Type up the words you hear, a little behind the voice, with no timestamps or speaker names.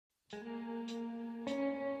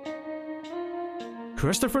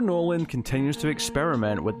Christopher Nolan continues to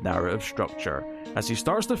experiment with narrative structure as he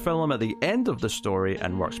starts the film at the end of the story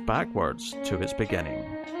and works backwards to its beginning.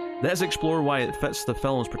 Let's explore why it fits the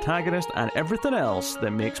film's protagonist and everything else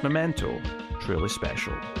that makes Memento truly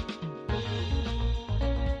special.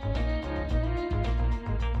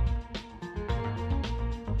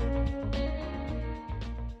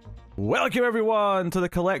 Welcome everyone to the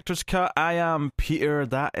Collector's Cut. I am Peter,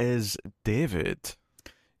 that is David.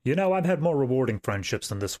 You know, I've had more rewarding friendships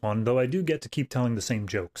than this one, though I do get to keep telling the same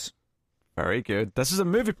jokes. Very good. This is a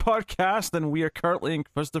movie podcast, and we are currently in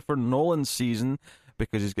Christopher Nolan's season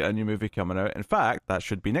because he's got a new movie coming out. In fact, that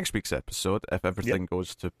should be next week's episode if everything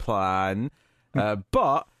goes to plan.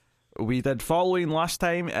 But we did Following last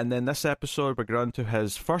time, and then this episode we're going to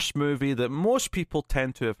his first movie that most people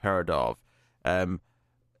tend to have heard of.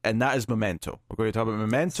 And that is Memento. We're going to talk about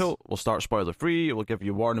Memento. We'll start spoiler-free. We'll give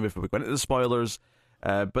you a warning before we go into the spoilers.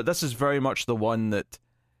 But this is very much the one that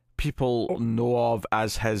people know of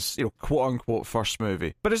as his, quote-unquote first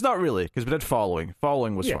movie. But it's not really, because we did Following.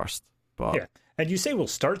 Following was first. But... Yeah, and you say we'll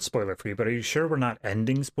start spoiler-free, but are you sure we're not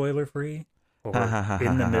ending spoiler-free? Or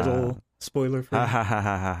in the middle spoiler-free?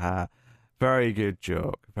 Very good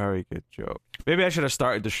joke. Very good joke. Maybe I should have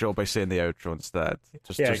started the show by saying the outro instead.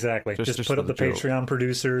 Exactly. Just put up the Patreon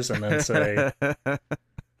producers and then say...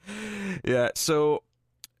 Yeah, so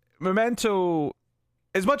Memento,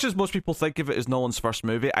 as much as most people think of it as Nolan's first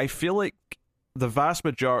movie, I feel like the vast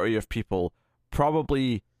majority of people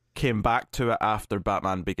probably came back to it after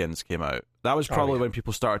Batman Begins came out. That was probably when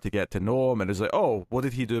people started to get to know him, and it's like, oh, what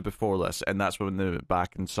did he do before this? And that's when they went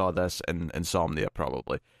back and saw this in Insomnia,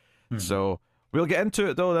 probably. So we'll get into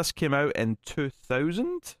it, though. This came out in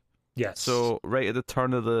 2000? Yes. So right at the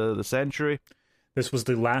turn of the century. This was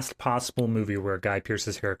the last possible movie where Guy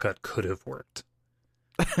Pearce's haircut could have worked.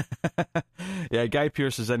 Yeah, Guy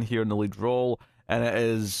Pearce is in here in the lead role, and it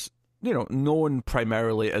is, known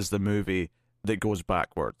primarily as the movie that goes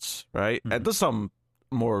backwards, right? Mm-hmm. There's some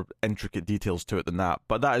more intricate details to it than that,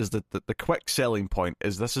 but that is the quick selling point,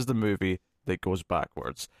 is this is the movie that goes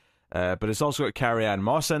backwards. But it's also got Carrie-Anne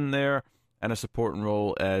Moss in there in a supporting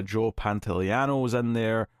role. Joe Pantoliano's in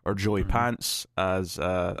there, or Joey Pants, as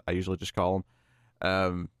I usually just call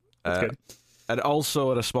him. That's good. And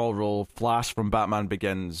also in a small role, Flash from Batman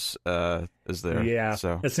Begins is there. Yeah.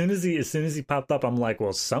 So as soon as he popped up, I'm like,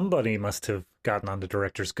 well, somebody must have gotten on the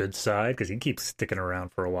director's good side, because he keeps sticking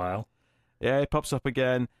around for a while. Yeah, he pops up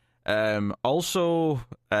again. Also,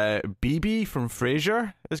 BB from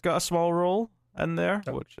Frasier has got a small role in there,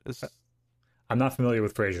 which is... I'm not familiar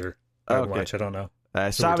with Frasier much. I don't know.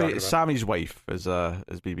 Sammy's wife is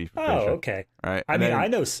BB from Frasier. Oh, okay. Right. I mean, I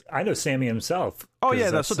know Sammy himself. Oh yeah,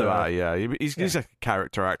 that's what I. Yeah, he's a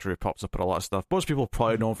character actor who pops up in a lot of stuff. Most people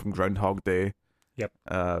probably know him from Groundhog Day. Yep.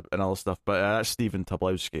 And all this stuff, but that's Stephen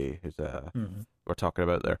Tobolowsky who's we're talking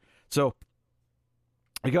about there. So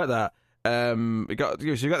you got that. You got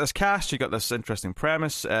this cast. You got this interesting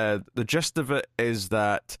premise. The gist of it is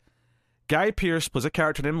that Guy Pearce plays a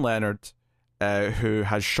character named Leonard, who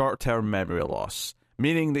has short-term memory loss,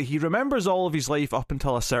 meaning that he remembers all of his life up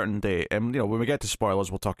until a certain day. And when we get to spoilers,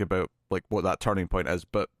 we'll talk about what that turning point is.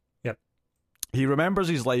 But he remembers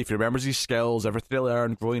his life, he remembers his skills, everything he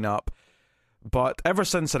learned growing up. But ever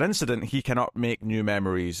since an incident, he cannot make new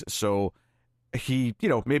memories. So he,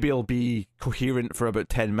 maybe he'll be coherent for about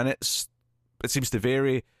 10 minutes. It seems to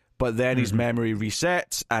vary, but then his memory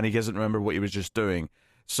resets and he doesn't remember what he was just doing.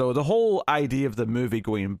 So the whole idea of the movie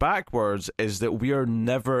going backwards is that we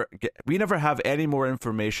never have any more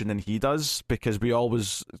information than he does, because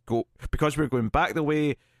because we're going back the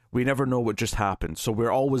way, we never know what just happened. So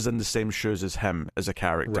we're always in the same shoes as him as a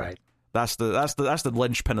character. Right. That's the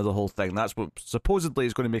linchpin of the whole thing. That's what supposedly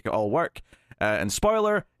is going to make it all work. And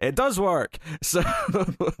spoiler, it does work. So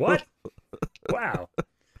what? Wow.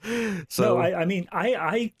 So no, I mean,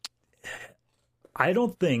 I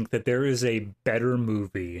don't think that there is a better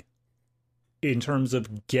movie in terms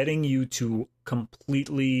of getting you to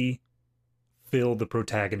completely fill the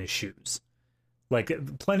protagonist's shoes. Like,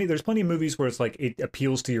 there's plenty of movies where it's like it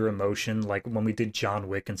appeals to your emotion, like when we did John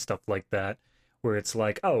Wick and stuff like that, where it's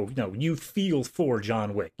like, oh, you feel for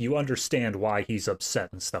John Wick, you understand why he's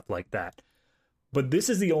upset and stuff like that. But this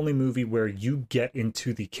is the only movie where you get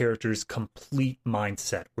into the character's complete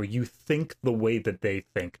mindset, where you think the way that they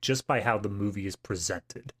think, just by how the movie is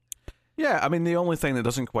presented. Yeah, I mean, the only thing that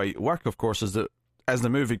doesn't quite work, of course, is that as the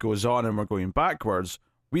movie goes on and we're going backwards,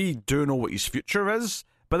 we do know what his future is,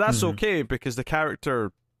 but that's okay, because the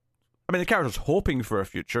character's hoping for a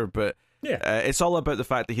future, but Yeah. It's all about the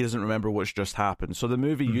fact that he doesn't remember what's just happened. So the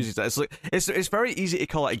movie uses that. It's like it's very easy to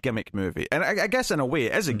call it a gimmick movie, and I guess in a way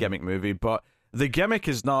it is a gimmick movie, but the gimmick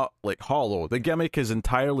is not like hollow. The gimmick is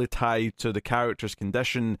entirely tied to the character's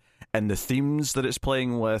condition and the themes that it's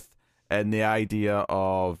playing with, and the idea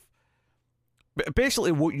of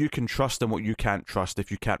basically what you can trust and what you can't trust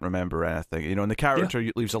if you can't remember anything. You know, and the character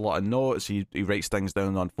leaves a lot of notes. He writes things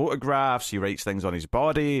down on photographs. He writes things on his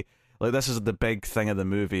body. Like, this is the big thing of the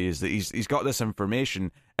movie, is that he's got this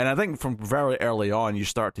information, and I think from very early on you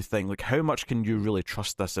start to think, like, how much can you really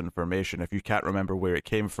trust this information if you can't remember where it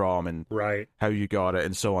came from and how you got it,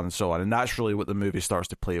 and so on and so on. And that's really what the movie starts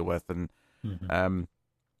to play with. And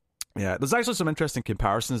yeah, there's actually some interesting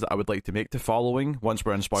comparisons that I would like to make to Following once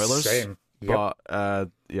we're in spoilers. Same. Yep. But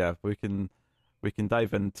yeah, we can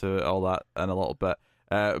dive into all that in a little bit.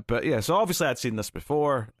 But yeah, so obviously I'd seen this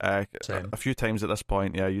before a few times at this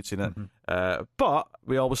point. Yeah, you'd seen it. But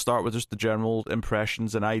we always start with just the general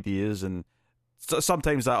impressions and ideas, and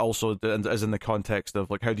sometimes that also is in the context of,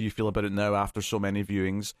 like, how do you feel about it now after so many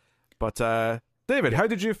viewings? But David, how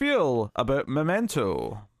did you feel about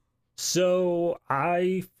Memento? So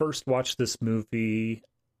I first watched this movie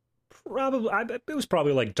it was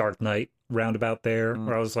probably like Dark Knight, roundabout there,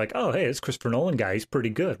 where I was like, oh, hey, this Christopher Nolan guy, he's pretty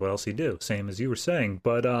good. What else he do? Same as you were saying.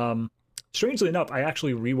 But strangely enough, I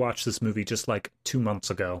actually rewatched this movie just like 2 months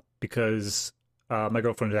ago because my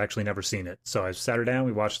girlfriend had actually never seen it. So I sat her down,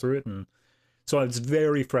 we watched through it, and so it's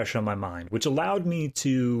very fresh on my mind, which allowed me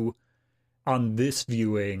to, on this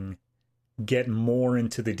viewing, get more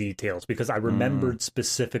into the details, because I remembered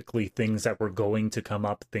specifically things that were going to come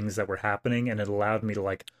up, things that were happening, and it allowed me to,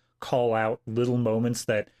 like, call out little moments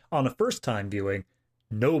that on a first time viewing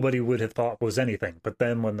nobody would have thought was anything, but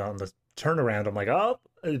then when on the turnaround I'm like, oh,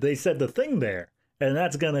 they said the thing there, and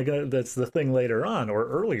that's the thing later on, or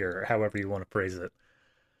earlier, however you want to phrase it.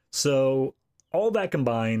 So all that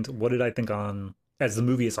combined, what did I think on as the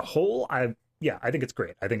movie as a whole? I think it's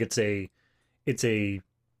great. I think it's a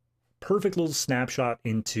perfect little snapshot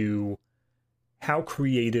into how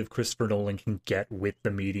creative Christopher Nolan can get with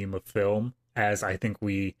the medium of film, as I think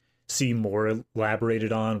we see more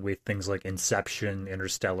elaborated on with things like Inception,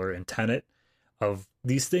 Interstellar, and Tenet, of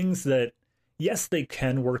these things that, yes, they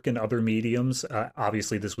can work in other mediums.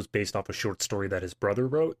 Obviously, this was based off a short story that his brother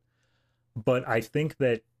wrote, but I think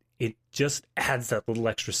that it just adds that little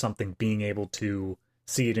extra something being able to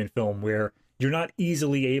see it in film, where you're not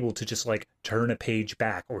easily able to just, like, turn a page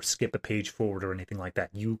back or skip a page forward or anything like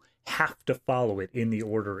that. You have to follow it in the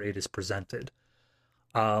order it is presented.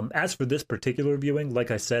 As for this particular viewing,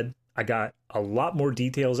 like I said, I got a lot more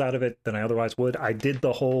details out of it than I otherwise would. I did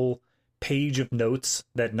the whole page of notes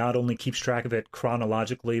that not only keeps track of it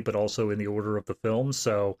chronologically, but also in the order of the film.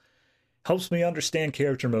 So helps me understand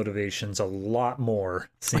character motivations a lot more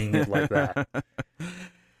seeing it like that.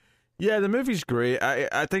 Yeah, the movie's great.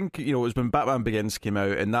 I think, you know, it was when Batman Begins came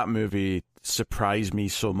out, and that movie surprised me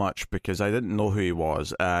so much because I didn't know who he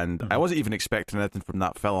was, and I wasn't even expecting anything from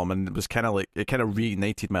that film, and it was kind of like, it kind of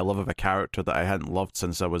reignited my love of a character that I hadn't loved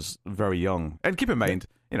since I was very young. And keep in mind,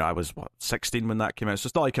 you know, I was 16 when that came out, so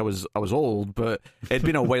it's not like I was old, but it'd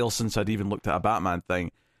been a while since I'd even looked at a Batman thing.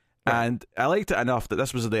 And I liked it enough that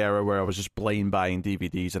this was the era where I was just blind buying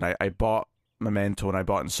DVDs, and I bought Memento and I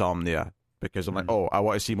bought Insomnia, because I'm like, oh, I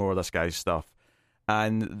want to see more of this guy's stuff.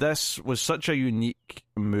 And this was such a unique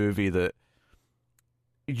movie that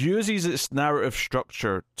uses its narrative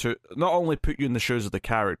structure to not only put you in the shoes of the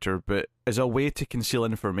character, but as a way to conceal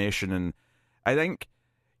information. And I think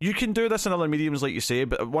you can do this in other mediums, like you say,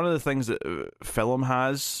 but one of the things that film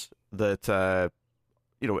has that,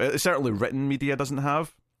 you know, certainly written media doesn't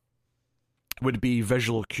have, would be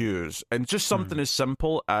visual cues, and just something as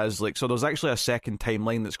simple as, like, so there's actually a second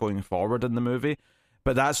timeline that's going forward in the movie,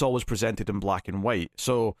 but that's always presented in black and white.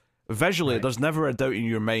 So visually, there's never a doubt in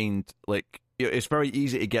your mind. Like, it's very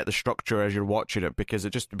easy to get the structure as you're watching it, because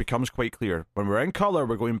it just becomes quite clear. When we're in color,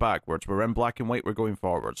 we're going backwards. We're in black and white, we're going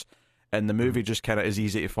forwards. And the movie just kind of is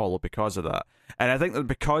easy to follow because of that. And I think that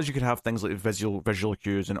because you can have things like visual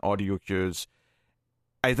cues and audio cues,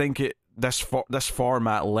 I think this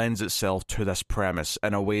format lends itself to this premise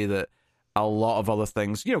in a way that a lot of other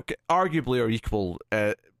things, you know, arguably are equal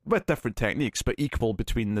with different techniques, but equal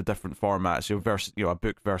between the different formats. You know, a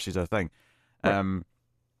book versus a thing. Right.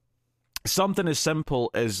 Something as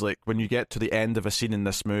simple as, like, when you get to the end of a scene in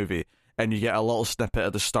this movie and you get a little snippet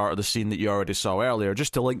at the start of the scene that you already saw earlier,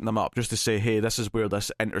 just to link them up, just to say, hey, this is where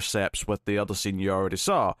this intercepts with the other scene you already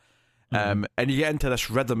saw. And you get into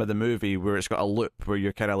this rhythm of the movie where it's got a loop where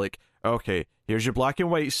you're kind of like, okay, here's your black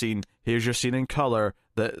and white scene, here's your scene in color,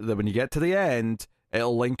 that when you get to the end,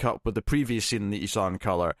 it'll link up with the previous scene that you saw in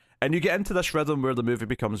color, and you get into this rhythm where the movie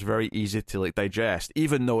becomes very easy to like digest,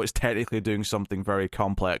 even though it's technically doing something very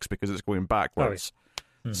complex because it's going backwards.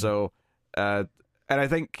 So, and I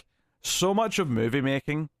think so much of movie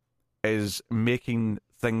making is making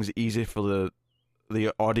things easy for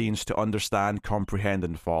the audience to understand, comprehend,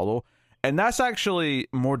 and follow. And that's actually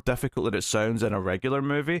more difficult than it sounds in a regular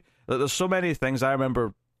movie. Like, there's so many things. I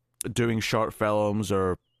remember doing short films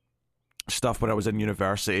or stuff when I was in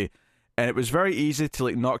university, and it was very easy to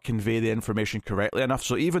like not convey the information correctly enough.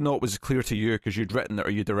 So even though it was clear to you because you'd written it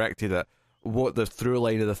or you directed it what the through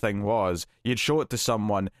line of the thing was, you'd show it to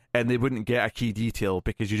someone and they wouldn't get a key detail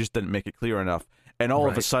because you just didn't make it clear enough. And all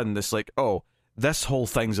of a sudden it's like, oh, this whole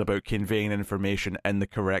thing's about conveying information in the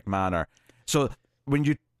correct manner. So when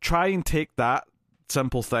you try and take that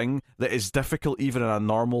simple thing that is difficult even in a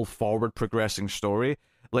normal forward progressing story,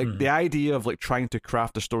 like the idea of like trying to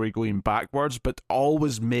craft a story going backwards but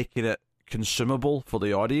always making it consumable for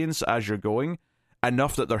the audience as you're going,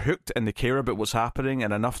 enough that they're hooked and they care about what's happening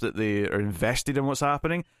and enough that they are invested in what's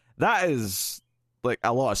happening, that is like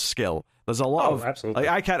a lot of skill. There's a lot of absolutely.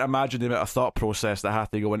 Like, I can't imagine the amount of thought process that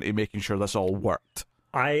had to go into making sure this all worked.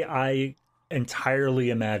 I entirely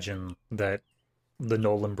imagine that the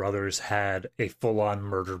Nolan brothers had a full-on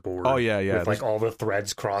murder board. Oh yeah, with like all the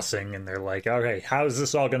threads crossing, and they're like, okay, how is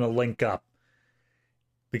this all going to link up?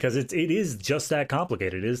 Because it is just that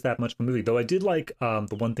complicated. It is that much of a movie. Though I did like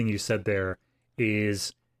the one thing you said there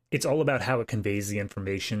is it's all about how it conveys the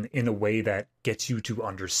information in a way that gets you to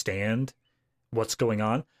understand what's going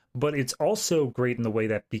on. But it's also great in the way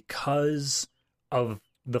that because of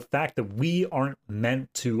the fact that we aren't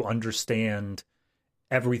meant to understand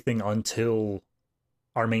everything until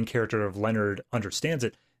our main character of Leonard understands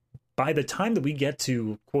it, by the time that we get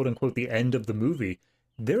to quote unquote the end of the movie,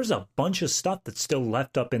 there's a bunch of stuff that's still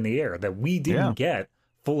left up in the air that we didn't get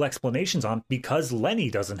full explanations on because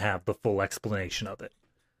Lenny doesn't have the full explanation of it.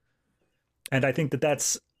 And I think that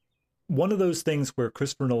that's one of those things where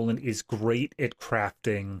Christopher Nolan is great at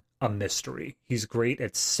crafting a mystery. He's great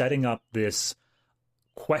at setting up this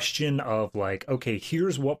question of like, okay,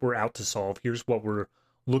 here's what we're out to solve. Here's what we're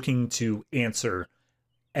looking to answer.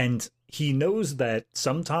 And he knows that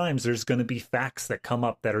sometimes there's going to be facts that come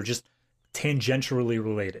up that are just tangentially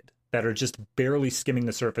related, that are just barely skimming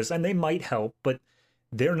the surface, and they might help, but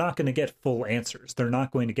they're not going to get full answers. They're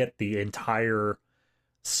not going to get the entire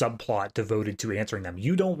subplot devoted to answering them.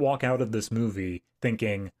 You don't walk out of this movie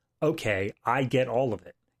thinking, okay, I get all of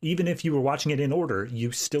it. Even if you were watching it in order,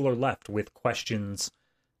 you still are left with questions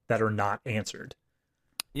that are not answered.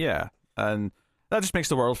 Yeah, and that just makes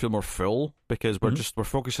the world feel more full because we're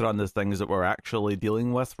focusing on the things that we're actually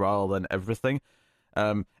dealing with rather than everything.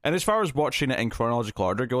 And as far as watching it in chronological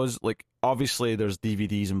order goes, like obviously there's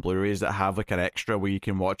DVDs and Blu-rays that have like an extra where you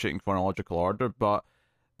can watch it in chronological order, but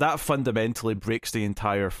that fundamentally breaks the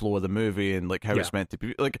entire flow of the movie and like how it's meant to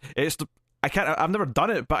be. Like I've never done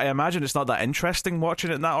it, but I imagine it's not that interesting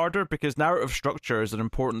watching it in that order because narrative structure is an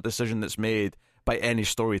important decision that's made by any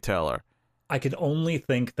storyteller. I can only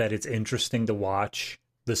think that it's interesting to watch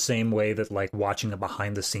the same way that like watching a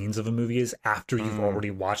behind the scenes of a movie is after you've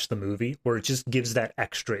already watched the movie, where it just gives that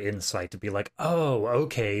extra insight to be like, oh,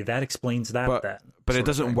 okay, that explains that then. But it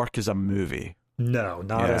doesn't work as a movie. No,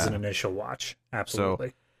 not as an initial watch. Absolutely.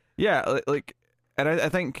 So, yeah, like, and I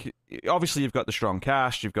think obviously you've got the strong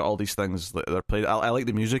cast, you've got all these things that are played. I like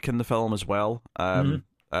the music in the film as well.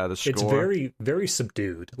 The score. It's very, very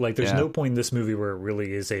subdued. Like, there's no point in this movie where it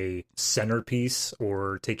really is a centerpiece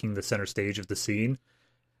or taking the center stage of the scene,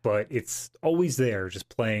 but it's always there, just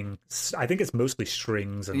playing. I think it's mostly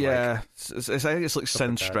strings and I think it's like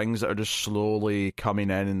synth strings that are just slowly coming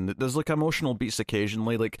in, and there's like emotional beats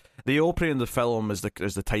occasionally. Like the opening of the film, as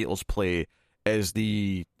the titles play, is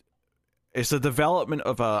the development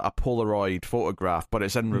of a Polaroid photograph, but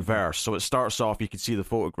it's in reverse. So it starts off, you can see the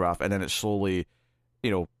photograph, and then it slowly,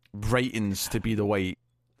 brightens to be the white,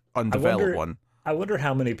 undeveloped one. I wonder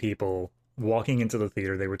how many people walking into the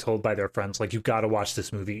theater, they were told by their friends, like, you've got to watch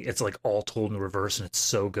this movie. It's like all told in reverse, and it's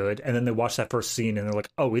so good. And then they watch that first scene, and they're like,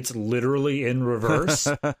 oh, it's literally in reverse?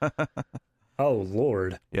 Oh,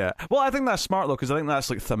 Lord. Yeah. Well, I think that's smart, though, because I think that's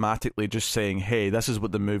like thematically just saying, hey, this is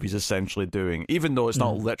what the movie's essentially doing, even though it's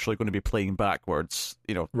not literally going to be playing backwards,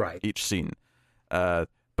 each scene.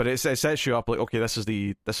 But it sets you up like, okay, this is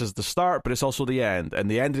the start, but it's also the end, and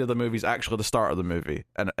the ending of the movie is actually the start of the movie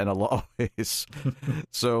in a lot of ways.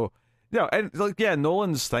 So,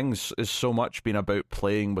 Nolan's things is so much been about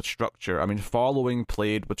playing with structure. I mean, Following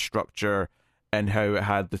played with structure and how it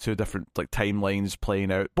had the two different like timelines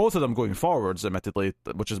playing out, both of them going forwards, admittedly,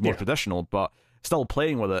 which is more traditional, but still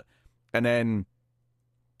playing with it. And then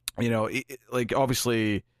like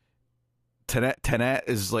obviously Tenet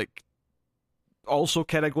is like also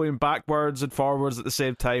kind of going backwards and forwards at the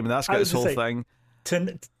same time, and that's got this whole thing.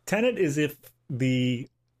 Tenet is if the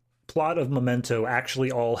plot of Memento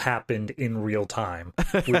actually all happened in real time,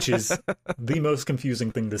 which is the most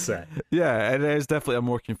confusing thing to say. Yeah, it is definitely a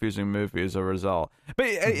more confusing movie as a result. But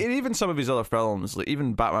even some of his other films, like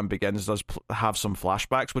even Batman Begins, does have some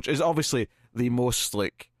flashbacks, which is obviously the most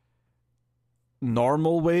like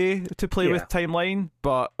normal way to play with timeline.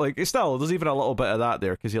 But like, there's even a little bit of that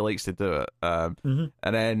there because he likes to do it. And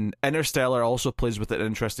then Interstellar also plays with it in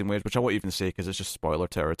interesting ways, which I won't even say because it's just spoiler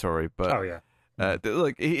territory. But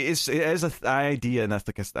like it is an idea, and I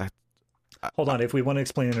think it's that. Hold on, if we want to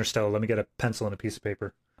explain Interstellar, let me get a pencil and a piece of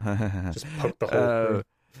paper. Just poke the hole through.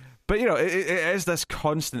 But it is this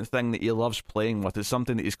constant thing that he loves playing with. It's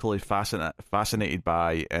something that he's clearly fascinated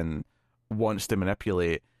by and wants to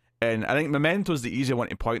manipulate. And I think Memento is the easy one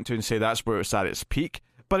to point to and say that's where it's at its peak.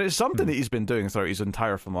 But it's something that he's been doing throughout his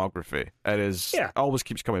entire filmography. It always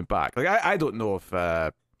keeps coming back. Like I don't know if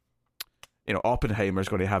Oppenheimer's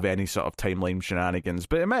going to have any sort of timeline shenanigans,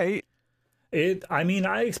 but it might.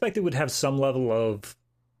 I expect it would have some level of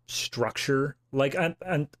structure. Like,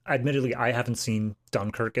 and admittedly, I haven't seen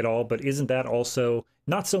Dunkirk at all, but isn't that also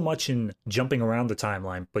not so much in jumping around the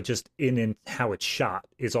timeline, but just in how it's shot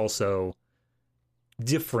is also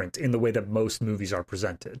different in the way that most movies are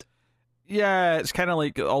presented. Yeah, it's kind of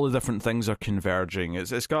like all the different things are converging.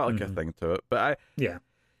 It's got like a thing to it, but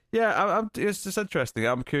it's just interesting.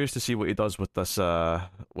 I'm curious to see what he does with this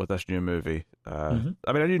new movie. I mean,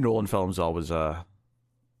 a new Nolan film's always an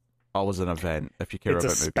event if you care about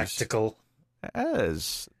movies. It's a spectacle. It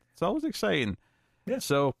is. It's always exciting. Yeah.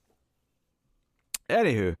 So,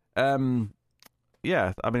 anywho,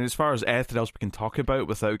 yeah. I mean, as far as anything else we can talk about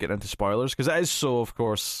without getting into spoilers, because it is so, of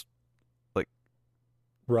course, like.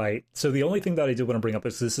 Right. So the only thing that I did want to bring up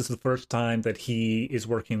is this is the first time that he is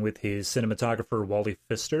working with his cinematographer, Wally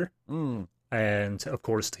Pfister. And, of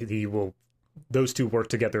course, those two work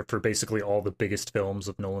together for basically all the biggest films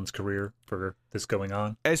of Nolan's career for this going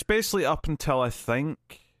on. It's basically up until, I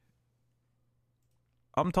think,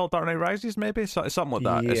 Dark Knight Rises, maybe? Something like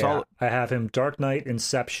that. Yeah, I have him Dark Knight,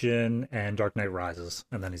 Inception, and Dark Knight Rises,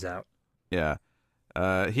 and then he's out. Yeah.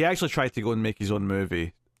 He actually tried to go and make his own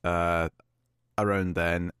movie around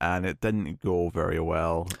then, and it didn't go very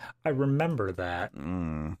well. I remember that.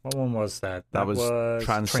 What one was that? That was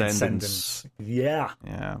Transcendence. Yeah.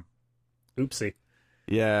 Yeah. Oopsie.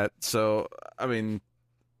 Yeah, so, I mean,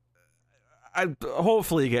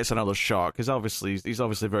 hopefully he gets another shot, because obviously he's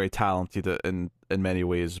obviously very talented in many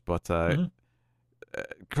ways, but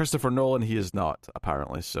Christopher Nolan, he is not,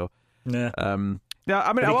 apparently, so. Yeah. I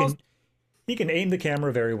mean, he can aim the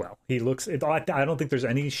camera very well. He looks. I don't think there's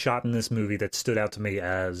any shot in this movie that stood out to me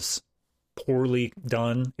as poorly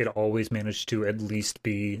done. It always managed to at least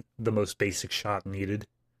be the most basic shot needed.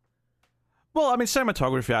 Well, I mean,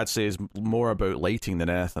 cinematography, I'd say, is more about lighting than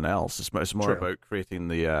anything else. It's more about creating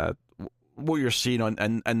the what you're seeing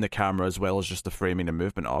in the camera as well as just the framing and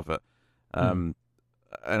movement of it. And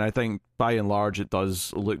I think, by and large, it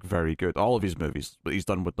does look very good. All of his movies that he's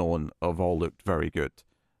done with Nolan have all looked very good.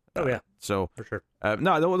 Oh, yeah. So, for sure.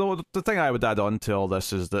 The thing I would add on to all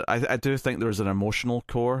this is that I do think there's an emotional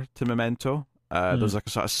core to Memento. There's like a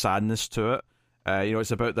sort of sadness to it.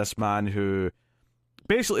 It's about this man who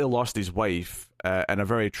basically lost his wife in a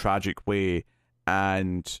very tragic way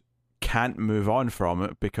and can't move on from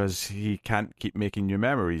it because he can't keep making new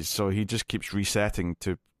memories. So he just keeps resetting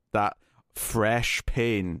to that fresh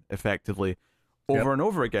pain, effectively, over and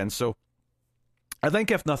over again. So I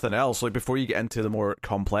think, if nothing else, like before you get into the more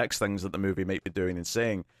complex things that the movie might be doing and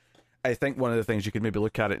saying, I think one of the things you could maybe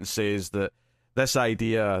look at it and say is that this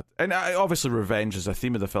idea, and obviously revenge is a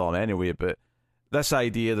theme of the film anyway, but this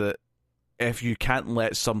idea that if you can't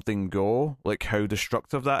let something go, like how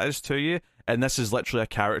destructive that is to you, and this is literally a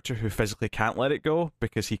character who physically can't let it go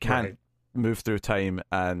because he can't move through time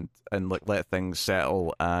and like let things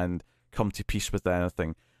settle and come to peace with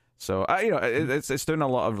anything. So, it's doing a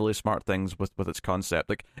lot of really smart things with its concept.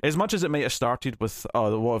 Like, as much as it might have started with,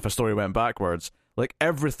 what if a story went backwards? Like,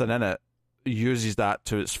 everything in it uses that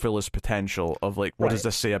to its fullest potential of, like, what does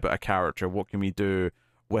this say about a character? What can we do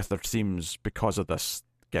with their themes because of this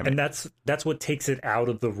gimmick? And that's what takes it out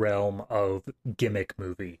of the realm of gimmick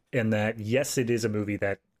movie. In that, yes, it is a movie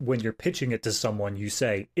that, when you're pitching it to someone, you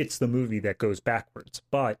say, it's the movie that goes backwards.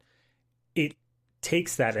 But it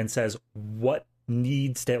takes that and says, what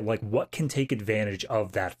can take advantage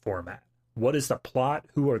of that format? What is the plot?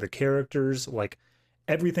 Who are the characters? Like,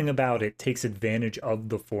 everything about it takes advantage of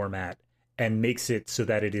the format and makes it so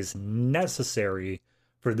that it is necessary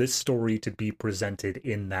for this story to be presented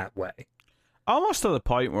in that way. Almost to the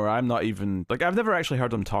point where I'm not even like, I've never actually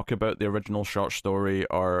heard him talk about the original short story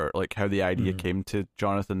or like how the idea came to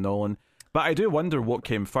Jonathan Nolan. But I do wonder what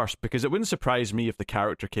came first, because it wouldn't surprise me if the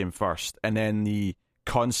character came first and then the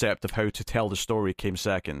concept of how to tell the story came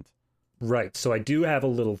second. Right. So I do have a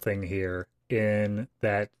little thing here in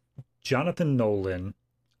that Jonathan Nolan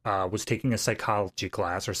was taking a psychology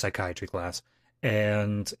class or psychiatry class,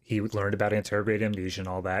 and he learned about anterograde amnesia and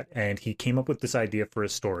all that, and he came up with this idea for a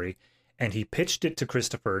story, and he pitched it to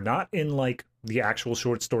Christopher, not in like the actual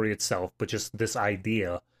short story itself, but just this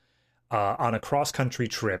idea on a cross-country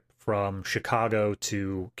trip from Chicago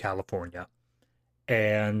to California.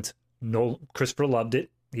 And Christopher loved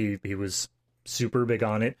it. He was super big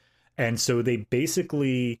on it. And so they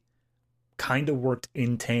basically kind of worked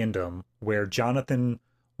in tandem, where Jonathan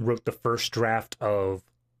wrote the first draft of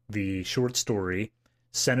the short story,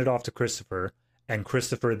 sent it off to Christopher, and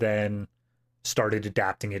Christopher then started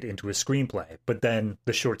adapting it into a screenplay. But then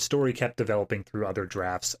the short story kept developing through other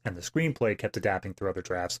drafts, and the screenplay kept adapting through other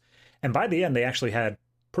drafts. And by the end, they actually had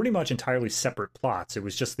pretty much entirely separate plots. It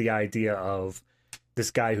was just the idea of this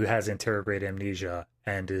guy who has anterograde amnesia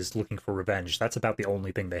and is looking for revenge. That's about the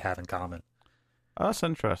only thing they have in common. Oh, that's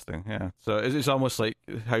interesting, yeah. So it's almost like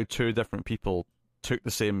how two different people took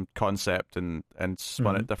the same concept and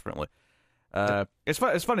spun it differently. It's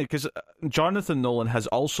funny because Jonathan Nolan has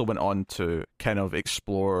also went on to kind of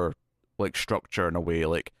explore like structure in a way.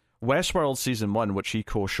 Like Westworld season 1, which he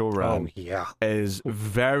co-showran, is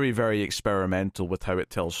very, very experimental with how it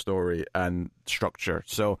tells story and structure.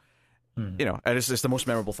 So, you know, and it's the most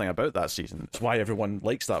memorable thing about that season. It's why everyone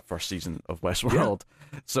likes that first season of Westworld.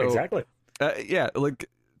 Yeah, so exactly.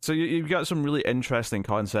 So you've got some really interesting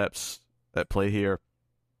concepts at play here.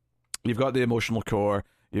 You've got the emotional core.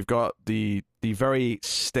 You've got the very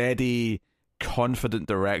steady, confident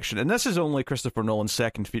direction. And this is only Christopher Nolan's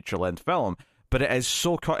second feature-length film, but it is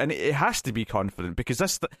so... and it has to be confident, because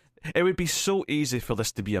it would be so easy for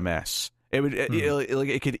this to be a mess.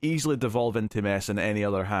 It could easily devolve into mess in any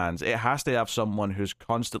other hands. It has to have someone who's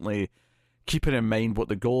constantly keeping in mind what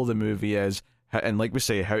the goal of the movie is, and like we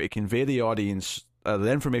say, how to convey the audience, the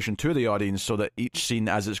information to the audience, so that each scene,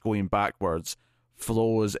 as it's going backwards,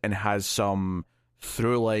 flows and has some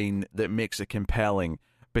through line that makes it compelling,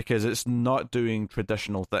 because it's not doing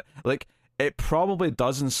traditional thing. Like, it probably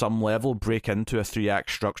does in some level break into a 3-act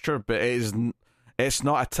structure, but it's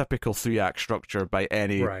not a typical 3-act structure by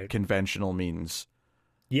any conventional means.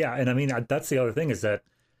 Yeah, and I mean, that's the other thing, is that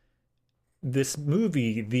this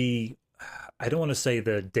movie, I don't want to say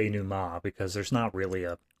the denouement, because there's not really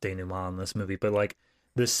a denouement in this movie, but like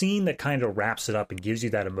the scene that kind of wraps it up and gives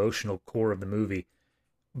you that emotional core of the movie,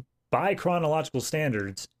 by chronological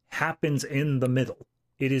standards, happens in the middle.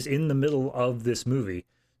 It is in the middle of this movie.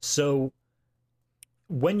 So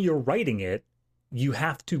when you're writing it, you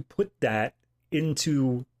have to put that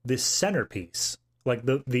into this centerpiece, like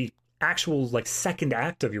the actual like second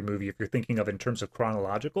act of your movie, if you're thinking of it in terms of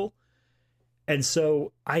chronological. And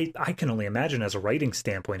so I can only imagine, as a writing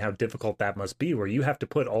standpoint, how difficult that must be, where you have to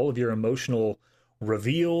put all of your emotional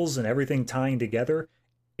reveals and everything tying together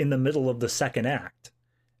in the middle of the second act.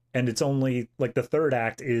 And it's only like the third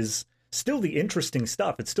act is still the interesting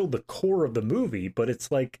stuff. It's still the core of the movie, but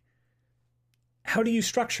it's like, how do you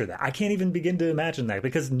structure that? I can't even begin to imagine that,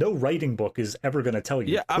 because no writing book is ever going to tell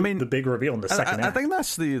you. Yeah, I mean, the big reveal in the second act. I think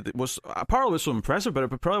that's was part of what's so impressive about it,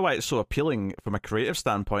 but probably why it's so appealing from a creative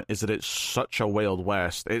standpoint is that it's such a Wild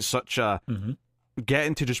West. It's such a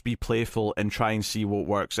getting to just be playful and try and see what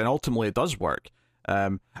works, and ultimately it does work.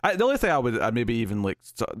 The only thing I'd maybe even like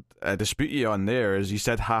dispute you on there is you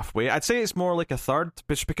said halfway. I'd say it's more like a third,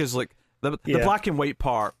 just because like the black and white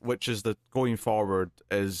part, which is the going forward,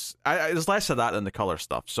 is there's less of that than the color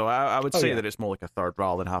stuff. So I would say that it's more like a third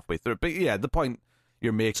rather than halfway through. But yeah, the point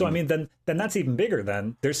you're making. So I mean, then that's even bigger.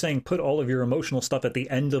 Then they're saying put all of your emotional stuff at the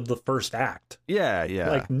end of the first act. Yeah.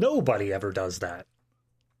 Like nobody ever does that.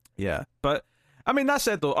 Yeah, but I mean, that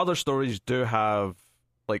said though, other stories do have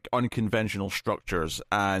like unconventional structures,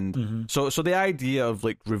 and so the idea of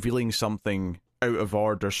like revealing something out of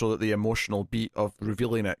order so that the emotional beat of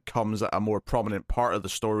revealing it comes at a more prominent part of the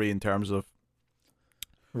story in terms of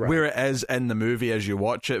where it is in the movie as you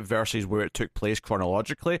watch it versus where it took place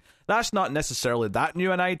chronologically, that's not necessarily that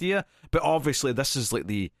new an idea, but obviously this is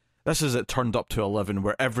it turned up to 11,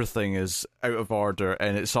 where everything is out of order,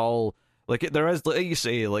 and it's all like there is, like you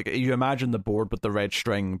say, like you imagine the board with the red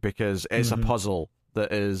string, because it's a puzzle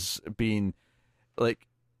that is being like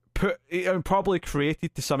put, probably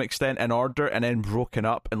created to some extent in order and then broken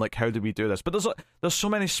up, and like, how do we do this? But there's so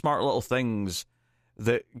many smart little things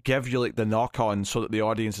that give you like the knock on so that the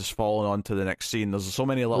audience is following on to the next scene. There's so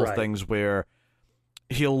many little things where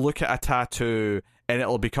he'll look at a tattoo and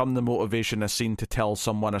it'll become the motivation of a scene to tell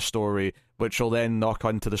someone a story, which will then knock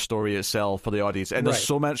onto the story itself for the audience. And there's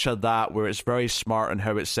so much of that where it's very smart in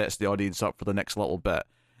how it sets the audience up for the next little bit.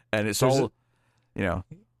 And it's Yeah,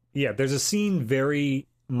 there's a scene very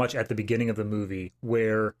much at the beginning of the movie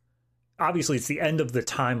where obviously it's the end of the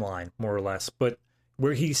timeline, more or less, but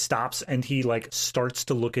where he stops and he like starts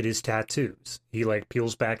to look at his tattoos. He like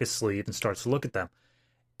peels back his sleeve and starts to look at them.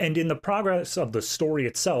 And in the progress of the story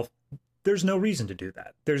itself, there's no reason to do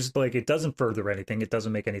that. There's like, it doesn't further anything. It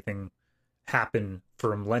doesn't make anything happen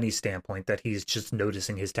from Lenny's standpoint that he's just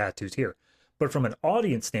noticing his tattoos here. But from an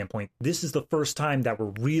audience standpoint, this is the first time that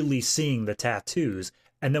we're really seeing the tattoos.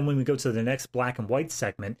 And then when we go to the next black and white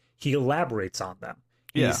segment, he elaborates on them.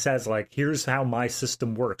 He says like, here's how my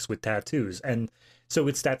system works with tattoos. And so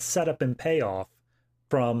it's that setup and payoff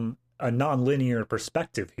from a non-linear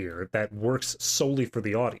perspective here that works solely for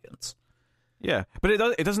the audience. Yeah, but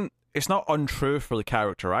it doesn't. It's not untrue for the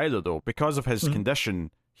character either, though, because of his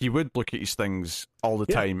condition. He would look at these things all the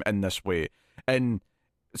time in this way, and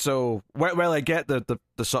so while I get the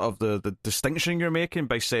sort of the distinction you're making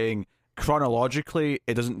by saying chronologically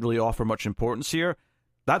it doesn't really offer much importance here,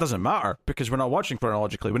 that doesn't matter because we're not watching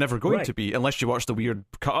chronologically. We're never going to be unless you watch the weird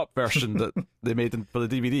cut up version that they made for the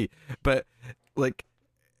DVD. But like,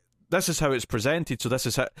 this is how it's presented. So this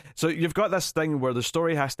is how. So you've got this thing where the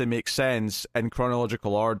story has to make sense in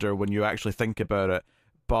chronological order when you actually think about it,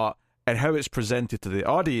 but and how it's presented to the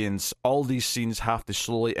audience, all these scenes have to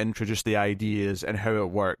slowly introduce the ideas and how it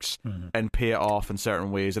works and pay it off in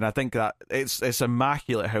certain ways. And I think that it's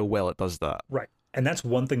immaculate how well it does that. Right. And that's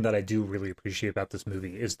one thing that I do really appreciate about this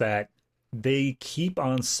movie is that they keep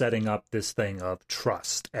on setting up this thing of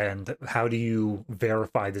trust and how do you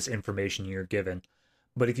verify this information you're given.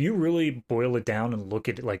 But if you really boil it down and look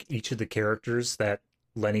at like each of the characters that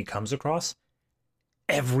Lenny comes across,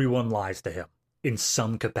 everyone lies to him in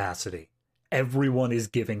some capacity. Everyone is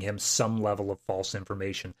giving him some level of false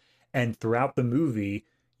information. And throughout the movie,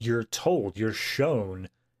 you're shown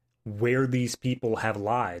where these people have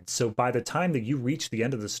lied. So by the time that you reach the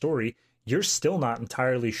end of the story, you're still not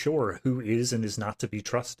entirely sure who is and is not to be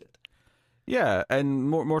trusted. Yeah, and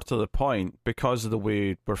more to the point, because of the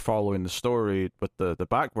way we're following the story with the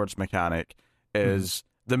backwards mechanic, is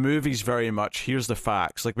the movie's very much, here's the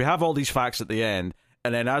facts. Like, we have all these facts at the end,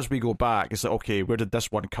 and then as we go back, it's like, okay, where did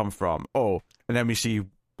this one come from? Oh, and then we see,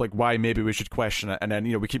 like, why maybe we should question it, and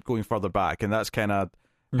then, we keep going further back, and that's kind of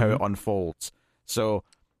how it unfolds. So,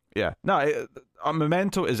 yeah. No,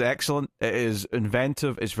 Memento is excellent. It is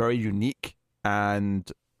inventive. It's very unique,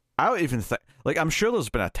 and I don't even think, like, I'm sure there's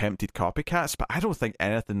been attempted copycats, but I don't think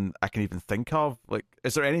anything I can even think of. Like,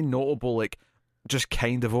 is there any notable, like, just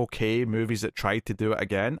kind of okay movies that tried to do it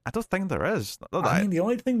again? I don't think there is. I mean, the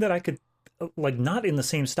only thing that I could, like, not in the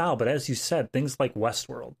same style, but as you said, things like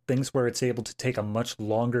Westworld, things where it's able to take a much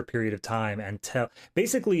longer period of time and tell.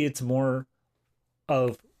 Basically, it's more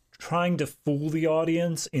of trying to fool the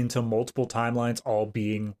audience into multiple timelines all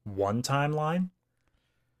being one timeline.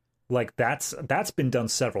 Like, that's been done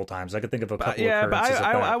several times. I could think of a couple of occurrences.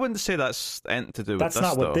 Yeah, but I wouldn't say that's anything to do with this, that's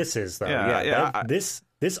not what this is, though. Yeah. This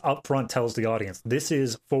upfront tells the audience, this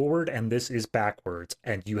is forward and this is backwards,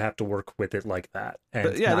 and you have to work with it like that.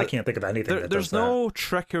 And I can't think of anything that does that. There's no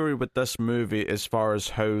trickery with this movie as far as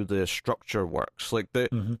how the structure works. Like,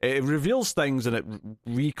 it reveals things and it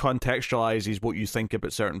recontextualizes what you think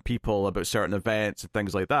about certain people, about certain events and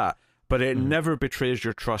things like that, but it never betrays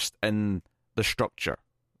your trust in the structure.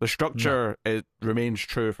 The structure it remains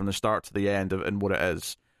true from the start to the end of and what it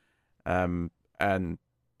is, and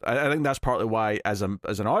I think that's partly why, as an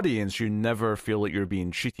audience, you never feel like you're being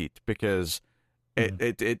cheated because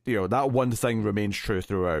it that one thing remains true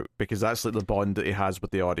throughout because that's like the bond that he has with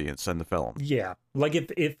the audience in the film. Yeah, like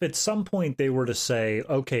if at some point they were to say,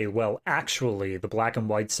 okay, well, actually, the black and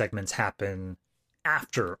white segments happen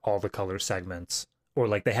after all the color segments, or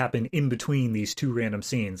like they happen in between these two random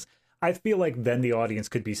scenes. I feel like then the audience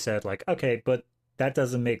could be said like, okay, but that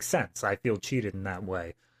doesn't make sense. I feel cheated in that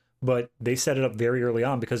way. But they set it up very early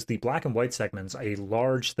on because the black and white segments, a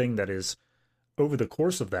large thing that is over the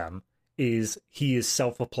course of them is he is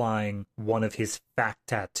self-applying one of his fact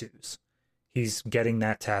tattoos. He's getting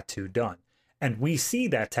that tattoo done. And we see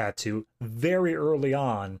that tattoo very early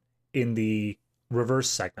on in the reverse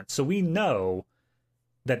segment. So we know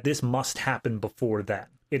that this must happen before then.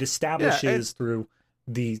 It establishes through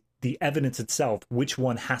the evidence itself which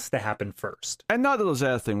one has to happen first. And not that there's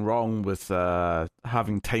anything wrong with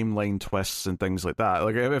having timeline twists and things like that.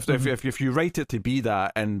 Like if you write it to be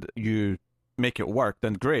that and you make it work,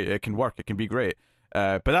 then great, it can work, it can be great.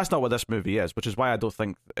 But that's not what this movie is, which is why I don't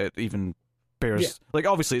think it even bears... Yeah. Like,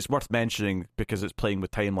 obviously, it's worth mentioning because it's playing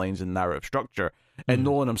with timelines and narrative structure, and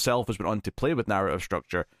Nolan himself has been on to play with narrative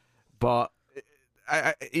structure, but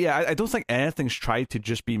I don't think anything's tried to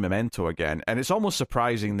just be Memento again, and it's almost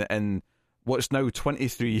surprising that in what's now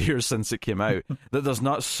 23 years since it came out, that there's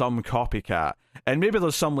not some copycat. And maybe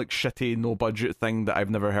there's some like shitty no-budget thing that I've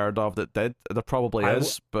never heard of that did. There probably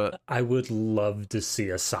is, but... I would love to see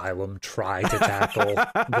Asylum try to tackle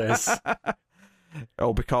this.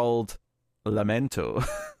 It'll be called Lamento.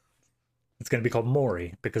 It's going to be called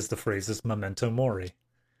Mori, because the phrase is Memento Mori.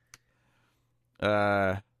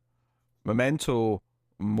 Memento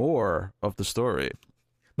more of the story.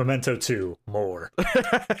 Memento 2, more.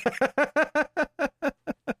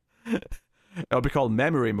 It'll be called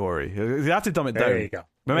Memory Mori. You have to dumb it down. There you go.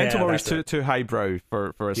 Memento Mori is too highbrow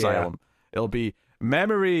for Asylum. Yeah. It'll be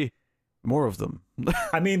Memory, more of them.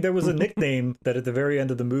 I mean, there was a nickname that at the very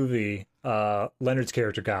end of the movie, Leonard's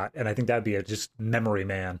character got, and I think that'd be just Memory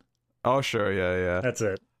Man. Oh, sure, yeah. That's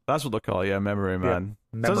it. That's what they'll call it, yeah, Memory Man.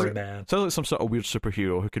 Yeah, Memory Man. Sounds like some sort of weird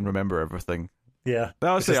superhero who can remember everything. Yeah,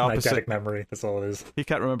 that was the opposite. Eidetic memory. That's all it is. He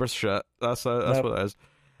can't remember shit. That's what it is.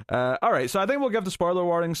 All right, so I think we'll give the spoiler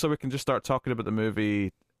warning so we can just start talking about the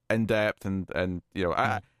movie in depth, and you know,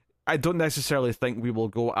 I don't necessarily think we will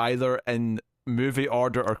go either in movie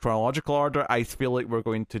order or chronological order. I feel like we're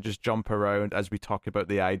going to just jump around as we talk about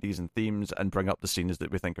the IDs and themes and bring up the scenes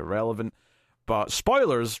that we think are relevant. But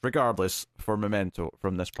spoilers, regardless, for Memento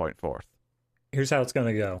from this point forth. Here's how it's going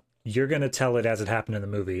to go. You're going to tell it as it happened in the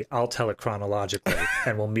movie. I'll tell it chronologically,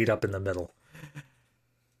 and we'll meet up in the middle.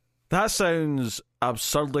 That sounds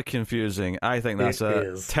absurdly confusing. I think that's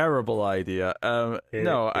a terrible idea. I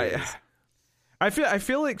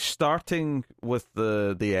feel like starting with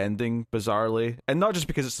the ending, bizarrely, and not just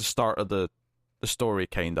because it's the start of the story,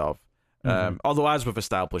 kind of. Although, as we've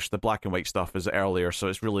established, the black and white stuff is earlier, so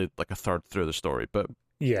it's really like a third through the story. But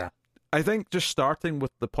yeah, I think just starting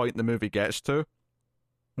with the point the movie gets to,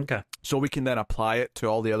 okay, so we can then apply it to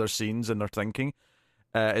all the other scenes in their thinking,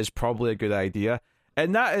 is probably a good idea.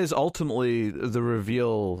 And that is ultimately the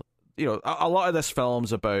reveal. You know, a lot of this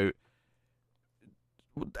film's about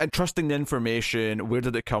trusting the information. Where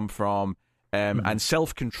did it come from? And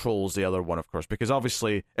self-control's the other one, of course, because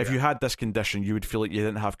obviously if you had this condition, you would feel like you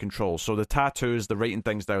didn't have control. So the tattoos, the writing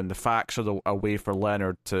things down, the facts are a way for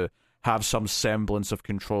Leonard to have some semblance of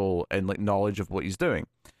control and like knowledge of what he's doing.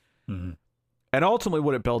 And ultimately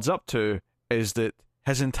what it builds up to is that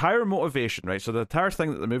his entire motivation, right? So the entire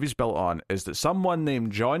thing that the movie's built on is that someone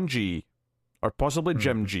named John G, or possibly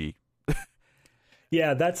Jim G.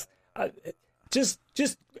 Yeah, that's... just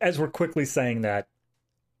as we're quickly saying that,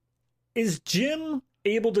 is Jim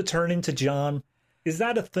able to turn into John? Is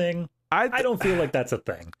that a thing? I don't feel like that's a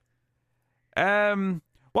thing.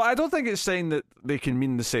 Well, I don't think it's saying that they can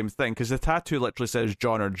mean the same thing, because the tattoo literally says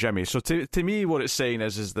John or Jimmy. So to me, what it's saying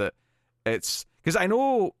is that it's... Because I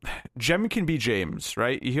know Jim can be James,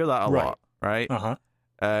 right? You hear that a lot, right?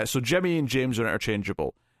 So Jimmy and James are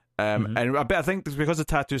interchangeable. And I think it's because the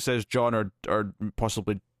tattoo says John or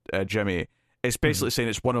possibly Jimmy, it's basically saying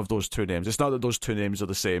it's one of those two names. It's not that those two names are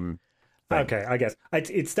the same thing. Okay, I guess.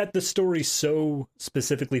 It's that the story so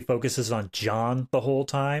specifically focuses on John the whole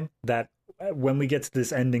time that when we get to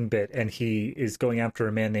this ending bit and he is going after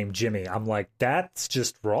a man named Jimmy, I'm like, that's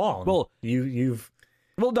just wrong. Well, you've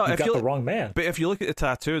got the wrong man. But if you look at the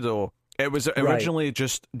tattoo, though, it was originally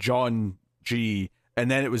just John G,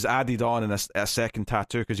 and then it was added on in a second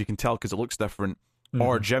tattoo, because you can tell because it looks different,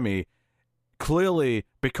 or Jimmy. Clearly,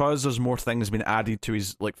 because there's more things being added to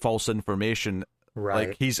his like false information,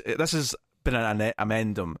 like this has been an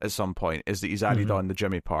amendum at some point, is that he's added on the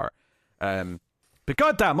Jimmy part. But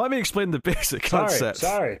goddamn, let me explain the basic concept.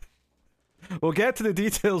 Sorry. We'll get to the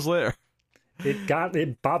details later.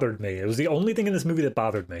 It bothered me. It was the only thing in this movie that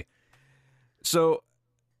bothered me. So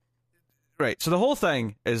the whole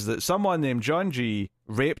thing is that someone named John G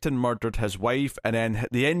raped and murdered his wife, and then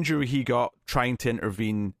the injury he got trying to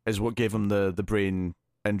intervene is what gave him the brain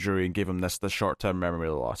injury and gave him this short-term memory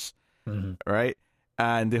loss. Right?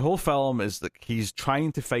 And the whole film is that he's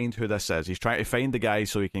trying to find who this is. He's trying to find the guy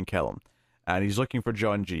so he can kill him. And he's looking for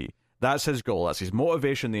John G. That's his goal. That's his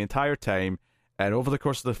motivation the entire time. And over the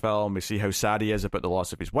course of the film, we see how sad he is about the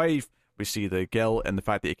loss of his wife. We see the guilt and the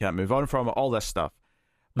fact that he can't move on from it, all this stuff.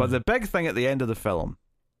 But the big thing at the end of the film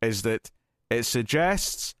is that it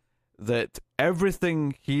suggests that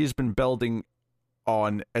everything he's been building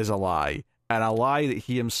on is a lie, and a lie that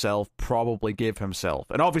he himself probably gave himself.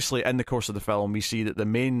 And obviously, in the course of the film, we see that the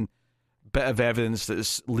main bit of evidence that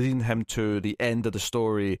is leading him to the end of the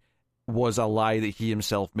story was a lie that he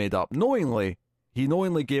himself made up knowingly. He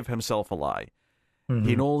knowingly gave himself a lie.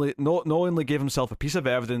 He knowingly gave himself a piece of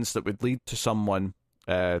evidence that would lead to someone,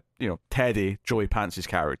 Teddy, Joey Pance's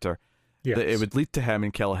character, that it would lead to him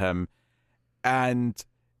and kill him. And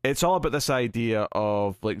it's all about this idea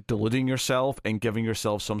of like deluding yourself and giving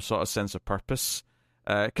yourself some sort of sense of purpose.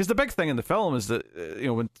 Because the big thing in the film is that,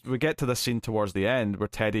 when we get to this scene towards the end where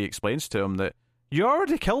Teddy explains to him that you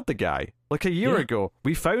already killed the guy. Like a year ago,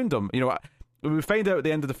 we found him. We find out at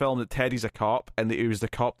the end of the film that Teddy's a cop and that he was the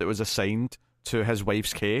cop that was assigned to his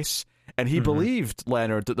wife's case. And he believed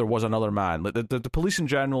Leonard that there was another man. Like the police in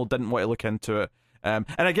general didn't want to look into it. And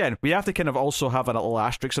again, we have to kind of also have a little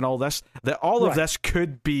asterisk in all this, that all of this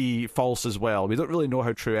could be false as well. We don't really know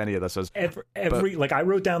how true any of this is. Like I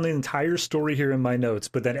wrote down the entire story here in my notes,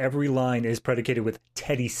 but then every line is predicated with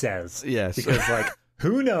Teddy says. Yes. Because like,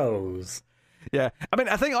 who knows? Yeah. I mean,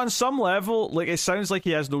 I think on some level, like, it sounds like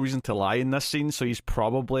he has no reason to lie in this scene, so he's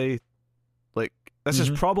probably, like, this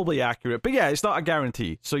is probably accurate. But yeah, it's not a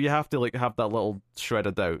guarantee, so you have to, like, have that little shred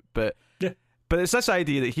of doubt. But it's this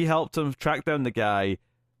idea that he helped him track down the guy,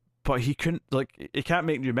 but he couldn't, like, he can't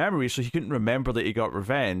make new memories, so he couldn't remember that he got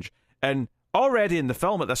revenge. And already in the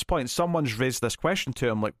film at this point, someone's raised this question to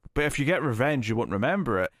him, like, but if you get revenge, you won't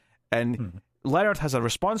remember it. And Leonard has a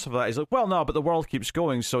response for that. He's like, well, no, but the world keeps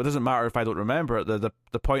going, so it doesn't matter if I don't remember it.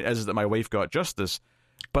 The point is that my wife got justice.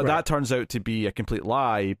 But that turns out to be a complete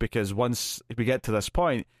lie, because once we get to this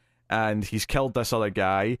point and he's killed this other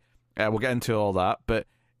guy, we'll get into all that, but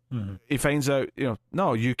he finds out,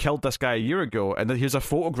 no, you killed this guy a year ago, and then here's a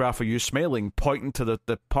photograph of you smiling, pointing to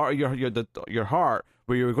the part of your heart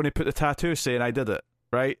where you were going to put the tattoo saying, I did it,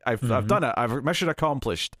 right? I've done it. I've mission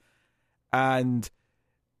accomplished. And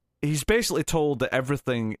he's basically told that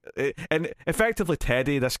everything, and effectively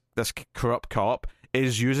Teddy, this corrupt cop,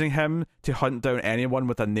 is using him to hunt down anyone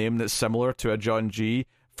with a name that's similar to a John G.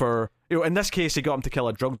 For, in this case, he got him to kill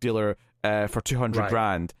a drug dealer for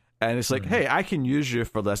 $200,000, and it's like, hey, I can use you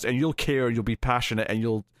for this, and you'll care, you'll be passionate, and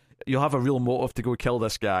you'll have a real motive to go kill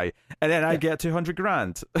this guy, and then I get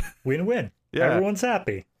 $200,000. Win-win. Everyone's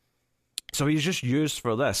happy. So he's just used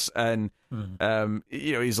for this, and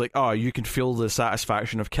he's like, oh, you can feel the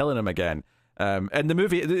satisfaction of killing him again. And the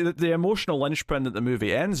movie, the emotional linchpin that the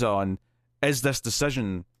movie ends on is this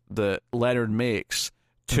decision that Leonard makes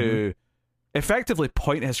to effectively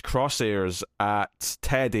point his crosshairs at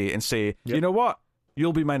Teddy and say, you know what?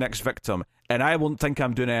 You'll be my next victim, and I won't think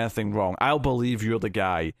I'm doing anything wrong. I'll believe you're the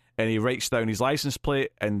guy. And he writes down his license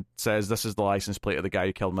plate and says, this is the license plate of the guy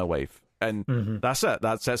who killed my wife. And that's it.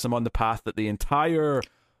 That sets him on the path that the entire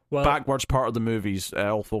backwards part of the movie's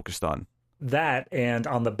all focused on. That, and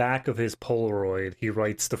on the back of his Polaroid, he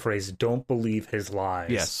writes the phrase, don't believe his lies.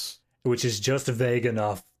 Yes. Which is just vague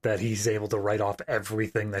enough that he's able to write off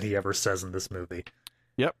everything that he ever says in this movie.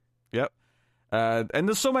 Yep. And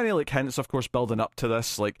there's so many like hints, of course, building up to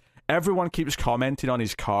this. Like, everyone keeps commenting on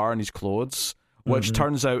his car and his clothes, which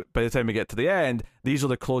turns out, by the time we get to the end, these are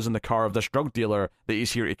the clothes in the car of this drug dealer that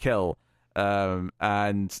he's here to kill. And,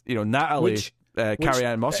 Natalie,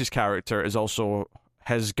 Carrie-Anne Moss's character, is also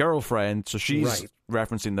his girlfriend, so she's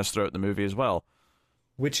referencing this throughout the movie as well.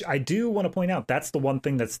 Which I do want to point out, that's the one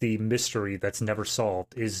thing that's the mystery that's never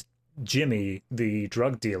solved, is Jimmy, the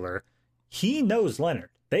drug dealer, he knows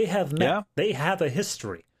Leonard. They have met. Yeah. They have a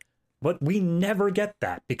history. But we never get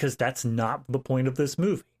that, because that's not the point of this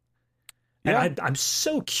movie. And I'm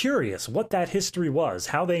so curious what that history was,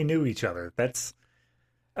 how they knew each other. That's...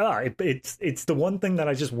 it's the one thing that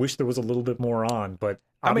I just wish there was a little bit more on, but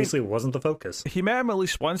obviously it wasn't the focus. He met him at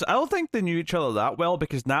least once. I don't think they knew each other that well,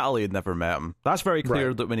 because Natalie had never met him. That's very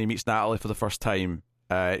clear that when he meets Natalie for the first time,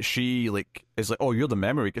 she is like, oh, you're the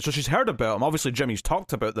memory. So she's heard about him. Obviously, Jimmy's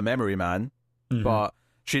talked about the memory man, but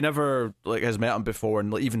she never has met him before,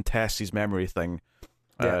 and even tests his memory thing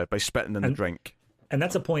by spitting in the drink. And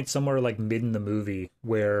that's a point somewhere like mid in the movie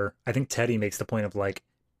where I think Teddy makes the point of like,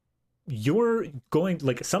 you're going,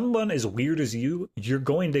 like, someone as weird as you're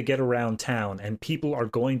going to get around town and people are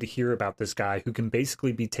going to hear about this guy who can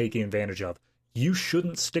basically be taken advantage of. You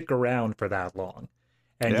shouldn't stick around for that long.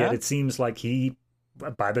 And yet it seems like he,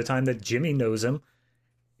 by the time that Jimmy knows him,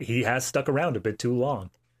 he has stuck around a bit too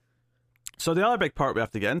long. So the other big part we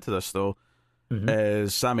have to get into this, though,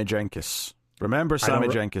 is Sammy Jenkins. Remember Sammy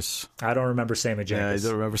Jenkins? I don't remember Sammy Jenkins. Yeah,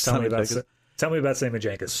 you don't remember Sammy Jenkins? Tell me about Sammy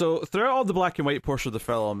Jenkins. So throughout all the black and white portion of the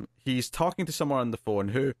film, he's talking to someone on the phone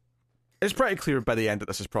who is pretty clear by the end that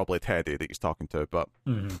this is probably Teddy that he's talking to, but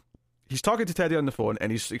he's talking to Teddy on the phone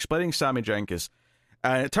and he's explaining Sammy Jenkins.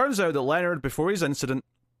 And it turns out that Leonard, before his incident,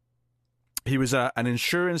 he was an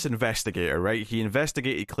insurance investigator, right? He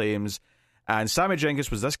investigated claims, And Sammy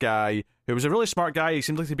Jenkins was this guy who was a really smart guy. He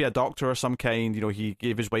seemed like to be a doctor of some kind. You know, he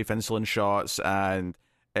gave his wife insulin shots, and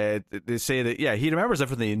they say that he remembers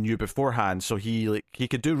everything he knew beforehand. So he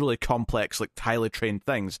could do really complex, like highly trained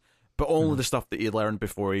things, but only the stuff that he learned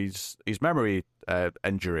before his memory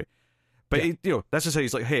injury. But this is how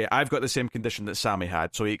he's like, hey, I've got the same condition that Sammy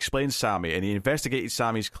had. So he explains Sammy, and he investigated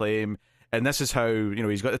Sammy's claim. And this is how,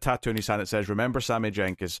 he's got the tattoo on his hand that says, remember Sammy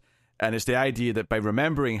Jenkins. And it's the idea that by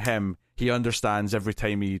remembering him, he understands every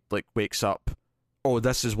time he wakes up, oh,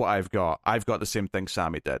 this is what I've got. I've got the same thing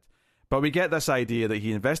Sammy did. But we get this idea that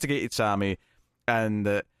he investigated Sammy, and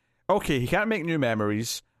that, okay, he can't make new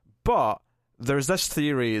memories, but there's this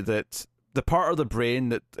theory that the part of the brain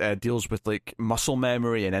that deals with muscle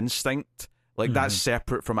memory and instinct, that's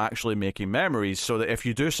separate from actually making memories, so that if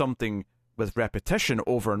you do something with repetition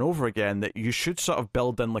over and over again, that you should sort of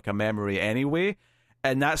build in a memory anyway.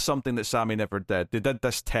 And that's something that Sammy never did. They did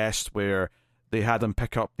this test where they had him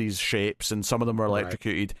pick up these shapes, and some of them were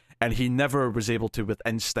electrocuted, and he never was able to, with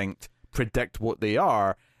instinct, predict what they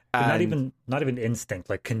are. And not even instinct,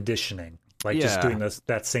 like conditioning. Just doing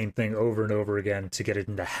that same thing over and over again to get it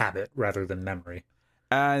into habit rather than memory.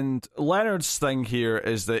 And Leonard's thing here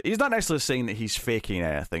is that he's not necessarily saying that he's faking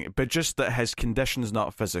anything, but just that his condition's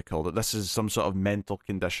not physical, that this is some sort of mental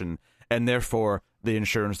condition, and therefore the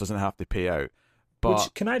insurance doesn't have to pay out. But,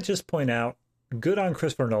 which, can I just point out, good on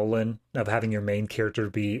Christopher Nolan of having your main character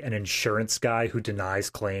be an insurance guy who denies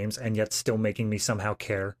claims and yet still making me somehow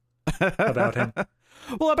care about him.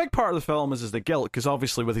 Well, a big part of the film is the guilt, because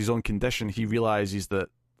obviously with his own condition, he realizes that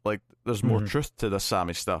there's more truth to this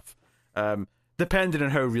Sammy stuff. Depending on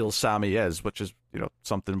how real Sammy is, which is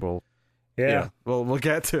something we'll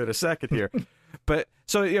get to in a second here. But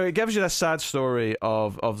so it gives you this sad story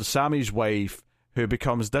of the Sammy's wife who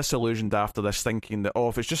becomes disillusioned after this, thinking that, oh,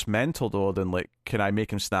 if it's just mental though, then can I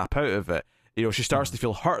make him snap out of it? She starts to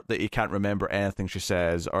feel hurt that he can't remember anything she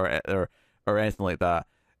says or anything like that.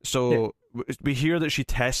 So we hear that she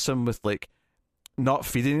tests him with not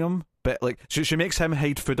feeding him, but she makes him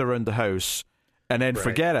hide food around the house and then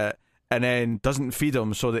forget it, and then doesn't feed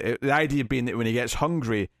him. So the idea being that when he gets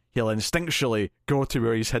hungry, he'll instinctually go to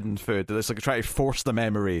where he's hidden food. It's try to force the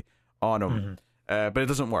memory on him, but it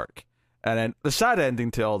doesn't work. And then the sad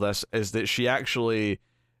ending to all this is that she actually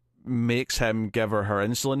makes him give her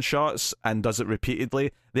insulin shots and does it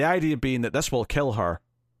repeatedly. The idea being that this will kill her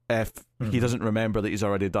if he doesn't remember that he's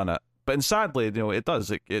already done it. But sadly, it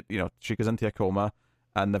does. She goes into a coma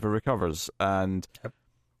and never recovers. And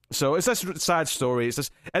so it's this sad story. It's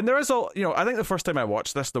this, and there is I think the first time I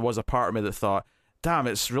watched this, there was a part of me that thought, damn,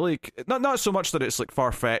 it's really not so much that it's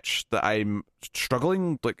far-fetched that I'm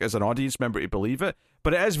struggling as an audience member to believe it,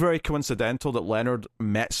 but it is very coincidental that Leonard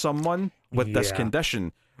met someone with this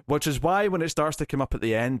condition, which is why when it starts to come up at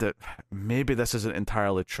the end that maybe this isn't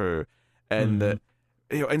entirely true, and that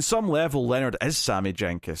in some level Leonard is Sammy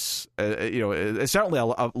Jenkins. It's certainly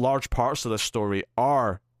a large parts of this story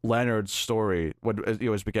are Leonard's story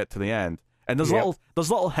as we get to the end, and there's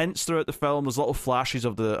little hints throughout the film. There's little flashes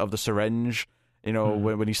of the syringe.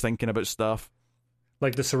 When he's thinking about stuff.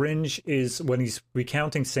 The syringe is, when he's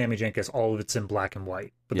recounting Sammy Jenkins, all of it's in black and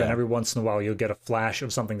white. But then every once in a while, you'll get a flash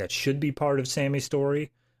of something that should be part of Sammy's story,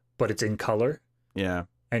 but it's in color. Yeah.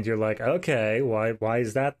 And you're like, okay, why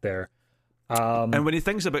is that there? And when he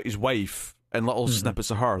thinks about his wife and little snippets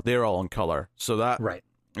of her, they're all in color. So that,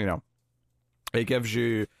 it gives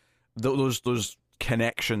you those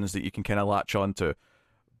connections that you can kind of latch onto.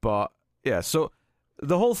 But, yeah, so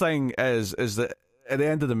the whole thing is that at the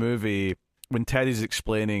end of the movie, when Teddy's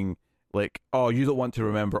explaining, oh, you don't want to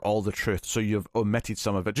remember all the truth, so you've omitted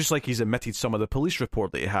some of it, just like he's omitted some of the police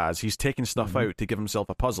report that he has. He's taken stuff out to give himself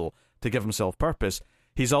a puzzle, to give himself purpose.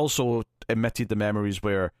 He's also omitted the memories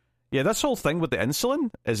where, this whole thing with the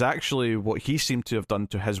insulin is actually what he seemed to have done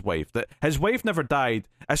to his wife. That his wife never died,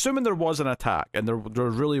 assuming there was an attack, and there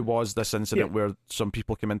really was this incident where some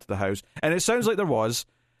people came into the house, and it sounds like there was.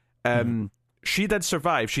 She did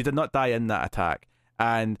survive. She did not die in that attack.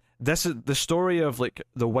 And this is the story of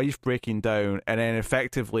the wife breaking down and then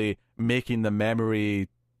effectively making the memory,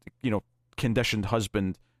 conditioned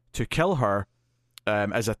husband to kill her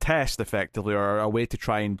as a test, effectively, or a way to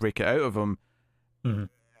try and break it out of him.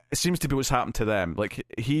 It seems to be what's happened to them.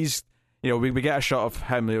 He's, we get a shot of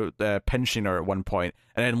him pinching her at one point,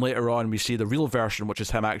 and then later on we see the real version, which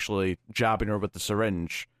is him actually jabbing her with the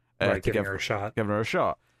syringe, giving her a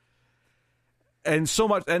shot. And so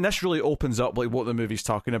much, and this really opens up what the movie's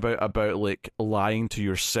talking about lying to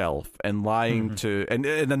yourself and lying to, and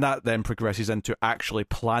then that then progresses into actually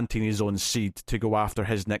planting his own seed to go after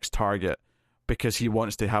his next target, because he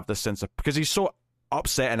wants to have this sense of, because he's so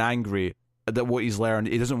upset and angry that what he's learned,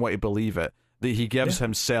 he doesn't want to believe it. That he gives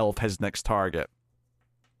himself his next target.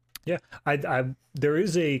 Yeah, there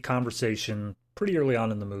is a conversation pretty early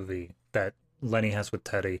on in the movie that Lenny has with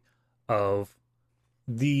Teddy of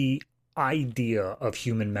the idea of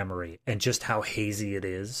human memory and just how hazy it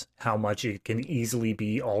is, how much it can easily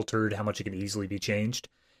be altered, how much it can easily be changed.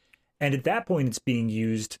 And at that point, it's being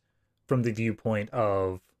used from the viewpoint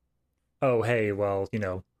of, oh, hey, well,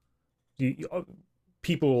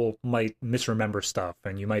 people might misremember stuff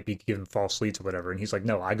and you might be given false leads or whatever. And he's like,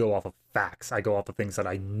 no, I go off of facts. I go off of things that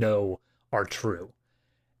I know are true.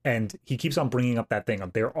 And he keeps on bringing up that thing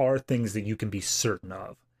of there are things that you can be certain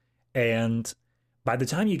of. And by the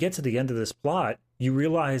time you get to the end of this plot, you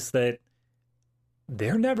realize that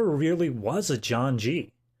there never really was a John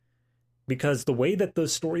G. Because the way that the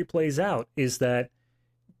story plays out is that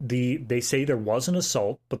they say there was an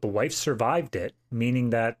assault, but the wife survived it, meaning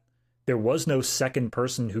that there was no second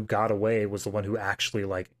person who got away, was the one who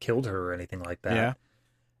actually killed her or anything like that. Yeah.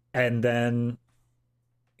 And then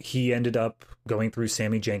he ended up going through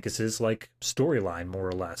Sammy Jenkins's storyline, more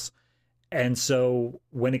or less. And so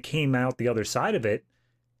when it came out the other side of it,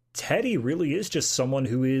 Teddy really is just someone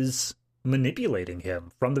who is manipulating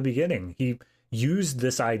him from the beginning. He used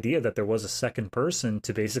this idea that there was a second person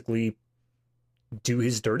to basically do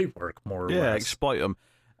his dirty work, more or less. Yeah, exploit him.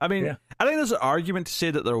 I mean, I think there's an argument to say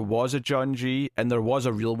that there was a John G and there was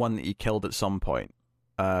a real one that he killed at some point.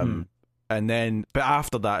 And then, but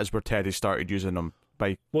after that is where Teddy started using him.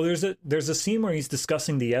 Well, there's a scene where he's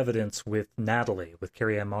discussing the evidence with Natalie, with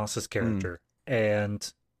Carrie-Anne Moss's character,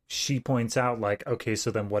 and she points out, okay, so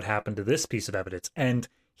then what happened to this piece of evidence? And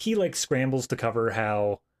he scrambles to cover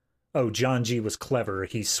how, oh, John G was clever.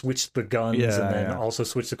 He switched the guns and then also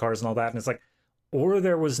switched the cars and all that. And it's or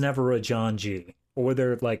there was never a John G. Or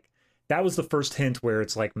there, that was the first hint where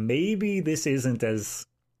it's maybe this isn't as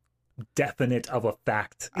definite of a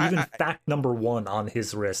fact. Even fact number one on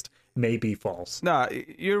his wrist may be false. No,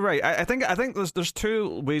 you're right. I think there's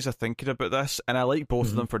two ways of thinking about this, and I like both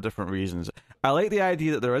of them for different reasons. I like the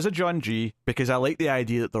idea that there is a John G because I like the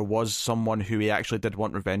idea that there was someone who he actually did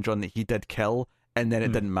want revenge on that he did kill, and then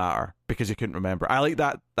it didn't matter because he couldn't remember. I like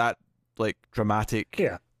that dramatic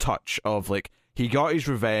touch of he got his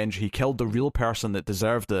revenge, he killed the real person that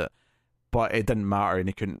deserved it, but it didn't matter and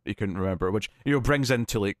he couldn't remember, which brings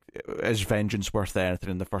into is vengeance worth anything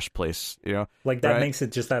in the first place, that right? Makes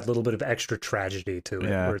it just that little bit of extra tragedy to it,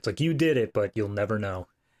 where it's you did it but you'll never know.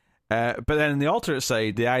 But then on the alternate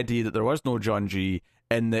side, the idea that there was no John G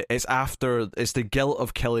and that it's the guilt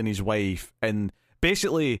of killing his wife, and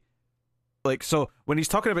basically so when he's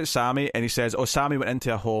talking about Sammy and he says, oh, Sammy went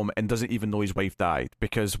into a home and doesn't even know his wife died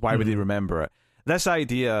because why would he remember it? This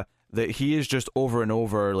idea that he is just over and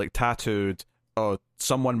over tattooed, oh,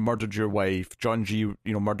 someone murdered your wife, John G,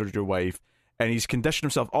 murdered your wife, and he's conditioned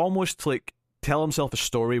himself almost to tell himself a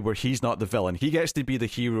story where he's not the villain. He gets to be the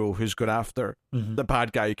hero who's gone after the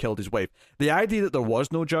bad guy who killed his wife. The idea that there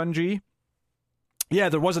was no John G,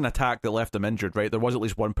 there was an attack that left him injured, right? There was at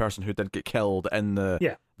least one person who did get killed in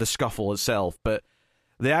the scuffle itself, but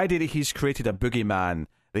the idea that he's created a boogeyman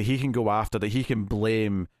that he can go after, that he can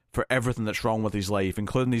blame for everything that's wrong with his life,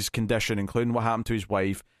 including his condition, including what happened to his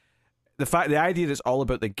wife. The idea that it's all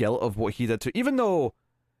about the guilt of what he did to, even though,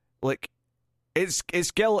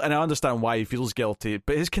 it's guilt, and I understand why he feels guilty,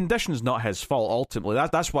 but his condition is not his fault. Ultimately,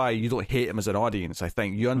 that's why you don't hate him as an audience. I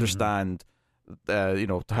think you understand, how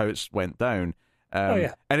it went down.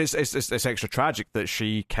 And it's extra tragic that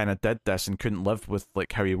she kind of did this and couldn't live with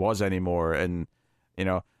how he was anymore, and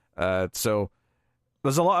so.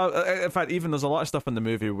 There's a lot of, in fact, there's a lot of stuff in the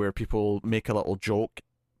movie where people make a little joke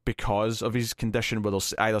because of his condition, where they'll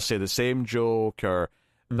either say the same joke or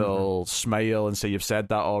they'll smile and say, you've said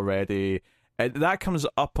that already. And that comes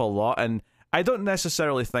up a lot, and I don't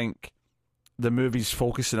necessarily think the movie's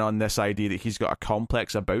focusing on this idea that he's got a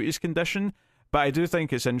complex about his condition, but I do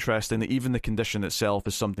think it's interesting that even the condition itself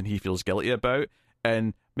is something he feels guilty about.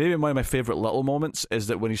 And maybe one of my favourite little moments is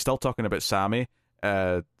that when he's still talking about Sammy,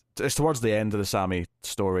 it's towards the end of the Sammy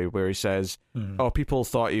story where he says, oh, people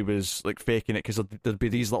thought he was faking it because there'd be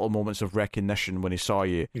these little moments of recognition when he saw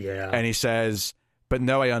you. Yeah. And he says, but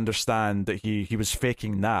now I understand that he was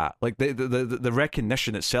faking that. The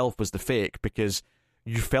recognition itself was the fake because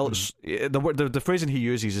you felt the phrasing he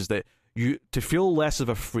uses is that to feel less of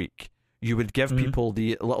a freak, you would give people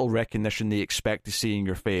the little recognition they expect to see in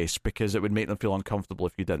your face because it would make them feel uncomfortable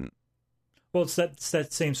if you didn't. Well, it's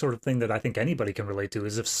that same sort of thing that I think anybody can relate to,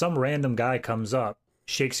 is if some random guy comes up,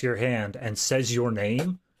 shakes your hand, and says your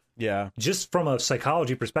name, just from a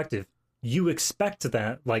psychology perspective, you expect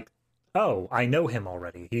that, oh, I know him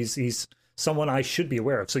already. He's someone I should be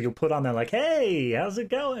aware of. So you'll put on that like, hey, how's it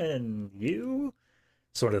going? You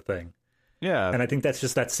sort of thing. Yeah. And I think that's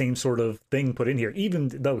just that same sort of thing put in here, even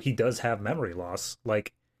though he does have memory loss.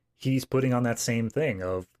 Like, he's putting on that same thing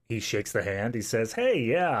of he shakes the hand. He says, hey,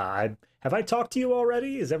 yeah, have I talked to you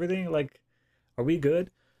already? Is everything like, are we good?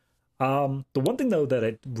 The one thing, though, that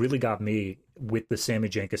it really got me with the Sammy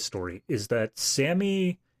Jenkins story is that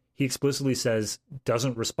Sammy, he explicitly says,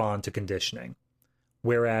 doesn't respond to conditioning.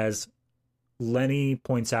 Whereas Lenny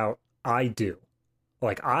points out, I do.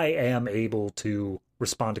 Like, I am able to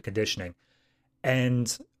respond to conditioning.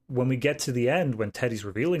 And when we get to the end, when Teddy's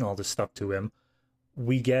revealing all this stuff to him,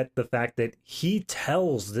 we get the fact that he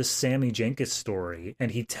tells this Sammy Jenkins story, and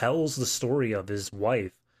he tells the story of his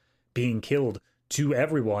wife being killed to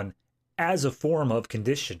everyone as a form of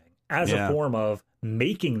conditioning, as a form of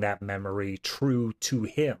making that memory true to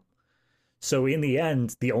him. So in the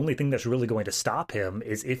end, the only thing that's really going to stop him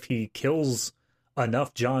is if he kills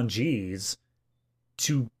enough John G's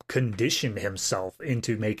to condition himself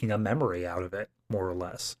into making a memory out of it, more or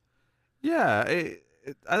less. Yeah,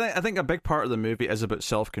 I think a big part of the movie is about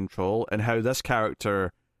self-control and how this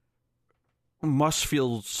character must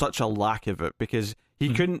feel such a lack of it, because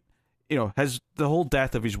he couldn't, you know, the whole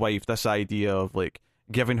death of his wife, this idea of like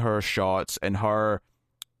giving her shots and her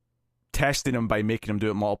testing him by making him do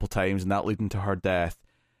it multiple times and that leading to her death,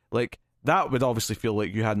 like that would obviously feel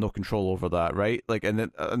like you had no control over that, right? Like, and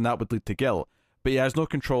that would lead to guilt. But he has no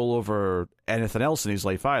control over anything else in his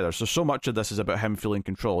life either. So much of this is about him feeling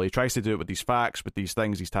control. He tries to do it with these facts, with these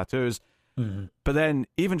things, these tattoos. Mm-hmm. But then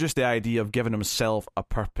even just the idea of giving himself a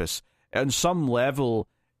purpose, on some level,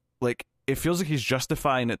 like, it feels like he's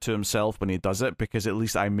justifying it to himself when he does it, because at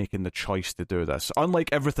least I'm making the choice to do this. Unlike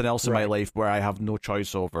everything else in my life where I have no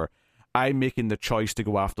choice over, I'm making the choice to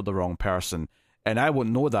go after the wrong person. And I won't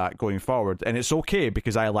know that going forward. And it's okay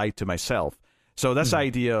because I lied to myself. So this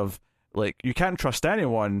idea of, like, you can't trust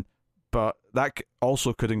anyone, but that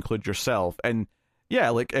also could include yourself. And yeah,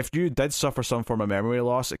 like, if you did suffer some form of memory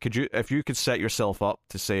loss, if you could set yourself up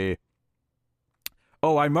to say,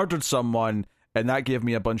 oh, I murdered someone and that gave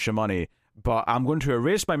me a bunch of money, but I'm going to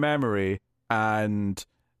erase my memory and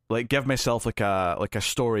like give myself like a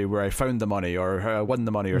story where I found the money or won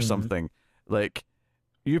the money or something. Like,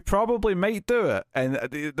 you probably might do it. And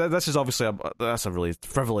this is obviously that's a really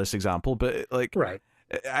frivolous example, but like, right.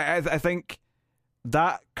 I think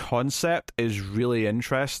that concept is really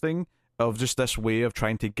interesting, of just this way of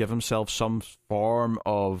trying to give himself some form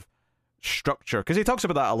of structure, because he talks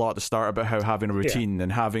about that a lot at the start, about how having a routine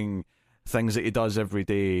and having things that he does every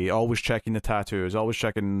day, always checking the tattoos, always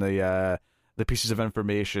checking the pieces of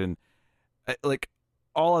information, like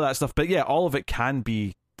all of that stuff. But yeah, all of it can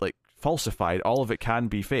be like falsified, all of it can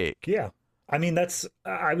be fake. Yeah, I mean, that's,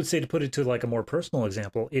 I would say, to put it to like a more personal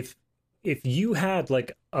example, if you had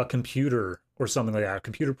like a computer or something like that, a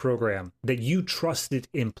computer program that you trusted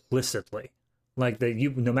implicitly, like that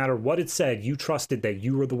you, no matter what it said, you trusted that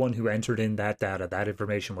you were the one who entered in that data, that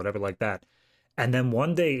information, whatever like that. And then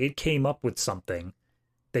one day it came up with something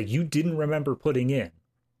that you didn't remember putting in.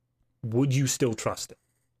 Would you still trust it?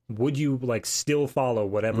 Would you like still follow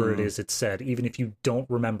whatever it is it said, even if you don't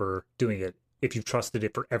remember doing it, if you trusted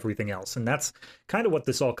it for everything else? And that's kind of what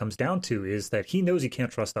this all comes down to, is that he knows he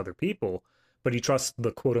can't trust other people, but he trusts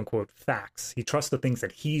the quote-unquote facts. He trusts the things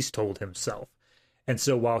that he's told himself. And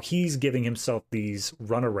so while he's giving himself these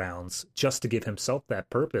runarounds just to give himself that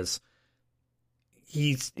purpose,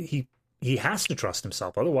 he has to trust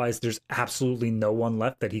himself. Otherwise, there's absolutely no one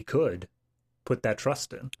left that he could put that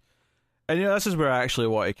trust in. And you know, this is where I actually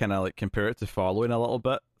want to kind of like compare it to Following a little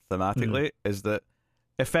bit thematically, is that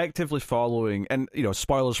effectively Following, and you know,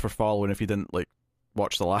 spoilers for Following if you didn't like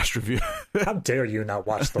watch the last review. How dare you not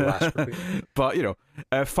watch the last review? But you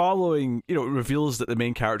know, Following, you know, reveals that the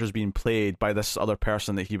main character is being played by this other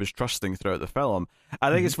person that he was trusting throughout the film.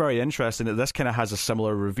 I think it's very interesting that this kind of has a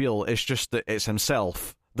similar reveal. It's just that it's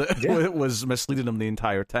himself that was misleading him the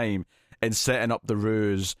entire time and setting up the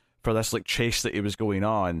ruse for this like chase that he was going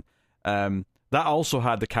on. That also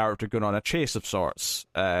had the character going on a chase of sorts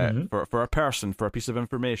for a person, for a piece of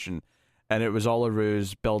information, and it was all a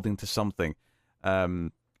ruse building to something.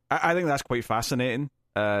 I think that's quite fascinating,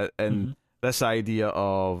 and this idea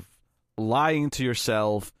of lying to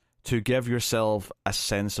yourself to give yourself a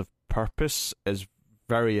sense of purpose is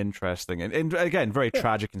very interesting, and again, very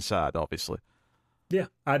tragic and sad, obviously. Yeah,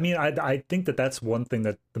 I mean, I think that that's one thing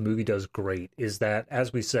that the movie does great, is that,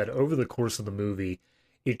 as we said, over the course of the movie,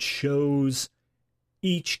 it shows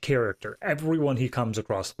each character, everyone he comes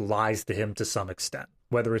across lies to him to some extent,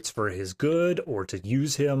 whether it's for his good or to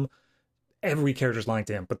use him. every character's lying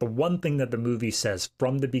to him. But the one thing that the movie says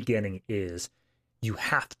from the beginning is you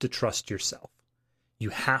have to trust yourself. You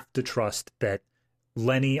have to trust that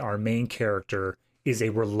Lenny, our main character, is a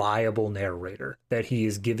reliable narrator, that he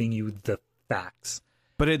is giving you the facts.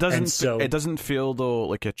 But it doesn't feel though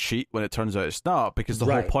like a cheat when it turns out it's not, because the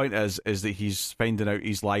whole point is that he's finding out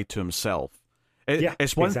he's lied to himself.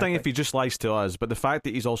 It's one thing if he just lies to us, but the fact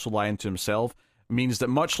that he's also lying to himself means that,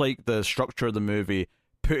 much like the structure of the movie,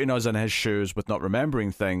 putting us in his shoes with not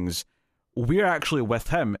remembering things, we're actually with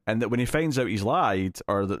him, and that when he finds out he's lied,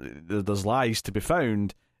 or that there's lies to be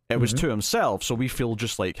found, it was to himself, so we feel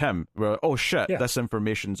just like him. We're like, oh shit, this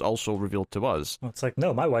information's also revealed to us. Well, it's like,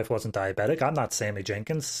 no, my wife wasn't diabetic. I'm not Sammy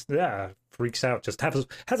Jenkins. Yeah, freaks out. Just has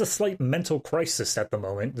a slight mental crisis at the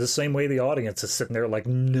moment. The same way the audience is sitting there like,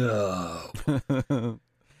 no.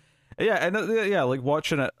 Yeah, and like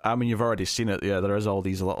watching it. I mean, you've already seen it. Yeah, there is all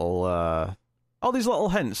these little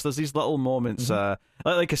hints. There's these little moments.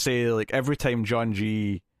 Like I say, like every time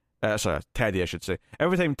Teddy, I should say.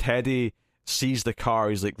 Every time Teddy sees the car,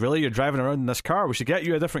 he's like, really, you're driving around in this car? We should get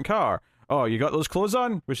you a different car. Oh, you got those clothes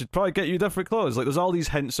on? We should probably get you different clothes. Like, there's all these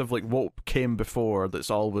hints of like what came before that's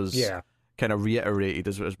always kind of reiterated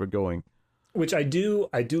as we're going. Which I do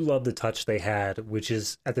love the touch they had, which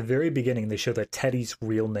is at the very beginning they show that Teddy's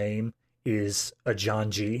real name is a John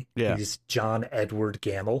G. Yeah. He's John Edward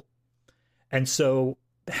Gamble. And so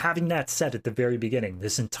having that said at the very beginning,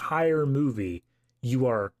 this entire movie, you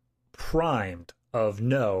are primed of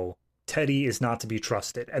no, Teddy is not to be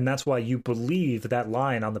trusted. And that's why you believe that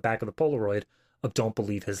line on the back of the Polaroid of don't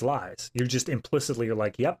believe his lies. You're just implicitly, you're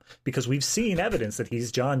like, yep, because we've seen evidence that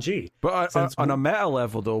he's John G. But on a meta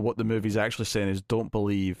level, though, what the movie's actually saying is don't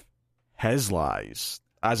believe his lies,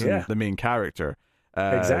 as in the main character.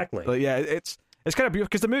 Exactly. But yeah, it's kind of beautiful,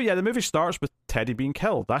 because the movie starts with Teddy being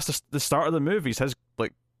killed. That's the start of the movie. It's his,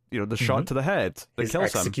 like, the shot to the head that his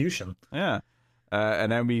kills execution. Him. Yeah.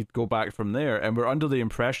 And then we go back from there, and we're under the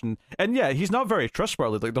impression, and he's not very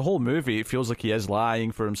trustworthy. Like, the whole movie, it feels like he is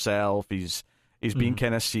lying for himself. He's being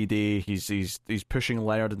kind of seedy. He's pushing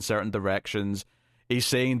Leonard in certain directions. He's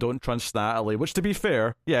saying don't trust Natalie, which, to be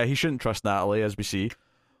fair, he shouldn't trust Natalie, as we see.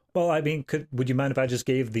 Well, I mean, would you mind if I just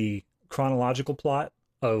gave the chronological plot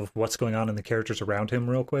of what's going on in the characters around him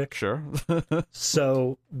real quick? Sure.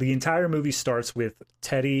 So the entire movie starts with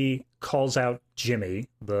Teddy calls out Jimmy,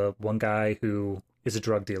 the one guy who is a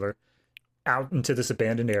drug dealer, out into this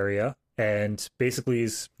abandoned area, and basically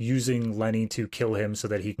is using Lenny to kill him so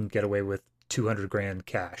that he can get away with $200,000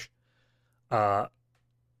 cash.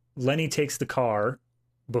 Lenny takes the car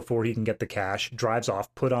before he can get the cash, drives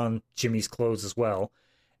off, put on Jimmy's clothes as well,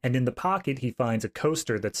 and in the pocket he finds a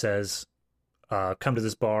coaster that says, come to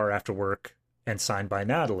this bar after work, and signed by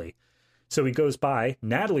Natalie. So he goes by.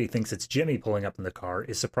 Natalie thinks it's Jimmy pulling up in the car,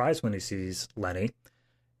 is surprised when he sees Lenny.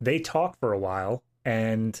 They talk for a while,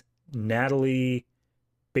 and Natalie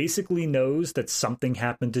basically knows that something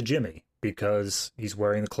happened to Jimmy because he's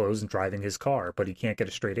wearing the clothes and driving his car, but he can't get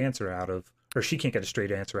a straight answer out of, or she can't get a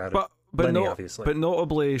straight answer out of Lenny, obviously. But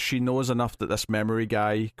notably, she knows enough that this memory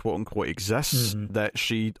guy, quote-unquote, exists, that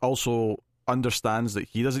she also understands that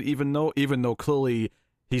he doesn't even know, even though clearly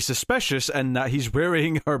he's suspicious and that he's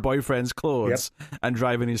wearing her boyfriend's clothes and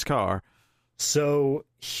driving his car. So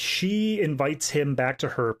she invites him back to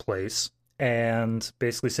her place and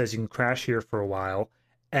basically says you can crash here for a while,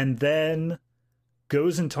 and then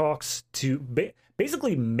goes and talks to,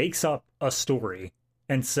 basically makes up a story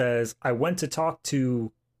and says, I went to talk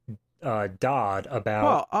to Dodd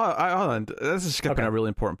about... Well, this is skipping a really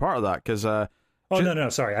important part of that, because... no,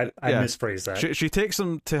 sorry, I misphrased that. She takes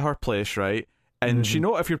him to her place, right? And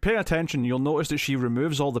if you're paying attention, you'll notice that she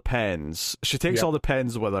removes all the pens. She takes all the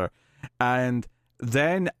pens with her, and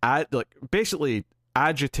then basically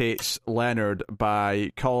agitates Leonard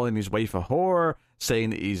by calling his wife a whore,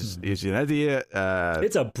 saying that he's an idiot.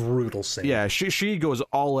 It's a brutal scene. Yeah, she goes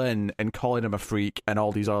all in and calling him a freak and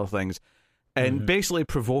all these other things, and basically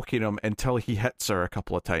provoking him until he hits her a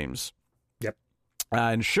couple of times. Yep.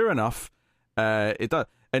 And sure enough, it does.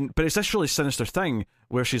 But it's this really sinister thing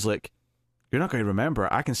where she's like, you're not going to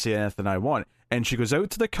remember. I can say anything I want. And she goes out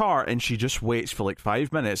to the car and she just waits for like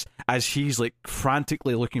 5 minutes as he's like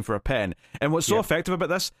frantically looking for a pen. And what's so effective about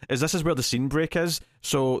this is where the scene break is.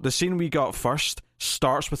 So the scene we got first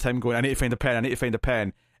starts with him going, I need to find a pen, I need to find a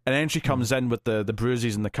pen. And then she comes in with the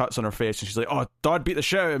bruises and the cuts on her face, and she's like, oh, Dodd beat the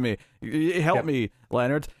shit out of me. Help me,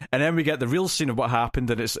 Leonard. And then we get the real scene of what happened,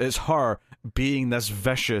 and it's her being this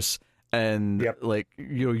vicious and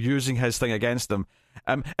using his thing against him.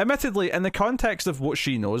 Admittedly, in the context of what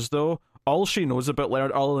she knows, though, all she knows about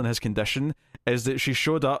Leonard, other than his condition, is that he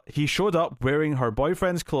showed up wearing her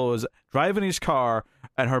boyfriend's clothes, driving his car,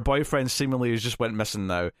 and her boyfriend seemingly has just went missing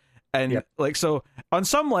now. And like, so on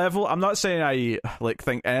some level, I'm not saying I like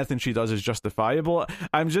think anything she does is justifiable.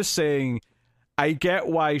 I'm just saying I get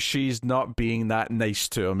why she's not being that nice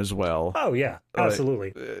to him as well. Oh yeah,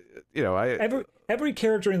 absolutely. You know, every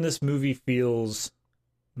character in this movie feels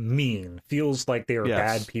mean, feels like they are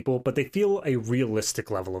bad people, but they feel a realistic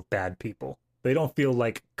level of bad people. They don't feel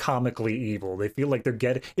like comically evil. They feel like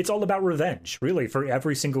it's all about revenge, really, for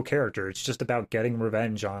every single character. It's just about getting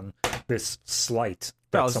revenge on this slight.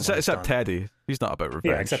 Well, except Teddy. He's not about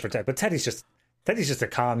revenge. Yeah, except for Teddy. But Teddy's just a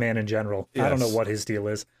con man in general. Yes. I don't know what his deal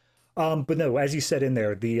is. But no, as you said in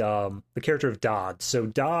there, the character of Dodd. So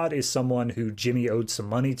Dodd is someone who Jimmy owed some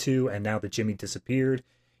money to, and now that Jimmy disappeared,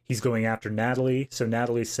 he's going after Natalie. So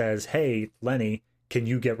Natalie says, "Hey, Lenny, can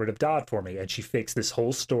you get rid of Dodd for me?" And she fakes this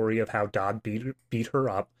whole story of how Dodd beat her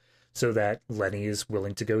up so that Lenny is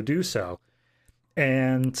willing to go do so.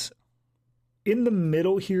 And in the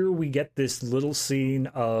middle here, we get this little scene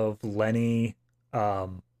of Lenny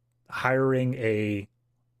hiring a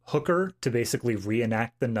hooker to basically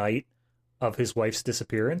reenact the night of his wife's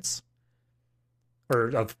disappearance. Or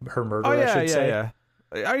of her murder, I should say. Yeah.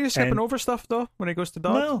 Are you skipping over stuff, though, when he goes to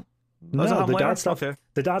Dodd? No, the Dodd stuff. Okay.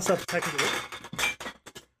 The Dodd stuff technically...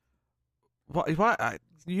 What?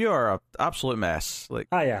 You're an absolute mess. Like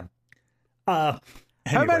I am. Anyway.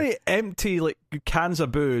 How many empty like cans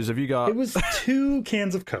of booze have you got? It was 2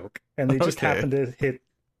 cans of Coke, and they just happened to hit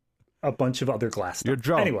a bunch of other glass stuff. You're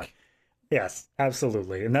drunk. Anyway, yes,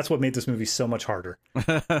 absolutely, and that's what made this movie so much harder.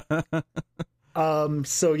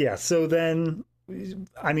 So then,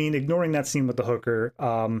 I mean, ignoring that scene with the hooker.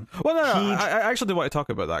 Well, no, I actually do want to talk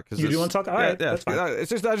about that because you do want to talk. All right, that's fine. It's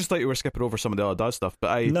just I just thought you were skipping over some of the other Dodd stuff,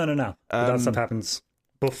 but no. The Dodd stuff happens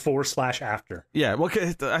before/after. Yeah, well,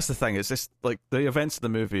 that's the thing. It's just like the events of the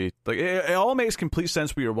movie. Like it all makes complete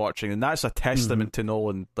sense when you're watching, and that's a testament to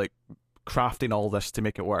Nolan like crafting all this to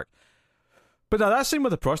make it work. But now that scene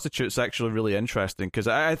with the prostitute's actually really interesting because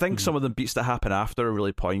I think some of the beats that happen after are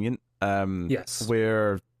really poignant. Yes,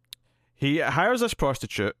 where he hires this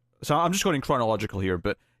prostitute. So I'm just going in chronological here,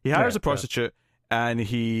 but he hires a prostitute and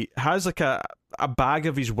he has like a bag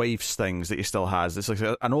of his wife's things that he still has. It's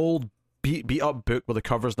like an old beat up book with the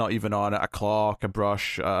cover's not even on it, a clock, a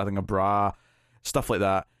brush, I think a bra, stuff like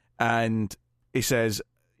that. And he says,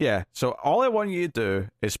 yeah, so all I want you to do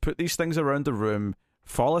is put these things around the room,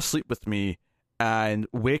 fall asleep with me, and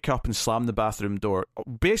wake up and slam the bathroom door.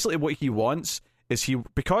 Basically what he wants is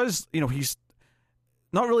because, you know, he's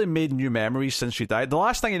not really made new memories since she died. The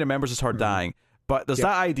last thing he remembers is her dying. But there's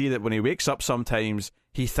that idea that when he wakes up sometimes,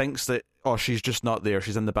 he thinks that, oh, she's just not there,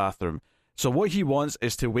 she's in the bathroom. So what he wants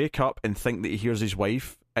is to wake up and think that he hears his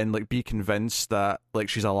wife and like be convinced that like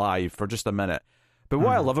she's alive for just a minute. But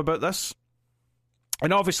what I love about this,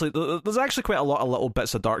 and obviously there's actually quite a lot of little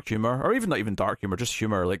bits of dark humor, or even not even dark humor, just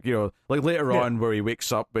humor. Like, you know, like later on where he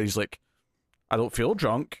wakes up, where he's like, I don't feel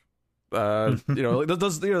drunk. You know, like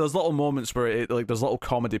there's little moments where there's little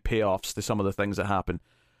comedy payoffs to some of the things that happen.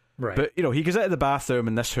 Right. But you know, he goes out of the bathroom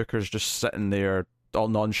and this hooker's just sitting there all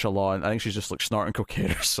nonchalant. I think she's just like snorting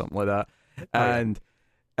cocaine or something like that. And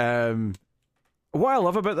what I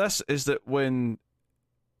love about this is that when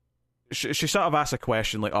she sort of asks a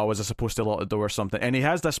question like, oh, was I supposed to lock the door or something? And he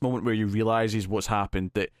has this moment where he realizes what's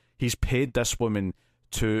happened, that he's paid this woman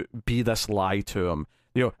to be this lie to him.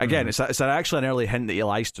 You know, again, it's actually an early hint that he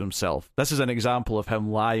lies to himself. This is an example of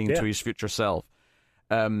him lying to his future self.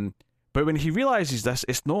 But when he realizes this,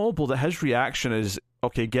 it's notable that his reaction is,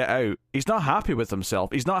 okay, get out. He's not happy with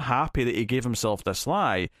himself. He's not happy that he gave himself this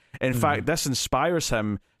lie. In fact, this inspires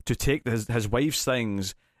him to take his wife's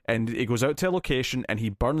things, and he goes out to a location and he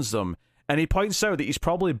burns them. And he points out that he's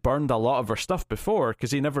probably burned a lot of her stuff before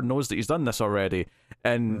because he never knows that he's done this already.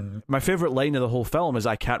 And my favourite line of the whole film is,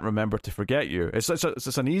 I can't remember to forget you. It's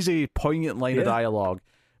an easy, poignant line of dialogue.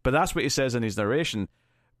 But that's what he says in his narration.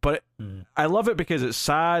 But I love it because it's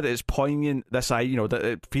sad, it's poignant. That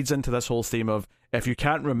it feeds into this whole theme of, if you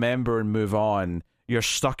can't remember and move on, you're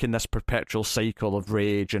stuck in this perpetual cycle of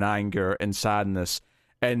rage and anger and sadness.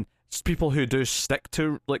 And people who do stick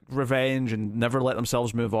to like revenge and never let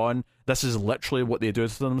themselves move on, this is literally what they do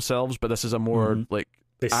to themselves. But this is a more like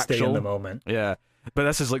they stay in the moment. Yeah, but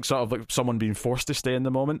this is like sort of like someone being forced to stay in the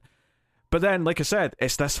moment. But then, like I said,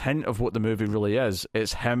 it's this hint of what the movie really is.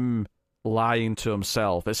 It's him lying to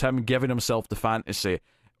himself. It's him giving himself the fantasy.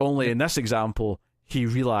 Only in this example, he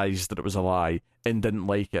realized that it was a lie and didn't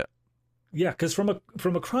like it. Yeah, because from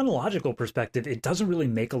a chronological perspective, it doesn't really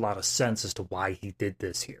make a lot of sense as to why he did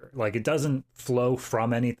this here. Like, it doesn't flow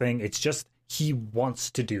from anything. It's just he wants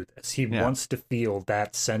to do this. He wants to feel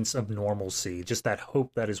that sense of normalcy, just that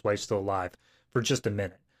hope that his wife's still alive for just a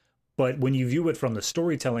minute. But when you view it from the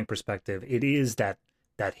storytelling perspective, it is that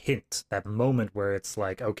hint, that moment where it's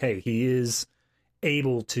like, okay, he is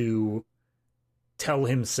able to tell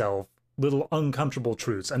himself little uncomfortable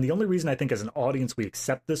truths. And the only reason I think as an audience we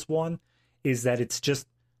accept this one is that it's just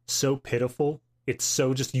so pitiful. It's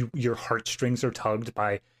so just your heartstrings are tugged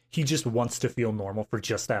by, he just wants to feel normal for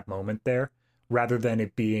just that moment there, rather than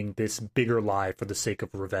it being this bigger lie for the sake of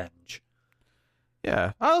revenge.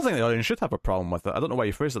 Yeah, I don't think the audience should have a problem with it. I don't know why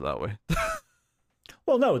you phrased it that way.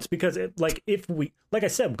 Well, no, it's because like I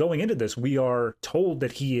said, going into this, we are told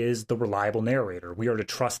that he is the reliable narrator. We are to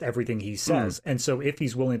trust everything he says. And so if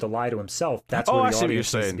he's willing to lie to himself, that's where the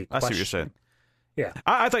audience needs to be questioning. I see what you're saying. Yeah.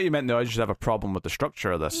 I thought you meant the audience should have a problem with the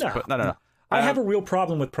structure of this. No, but no. I have a real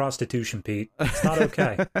problem with prostitution, Pete. It's not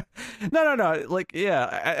okay. No. Like,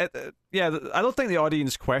 I don't think the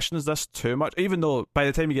audience questions this too much, even though by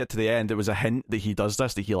the time you get to the end, it was a hint that he does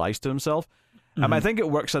this, that he lies to himself. I think it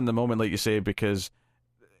works in the moment, like you say, because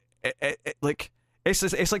it's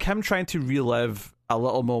like him trying to relive a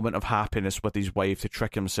little moment of happiness with his wife to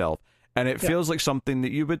trick himself. And it feels like something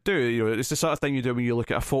that you would do. You know, it's the sort of thing you do when you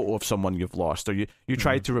look at a photo of someone you've lost, or you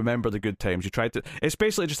try to remember the good times. It's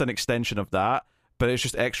basically just an extension of that, but it's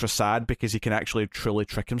just extra sad because he can actually truly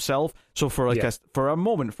trick himself. So for a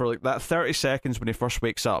moment, for like that 30 seconds when he first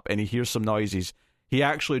wakes up and he hears some noises, he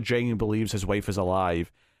actually genuinely believes his wife is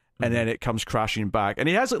alive, and then it comes crashing back. And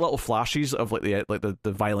he has like little flashes of like the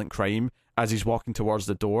violent crime as he's walking towards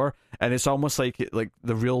the door, and it's almost like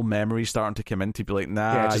the real memory starting to come in to be like,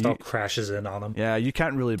 nah, it just all crashes in on him. Yeah, you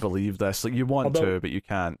can't really believe this. Like, you want to, but you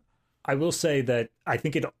can't. I will say that I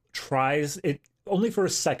think it only for a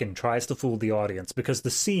second tries to fool the audience, because the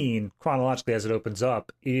scene chronologically as it opens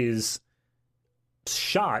up is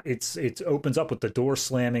shot. It opens up with the door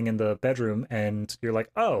slamming in the bedroom, and you're like,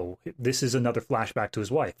 oh, this is another flashback to his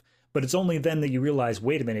wife. But it's only then that you realize,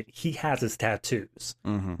 wait a minute, he has his tattoos.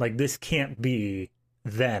 Like, this can't be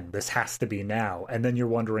then. This has to be now. And then you're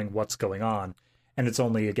wondering what's going on. And it's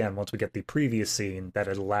only, again, once we get the previous scene that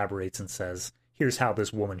it elaborates and says, here's how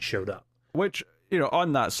this woman showed up. Which,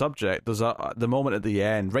 on that subject, there's the moment at the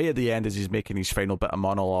end, right at the end as he's making his final bit of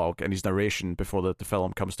monologue and his narration before the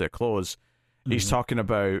film comes to a close, he's talking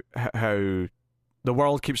about how the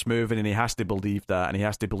world keeps moving and he has to believe that, and he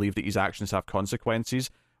has to believe that his actions have consequences,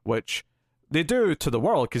 which they do to the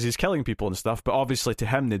world because he's killing people and stuff, but obviously to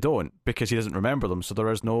him they don't, because he doesn't remember them, so there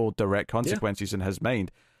is no direct consequences in his mind.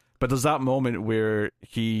 But there's that moment where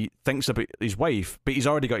he thinks about his wife, but he's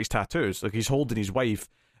already got his tattoos. Like, he's holding his wife,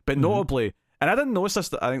 but notably, and I didn't notice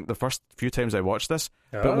this, I think the first few times I watched this,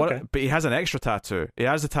 but he has an extra tattoo. He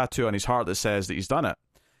has a tattoo on his heart that says that he's done it.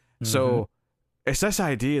 So it's this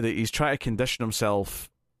idea that he's trying to condition himself,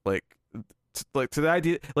 to the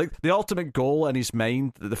idea, like, the ultimate goal in his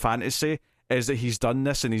mind, the fantasy, is that he's done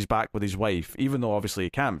this and he's back with his wife, even though obviously he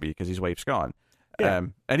can't be because his wife's gone.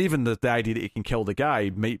 And even the idea that he can kill the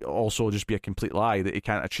guy might also just be a complete lie that he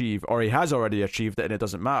can't achieve, or he has already achieved it and it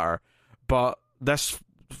doesn't matter. But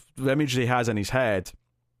the image he has in his head,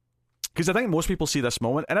 because I think most people see this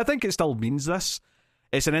moment, and I think it still means this,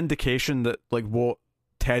 it's an indication that, like, what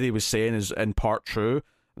Teddy was saying is in part true,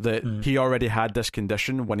 that he already had this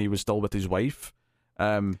condition when he was still with his wife.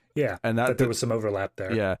 And that there was some overlap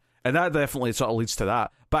there. Yeah, and that definitely sort of leads to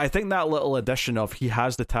that. But I think that little addition of he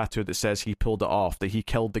has the tattoo that says he pulled it off, that he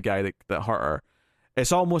killed the guy that hurt her,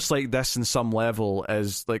 it's almost like this in some level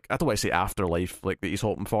is, like, I don't want to say afterlife, like, that he's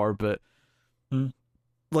hoping for, but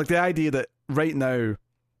like the idea that right now,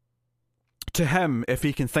 to him, if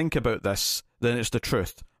he can think about this, then it's the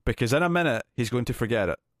truth, because in a minute he's going to forget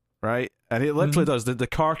it. Right? And it literally does. The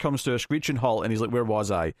car comes to a screeching halt and he's like, where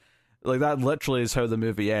was I? Like, that literally is how the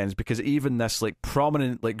movie ends, because even this, like,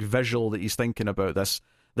 prominent, like, visual that he's thinking about,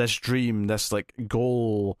 this dream, this, like,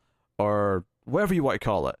 goal, or whatever you want to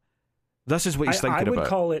call it, this is what he's thinking about.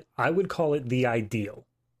 I would call it the ideal.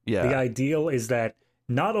 Yeah. The ideal is that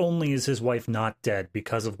not only is his wife not dead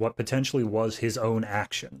because of what potentially was his own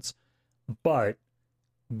actions, but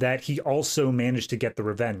that he also managed to get the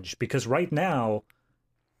revenge. Because right now,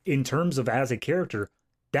 in terms of as a character,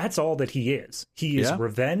 that's all that he is. He is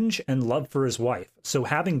revenge and love for his wife. So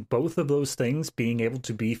having both of those things being able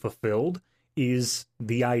to be fulfilled is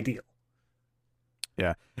the ideal.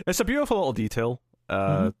 Yeah. It's a beautiful little detail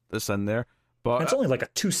that's in there. But and it's only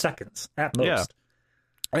like 2 seconds at most.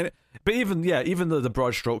 Yeah. But even the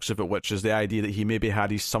broad strokes of it, which is the idea that he maybe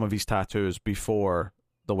had some of his tattoos before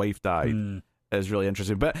the wife died is really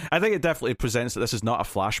interesting. But I think it definitely presents that this is not a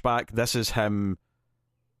flashback. This is him,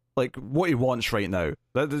 like, what he wants right now.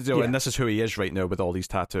 And this is who he is right now with all these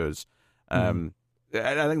tattoos. I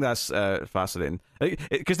think that's fascinating.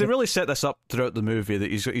 Because they really set this up throughout the movie that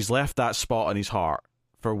he's left that spot on his heart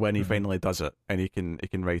for when he finally does it, and he can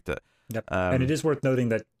write it. Yep. And it is worth noting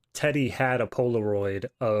that Teddy had a Polaroid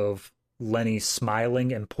of Lenny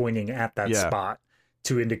smiling and pointing at that spot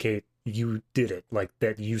to indicate you did it, like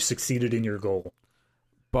that you succeeded in your goal.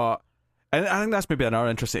 But and I think that's maybe another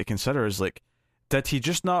interesting to consider is, like, did he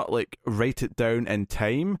just not, like, write it down in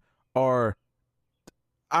time, or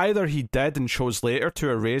either he did and chose later to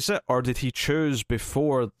erase it, or did he choose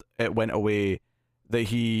before it went away that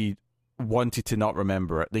he wanted to not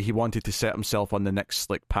remember it, that he wanted to set himself on the next,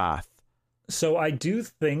 like, path? So I do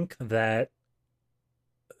think that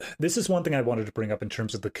this is one thing I wanted to bring up in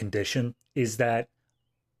terms of the condition, is that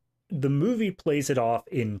the movie plays it off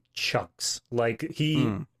in chunks. Like,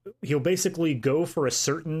 he'll basically go for a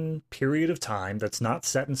certain period of time that's not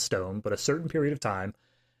set in stone, but a certain period of time,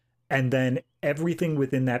 and then everything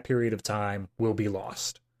within that period of time will be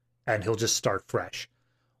lost, and he'll just start fresh.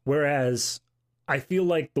 Whereas I feel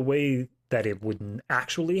like the way that it wouldn't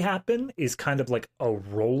actually happen is kind of like a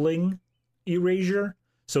rolling erasure.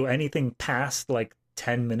 So anything past like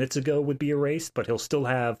 10 minutes ago would be erased, but he'll still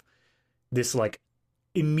have this like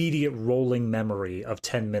immediate rolling memory of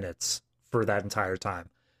 10 minutes for that entire time.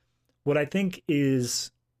 What I think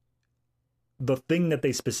is the thing that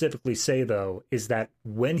they specifically say, though, is that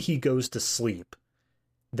when he goes to sleep,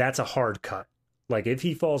 that's a hard cut. Like, if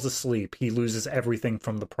he falls asleep, he loses everything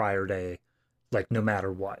from the prior day, like, no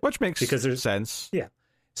matter what. Which makes sense. Yeah.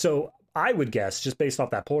 So I would guess, just based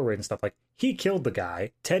off that Polaroid and stuff, like, he killed the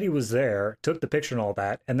guy, Teddy was there, took the picture and all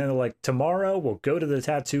that, and then they're like, tomorrow we'll go to the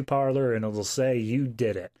tattoo parlor and it'll say you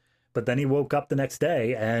did it. But then he woke up the next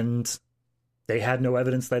day and they had no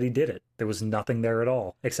evidence that he did it. There was nothing there at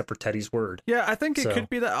all, except for Teddy's word. Yeah, I think it could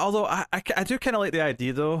be that, although I do kind of like the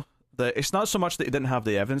idea, though, that it's not so much that he didn't have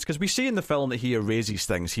the evidence, because we see in the film that he erases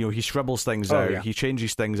things. You know, he scribbles things out, he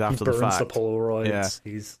changes things after the fact. He burns the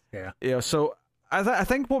Polaroids. Yeah, so I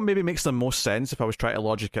think what maybe makes the most sense, if I was trying to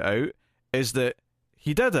logic it out, is that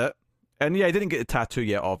he did it, and he didn't get the tattoo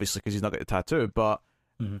yet, obviously, because he's not got the tattoo, but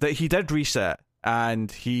that he did reset, and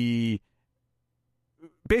he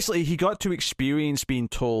got to experience being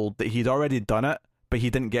told that he'd already done it, but he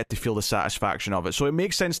didn't get to feel the satisfaction of it. So it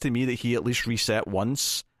makes sense to me that he at least reset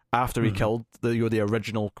once after he killed the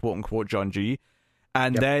original quote-unquote John G.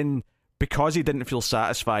 And then, because he didn't feel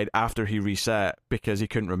satisfied after he reset, because he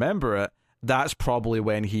couldn't remember it, that's probably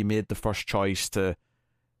when he made the first choice to,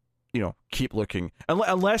 you know, keep looking.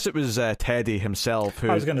 Unless it was Teddy himself who...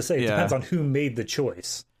 I was going to say, it depends on who made the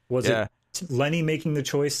choice. Was it Lenny making the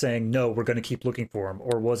choice saying, no, we're going to keep looking for him?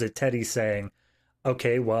 Or was it Teddy saying,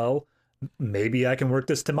 okay, well, maybe I can work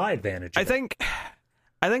this to my advantage? I think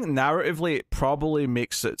narratively it probably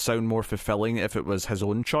makes it sound more fulfilling if it was his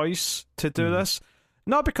own choice to do this.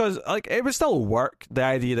 Not because, like, it would still work, the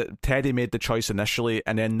idea that Teddy made the choice initially,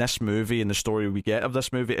 and then this movie and the story we get of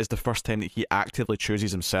this movie is the first time that he actively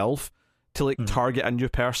chooses himself to, like, target a new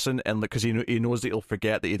person, and because he knows that he'll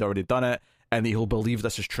forget that he'd already done it, and that he'll believe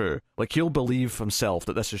this is true. Like, he'll believe himself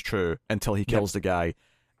that this is true until he kills the guy.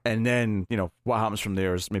 And then, you know, what happens from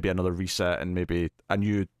there is maybe another reset and maybe a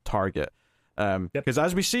new target. Because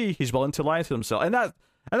as we see, he's willing to lie to himself. And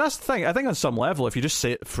that's the thing. I think on some level, if you just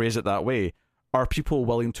phrase it that way, are people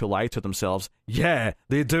willing to lie to themselves? Yeah,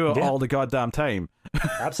 they do it all the goddamn time.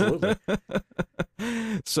 Absolutely.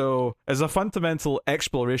 So, as a fundamental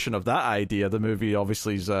exploration of that idea, the movie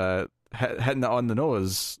obviously is hitting it on the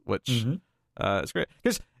nose, which it's great.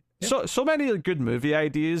 Because so many good movie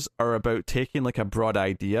ideas are about taking, like, a broad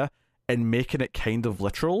idea and making it kind of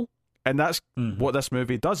literal. And that's what this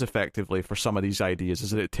movie does effectively for some of these ideas,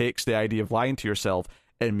 is that it takes the idea of lying to yourself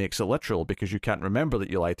and makes it literal, because you can't remember that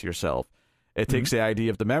you lied to yourself. It takes the idea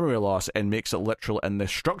of the memory loss and makes it literal in the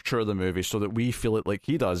structure of the movie so that we feel it like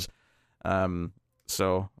he does.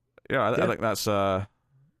 So, I think that's... no,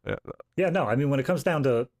 I mean, when it comes down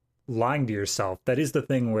to lying to yourself, that is the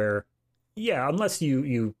thing where, unless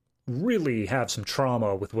you really have some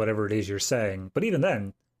trauma with whatever it is you're saying, but even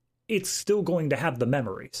then, it's still going to have the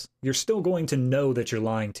memories. You're still going to know that you're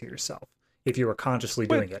lying to yourself if you are consciously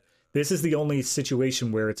doing it. This is the only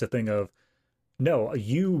situation where it's a thing of, no,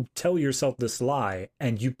 you tell yourself this lie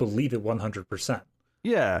and you believe it 100%.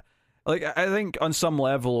 Yeah. Like, I think on some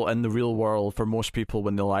level in the real world, for most people,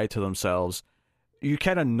 when they lie to themselves, you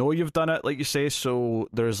kind of know you've done it, like you say, so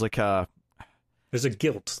there's like there's a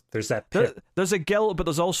guilt. There's that pit. There's a guilt, but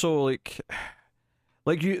there's also, like...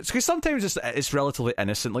 Like, because sometimes it's relatively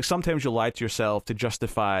innocent. Like, sometimes you lie to yourself to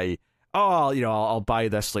justify, oh, I'll buy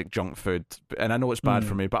this, like, junk food, and I know it's bad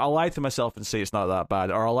for me, but I'll lie to myself and say it's not that bad,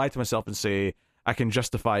 or I'll lie to myself and say I can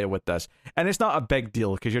justify it with this. And it's not a big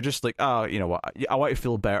deal, because you're just like, oh, you know what, I want to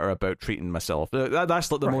feel better about treating myself.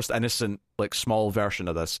 That's, like, the most innocent, like, small version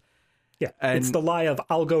of this. Yeah, and it's the lie of,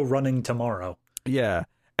 I'll go running tomorrow. Yeah,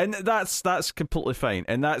 and that's completely fine,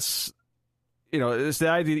 and that's... it's the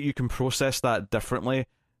idea that you can process that differently.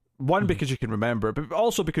 One, because you can remember it, but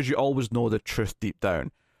also because you always know the truth deep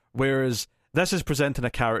down. Whereas this is presenting a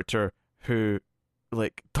character who,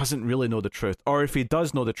 like, doesn't really know the truth. Or if he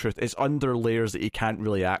does know the truth, it's under layers that he can't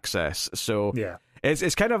really access. So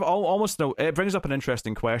it's kind of almost... it brings up an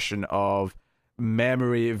interesting question of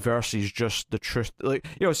memory versus just the truth. Like,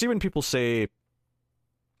 see when people say...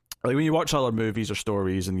 Like, when you watch other movies or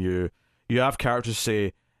stories and you have characters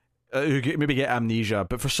say... who maybe get amnesia,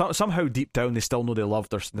 but for somehow deep down they still know they love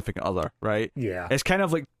their significant other, right? Yeah. It's kind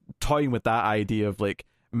of like toying with that idea of, like,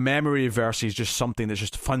 memory versus just something that's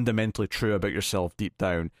just fundamentally true about yourself deep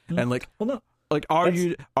down. And, like, like,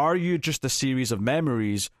 are you just a series of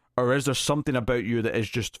memories, or is there something about you that is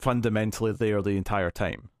just fundamentally there the entire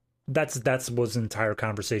time? That's was entire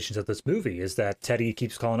conversations of this movie, is that Teddy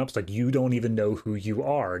keeps calling up. It's like, you don't even know who you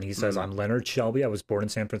are. And he says, I'm Leonard Shelby. I was born in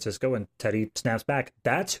San Francisco. And Teddy snaps back,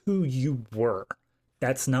 that's who you were.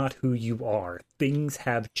 That's not who you are. Things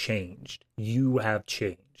have changed. You have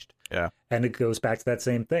changed. Yeah. And it goes back to that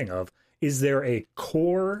same thing of, is there a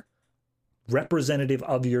core representative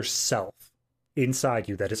of yourself inside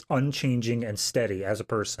you that is unchanging and steady as a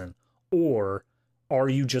person? Or are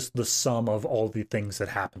you just the sum of all the things that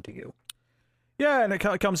happen to you? Yeah, and it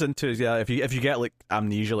kind of comes into, if you get, like,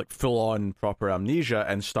 amnesia, like full-on proper amnesia,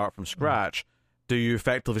 and start from scratch, do you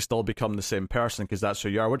effectively still become the same person because that's who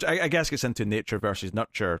you are? Which I guess gets into nature versus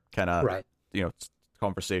nurture kind of,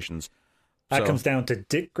 conversations. That comes down to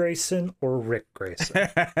Dick Grayson or Rick Grayson.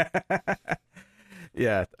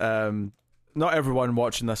 Yeah, not everyone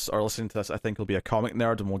watching this or listening to this, I think, will be a comic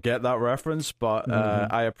nerd and will get that reference, but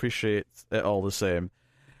I appreciate it all the same.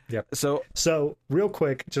 Yep. So real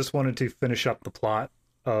quick, just wanted to finish up the plot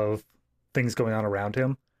of things going on around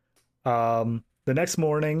him. The next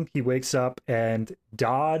morning, he wakes up and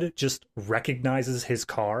Dodd just recognizes his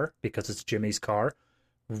car because it's Jimmy's car,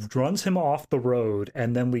 runs him off the road,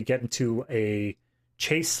 and then we get into a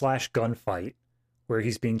chase/gunfight where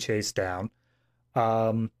he's being chased down.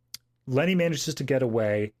 Lenny manages to get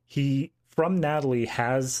away. He, from Natalie,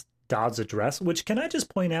 has Dodd's address, which, can I just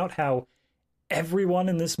point out how everyone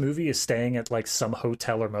in this movie is staying at, like, some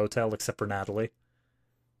hotel or motel except for Natalie?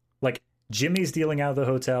 Like, Jimmy's dealing out of the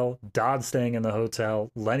hotel, Dodd's staying in the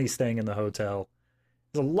hotel, Lenny's staying in the hotel.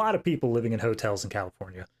 There's a lot of people living in hotels in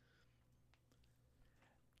California.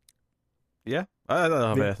 Yeah, I don't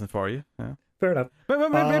have anything for you. Yeah. Fair enough.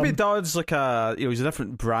 But maybe Dodd's like he's a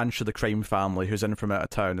different branch of the crime family who's in from out of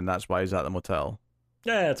town, and that's why he's at the motel.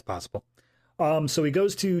 Yeah, it's possible. So he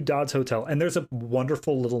goes to Dodd's hotel, and there's a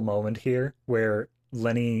wonderful little moment here where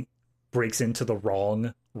Lenny breaks into the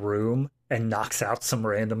wrong room and knocks out some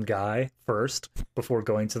random guy first before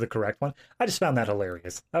going to the correct one. I just found that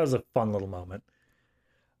hilarious. That was a fun little moment.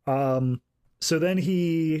 So then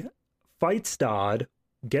he fights Dodd,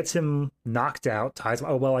 gets him knocked out, ties him.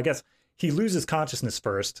 Oh, well, I guess he loses consciousness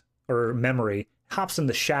first, or memory, hops in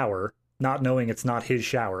the shower, not knowing it's not his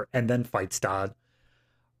shower, and then fights Dodd.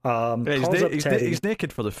 He's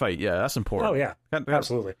naked for the fight. Yeah, that's important. Oh, yeah,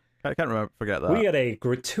 absolutely. I can't forget that. We had a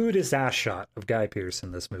gratuitous ass shot of Guy Pearce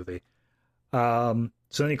in this movie. So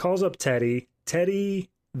then he calls up Teddy.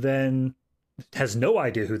 Teddy then has no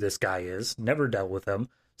idea who this guy is, never dealt with him.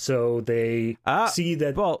 So they see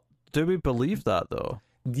that... Well, do we believe that, though?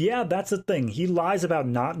 Yeah, that's the thing. He lies about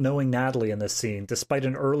not knowing Natalie in this scene, despite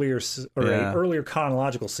an earlier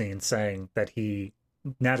chronological scene saying that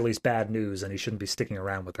Natalie's bad news and he shouldn't be sticking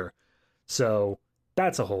around with her. So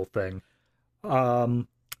that's a whole thing.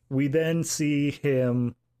 We then see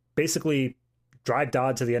him basically drive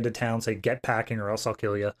Dodd to the end of town, say, get packing or else I'll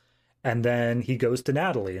kill you. And then he goes to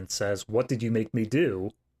Natalie and says, what did you make me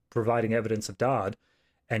do? Providing evidence of Dodd.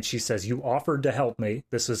 And she says, you offered to help me.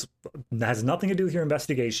 This has nothing to do with your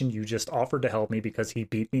investigation. You just offered to help me because he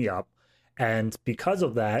beat me up. And because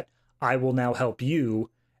of that, I will now help you.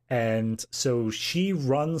 And so she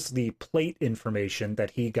runs the plate information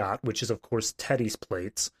that he got, which is, of course, Teddy's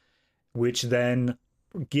plates, which then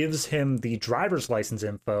gives him the driver's license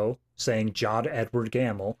info saying John Edward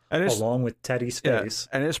Gamble, along with Teddy's face.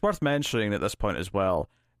 And it's worth mentioning at this point as well,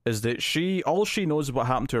 is that all she knows of what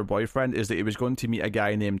happened to her boyfriend is that he was going to meet a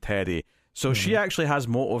guy named Teddy. So she actually has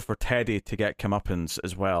motive for Teddy to get comeuppance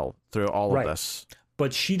as well through all of this.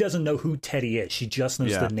 but she doesn't know who Teddy is. She just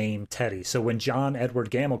knows Yeah. the name Teddy. So when John Edward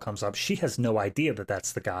Gamble comes up, she has no idea that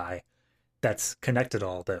that's the guy that's connected to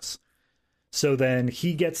all this. So then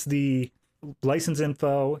he gets the license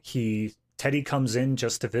info. Teddy comes in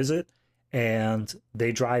just to visit, and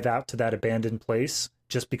they drive out to that abandoned place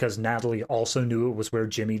just because Natalie also knew it was where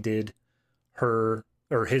Jimmy did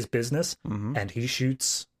his business, and he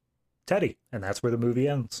shoots Teddy, and that's where the movie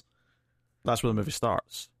ends. That's where the movie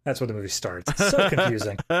starts. That's where the movie starts. So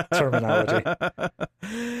confusing terminology.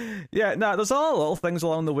 Yeah, no, there's a lot of little things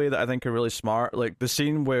along the way that I think are really smart. Like the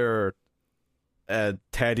scene where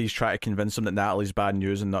Teddy's trying to convince him that Natalie's bad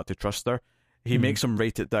news and not to trust her. He makes him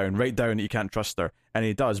write down that you can't trust her, and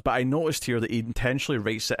he does. But I noticed here that he intentionally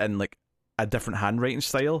writes it in like a different handwriting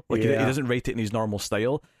style. Like he doesn't write it in his normal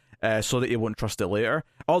style. So that he won't trust it later.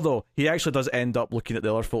 Although, he actually does end up looking at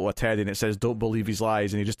the other photo of Teddy and it says, "Don't believe his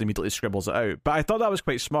lies," and he just immediately scribbles it out. But I thought that was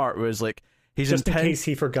quite smart, whereas, like, he's just in case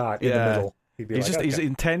he forgot in the middle. He's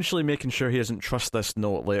intentionally making sure he doesn't trust this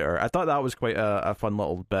note later. I thought that was quite a fun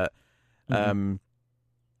little bit.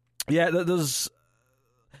 Yeah, there's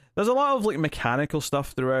a lot of, like, mechanical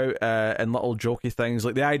stuff throughout and little jokey things.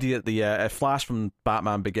 Like, the idea that Flash from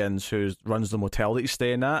Batman Begins, who runs the motel that he's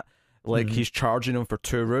staying at, like he's charging him for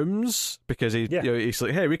 2 rooms because he's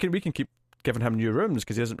like, hey, we can keep giving him new rooms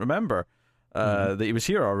because he doesn't remember that he was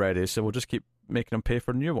here already, so we'll just keep making him pay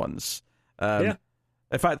for new ones. In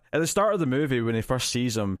fact, at the start of the movie when he first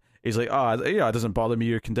sees him, he's like, it doesn't bother me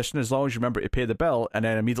your condition as long as you remember to pay the bill. And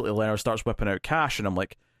then immediately Leonard starts whipping out cash, and I'm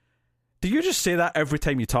like, do you just say that every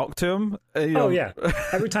time you talk to him? Yeah,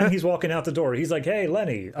 every time he's walking out the door, he's like, hey,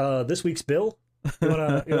 Lenny, this week's bill, you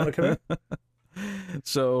wanna come in?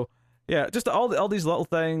 So yeah, just all these little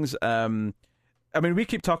things. I mean, we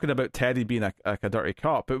keep talking about Teddy being a dirty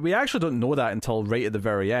cop, but we actually don't know that until right at the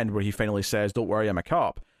very end where he finally says, "Don't worry, I'm a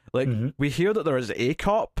cop." Like, we hear that there is a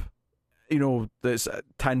cop, that's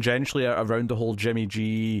tangentially around the whole Jimmy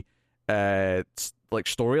G like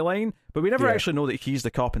storyline, but we never actually know that he's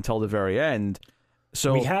the cop until the very end.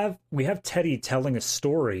 So we have Teddy telling a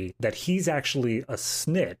story that he's actually a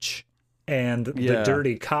snitch, and the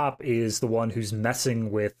dirty cop is the one who's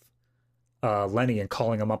messing with Lenny and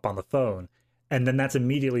calling him up on the phone. And then that's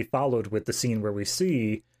immediately followed with the scene where we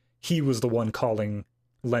see he was the one calling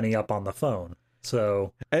Lenny up on the phone.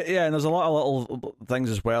 So and there's a lot of little things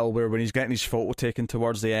as well where when he's getting his photo taken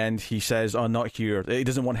towards the end, he says, "Oh, not here." He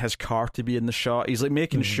doesn't want his car to be in the shot. He's like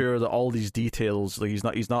making sure that all these details, like he's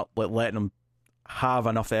not like letting him have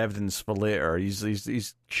enough evidence for later. He's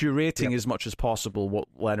curating as much as possible what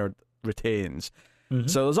Leonard retains.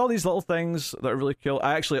 So there's all these little things that are really cool.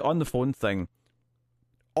 I actually, on the phone thing,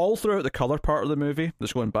 all throughout the color part of the movie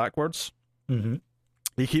that's going backwards,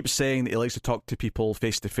 he keeps saying that he likes to talk to people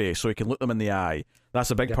face to face so he can look them in the eye. That's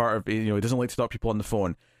a big part of, he doesn't like to talk to people on the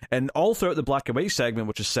phone. And all throughout the black and white segment,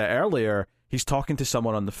 which is set earlier, he's talking to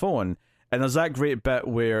someone on the phone. And there's that great bit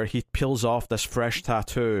where he peels off this fresh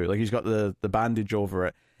tattoo, like he's got the bandage over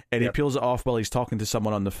it, and he peels it off while he's talking to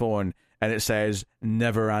someone on the phone, and it says,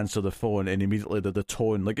 "Never answer the phone," and immediately the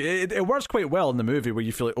tone, like, it works quite well in the movie where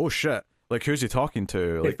you feel like, oh shit, like, who's he talking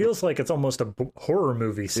to? Like, it feels like it's almost a horror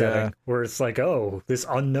movie setting, where it's like, oh, this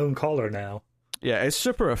unknown caller now. Yeah, it's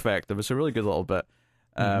super effective. It's a really good little bit.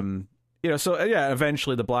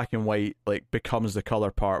 Eventually the black and white, like, becomes the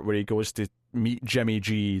color part where he goes to meet Jimmy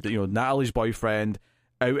G, Natalie's boyfriend,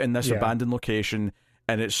 out in this abandoned location,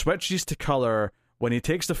 and it switches to color when he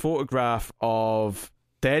takes the photograph of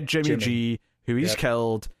dead Jimmy G, who he's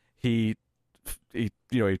killed. He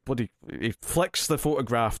flicks the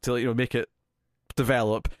photograph to make it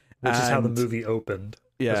develop, which is how the movie opened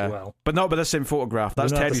as well. But not with the same photograph.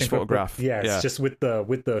 That's Teddy's photograph. It's just with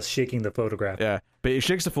the shaking the photograph. Yeah, but he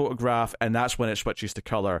shakes the photograph, and that's when it switches to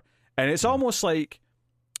color. And it's almost like,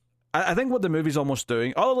 I think what the movie's almost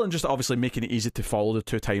doing, other than just obviously making it easy to follow the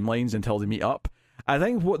two timelines until they meet up, I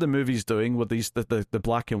think what the movie's doing with the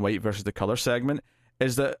black and white versus the color segment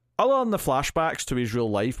is that, other than the flashbacks to his real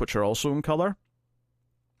life, which are also in color,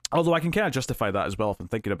 although I can kind of justify that as well if I'm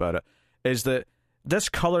thinking about it, is that this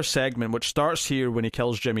color segment, which starts here when he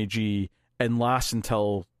kills Jimmy G and lasts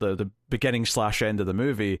until the beginning / end of the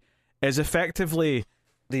movie, is effectively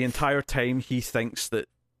the entire time he thinks that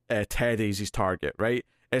Teddy's his target, right?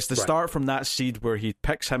 It's the start from that seed where he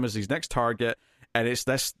picks him as his next target, and it's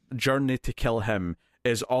this journey to kill him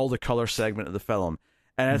is all the color segment of the film.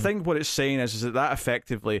 And I think what it's saying is that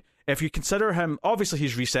effectively, if you consider him, obviously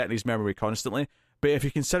he's resetting his memory constantly, but if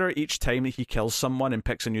you consider each time that he kills someone and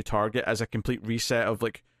picks a new target as a complete reset of,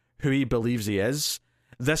 like, who he believes he is,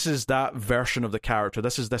 this is that version of the character.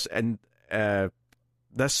 This is this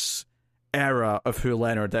era of who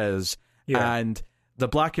Leonard is. Yeah. And the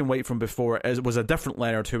black and white from before was a different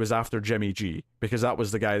Leonard who was after Jimmy G, because that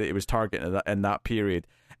was the guy that he was targeting in that period.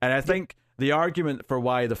 And I think the argument for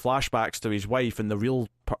why the flashbacks to his wife and the real,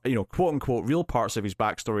 quote unquote, real parts of his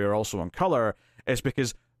backstory are also in color is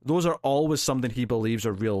because those are always something he believes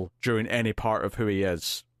are real during any part of who he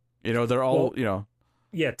is. They're all,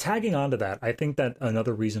 Yeah, tagging onto that, I think that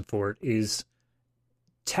another reason for it is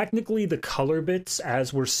technically the color bits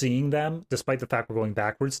as we're seeing them, despite the fact we're going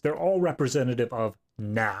backwards, they're all representative of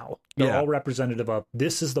now. They're all representative of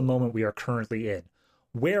this is the moment we are currently in.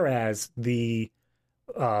 Whereas the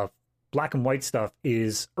black and white stuff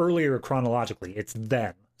is earlier chronologically. It's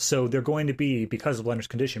then. So they're going to be, because of Leonard's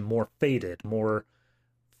condition, more faded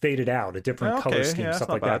out, a different color scheme, stuff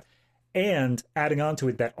like that. And adding on to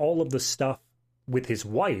it that all of the stuff with his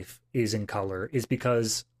wife is in color is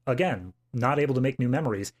because, again, not able to make new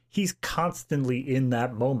memories. He's constantly in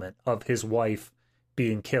that moment of his wife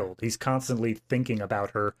being killed. He's constantly thinking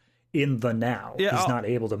about her in the now. Yeah, he's not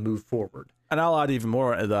able to move forward. And I'll add even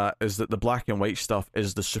more into that, is that the black and white stuff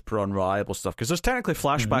is the super unreliable stuff, because there's technically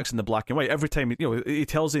flashbacks in the black and white. Every time, he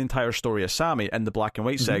tells the entire story of Sammy in the black and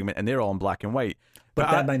white segment, and they're all in black and white. But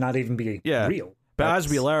that might not even be real. But as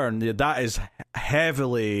we learn, that is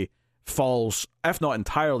heavily false, if not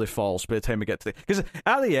entirely false, by the time we get to the... Because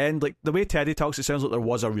at the end, like, the way Teddy talks, it sounds like there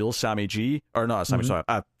was a real Sammy G, or not a Sammy, sorry,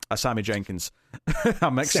 a Sammy Jenkins.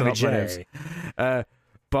 I'm mixing up my names.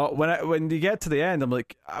 But when you get to the end, I'm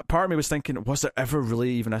like, part of me was thinking, was there ever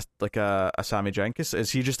really even a Sammy Jenkins?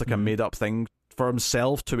 Is he just like a made-up thing for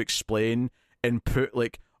himself to explain and put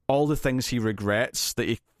like all the things he regrets that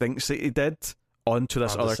he thinks that he did onto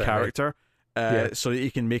this other character, so that he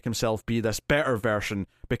can make himself be this better version?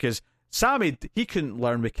 Because Sammy, he couldn't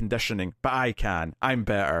learn with conditioning, but I can. I'm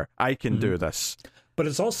better. I can do this. But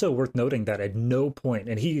it's also worth noting that at no point,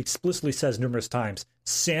 and he explicitly says numerous times,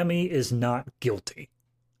 Sammy is not guilty.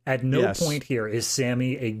 At no point here is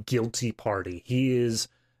Sammy a guilty party.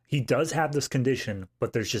 He does have this condition,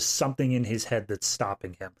 but there's just something in his head that's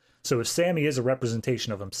stopping him. So if Sammy is a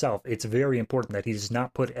representation of himself, it's very important that he does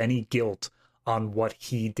not put any guilt on what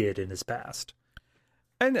he did in his past.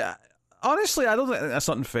 And honestly, I don't think that's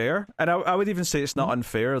unfair. And I would even say it's not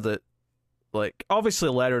unfair that, like, obviously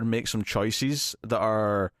Leonard makes some choices that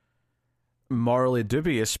are morally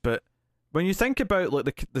dubious, but when you think about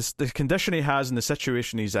like the condition he has and the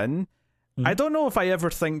situation he's in, I don't know if I ever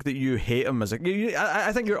think that you hate him as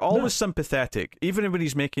I think you're always sympathetic, even when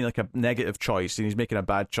he's making like a negative choice and he's making a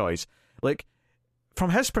bad choice. Like,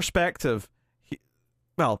 from his perspective,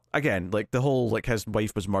 again, like the whole like his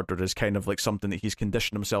wife was murdered is kind of like something that he's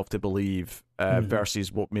conditioned himself to believe versus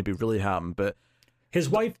what maybe really happened. But his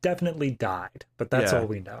wife definitely died, but that's all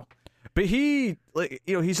we know. But he, like,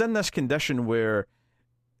 he's in this condition where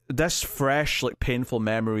this fresh, like, painful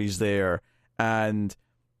memories there, and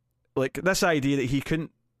like this idea that he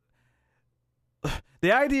couldn't,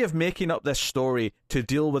 the idea of making up this story to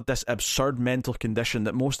deal with this absurd mental condition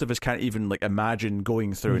that most of us can't even like imagine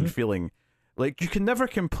going through and feeling, like, you can never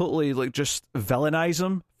completely like just villainize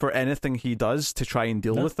him for anything he does to try and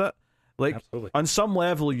deal with it. Like, absolutely. On some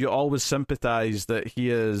level you always sympathize that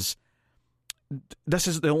this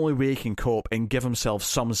is the only way he can cope and give himself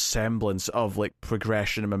some semblance of like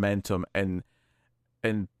progression and momentum, and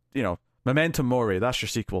Memento Mori, that's your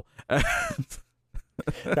sequel.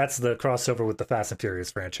 That's the crossover with the Fast and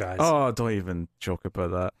Furious franchise. Oh, don't even joke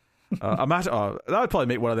about that. That would probably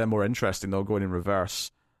make one of them more interesting though, going in reverse.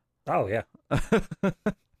 Oh yeah.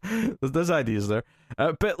 There's ideas there,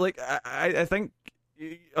 but like I think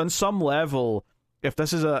on some level, if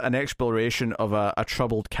this is an exploration of a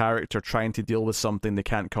troubled character trying to deal with something they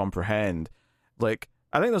can't comprehend, like,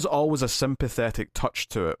 I think there's always a sympathetic touch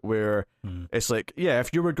to it where it's like,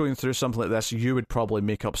 if you were going through something like this, you would probably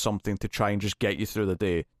make up something to try and just get you through the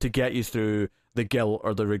day, to get you through the guilt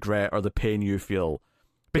or the regret or the pain you feel.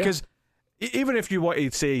 Because even if you want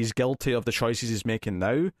to say he's guilty of the choices he's making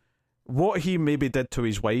now, what he maybe did to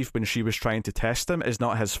his wife when she was trying to test him is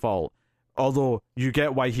not his fault. Although you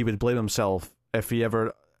get why he would blame himself if he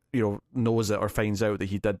ever, knows it or finds out that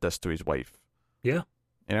he did this to his wife. Yeah.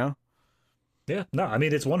 Yeah, no, I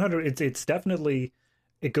mean, it's 100, it's definitely,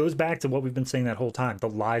 it goes back to what we've been saying that whole time, the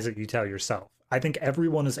lies that you tell yourself. I think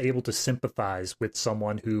everyone is able to sympathize with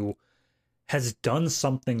someone who has done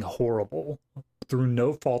something horrible through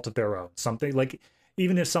no fault of their own. Something like,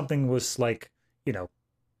 even if something was like,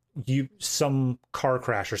 some car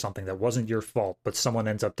crash or something that wasn't your fault, but someone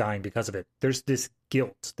ends up dying because of it. There's this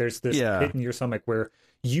guilt. There's this pit in your stomach where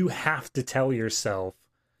you have to tell yourself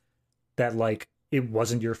that, like, it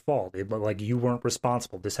wasn't your fault. Like, you weren't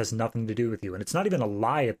responsible. This has nothing to do with you. And it's not even a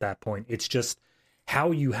lie at that point. It's just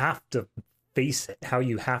how you have to face it, how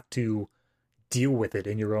you have to deal with it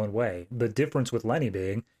in your own way. The difference with Lenny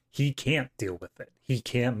being he can't deal with it. He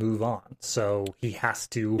can't move on. So he has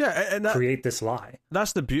to create this lie.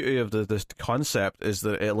 That's the beauty of this concept, is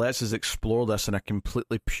that it lets us explore this in a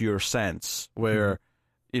completely pure sense where,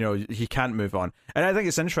 he can't move on. And I think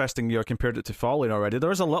it's interesting, compared it to Falling already.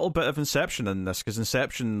 There's a little bit of Inception in this, because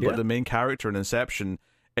Inception, like the main character in Inception,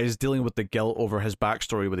 is dealing with the guilt over his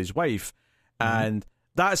backstory with his wife. And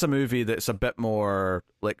that's a movie that's a bit more,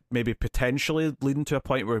 like, maybe potentially leading to a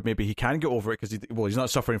point where maybe he can get over it because he's not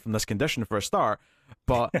suffering from this condition for a start.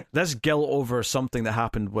 But this guilt over something that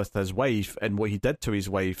happened with his wife and what he did to his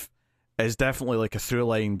wife is definitely like a through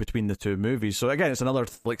line between the two movies. So again, it's another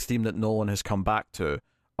like theme that Nolan has come back to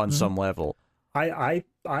on some level. I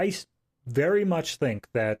very much think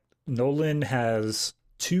that Nolan has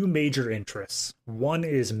two major interests. One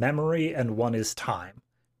is memory and one is time.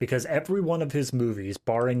 Because every one of his movies,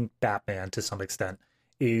 barring Batman to some extent,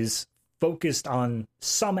 is focused on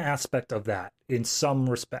some aspect of that in some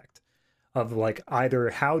respect. Of like either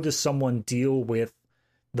how does someone deal with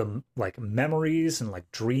the like memories and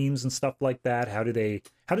like dreams and stuff like that? How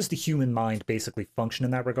does the human mind basically function in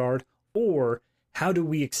that regard? Or how do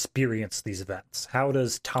we experience these events? How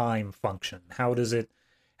does time function? How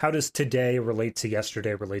does today relate to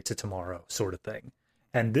yesterday, relate to tomorrow, sort of thing?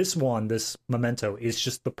 And this Memento, is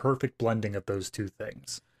just the perfect blending of those two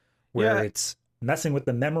things, where it's messing with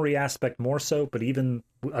the memory aspect more so, but even,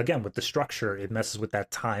 again, with the structure, it messes with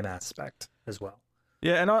that time aspect as well.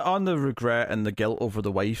 Yeah, and on the regret and the guilt over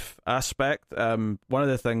the wife aspect, one of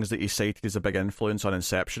the things that he cited is a big influence on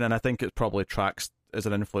Inception, and I think it probably tracks as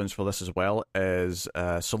an influence for this as well, is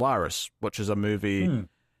Solaris, which is a movie...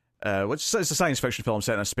 which is a science fiction film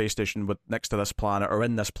set in a space station next to this planet, or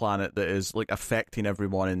in this planet, that is like affecting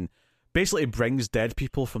everyone and basically brings dead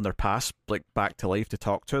people from their past like back to life to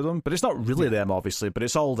talk to them. But it's not really them, obviously, but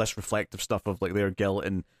it's all this reflective stuff of like their guilt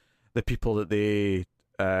and the people that they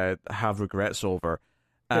have regrets over.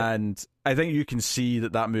 And I think you can see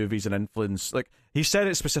that movie's an influence. Like, he said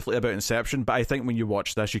it specifically about Inception, but I think when you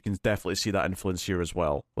watch this, you can definitely see that influence here as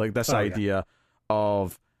well. Like this idea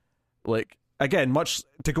of like, again, much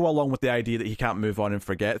to go along with the idea that he can't move on and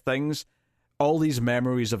forget things, all these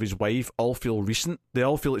memories of his wife all feel recent. They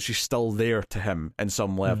all feel that she's still there to him in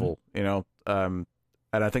some level, and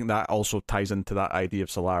I think that also ties into that idea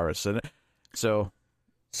of Solaris. And so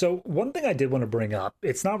one thing I did want to bring up,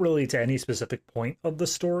 it's not really to any specific point of the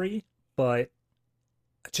story, but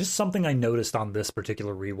just something I noticed on this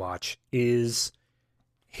particular rewatch is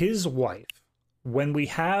his wife, when we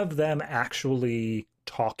have them actually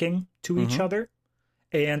talking to each other,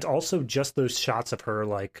 and also just those shots of her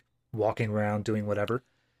like walking around doing whatever.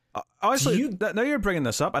 Honestly, now you're bringing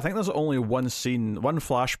this up, I think there's only one scene, one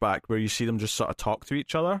flashback where you see them just sort of talk to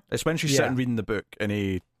each other. It's when she's sitting reading the book and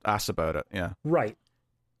he asks about it. Yeah, right.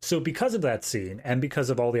 So because of that scene and because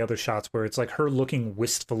of all the other shots where it's like her looking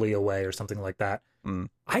wistfully away or something like that,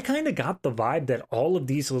 I kind of got the vibe that all of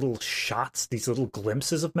these little shots, these little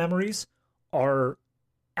glimpses of memories, are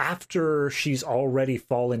after she's already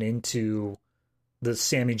fallen into the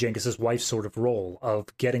Sammy Jenkins' wife sort of role of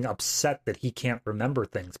getting upset that he can't remember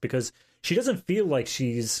things, because she doesn't feel like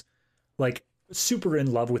she's like super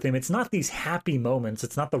in love with him. It's not these happy moments.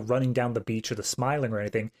 It's not the running down the beach or the smiling or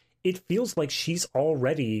anything. It feels like she's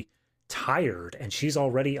already tired and she's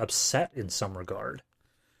already upset in some regard.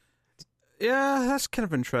 Yeah, that's kind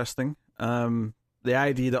of interesting. The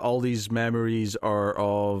idea that all these memories are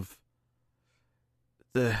of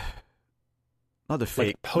not the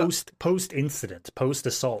fake, like post incident, post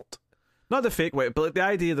assault, not the fake way, but like the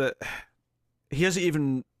idea that he hasn't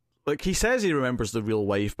even, like, he says he remembers the real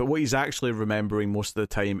wife, but what he's actually remembering most of the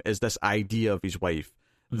time is this idea of his wife,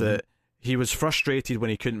 that he was frustrated when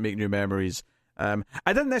he couldn't make new memories. I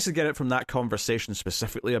didn't necessarily get it from that conversation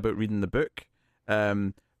specifically about reading the book,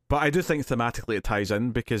 but I do think thematically it ties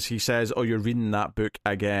in, because he says, "Oh, you're reading that book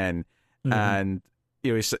again," and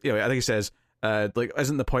I think he says, like,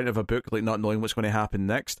 isn't the point of a book like not knowing what's going to happen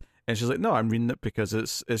next? And she's like, no, I'm reading it because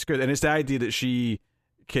it's good. And it's the idea that she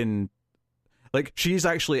can, like, she's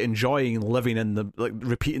actually enjoying living in the, like,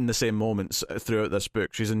 repeating the same moments throughout this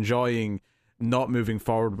book. She's enjoying not moving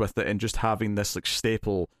forward with it and just having this like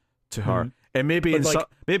staple to her. And maybe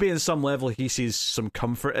maybe in some level he sees some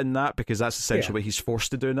comfort in that, because that's essentially what he's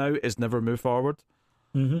forced to do now, is never move forward.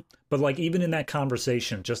 But like, even in that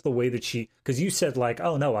conversation, just the way that because you said like,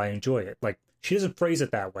 oh no, I enjoy it. Like, she doesn't phrase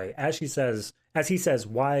it that way. As he says,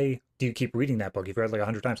 why do you keep reading that book? You've read it like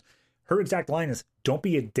 100 times. Her exact line is, don't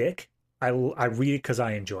be a dick. I read it because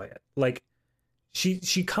I enjoy it. Like,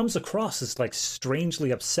 she comes across as like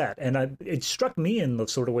strangely upset. And it struck me in the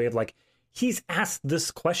sort of way of like, he's asked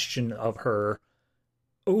this question of her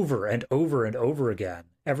over and over and over again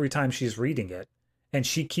every time she's reading it, and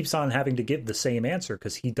she keeps on having to give the same answer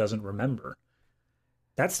because he doesn't remember.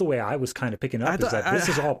 That's the way I was kind of picking up, is that this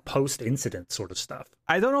is all post-incident sort of stuff.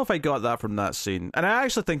 I don't know if I got that from that scene, and I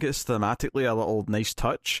actually think it's thematically a little nice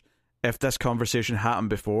touch if this conversation happened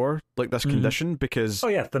before, like this condition, because... Oh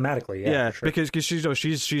yeah, thematically, yeah. Sure.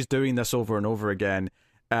 Because she's doing this over and over again,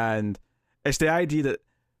 and it's the idea that,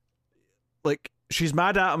 like, she's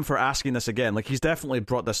mad at him for asking this again. Like, he's definitely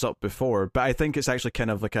brought this up before, but I think it's actually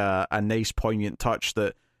kind of like a nice, poignant touch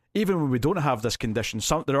that even when we don't have this condition,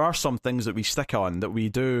 there are some things that we stick on, that we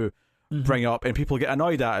do bring up, and people get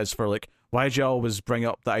annoyed at us for, like, why do you always bring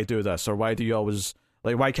up that I do this, or why do you always,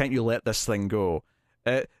 like, why can't you let this thing go?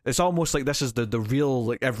 It's almost like this is the real,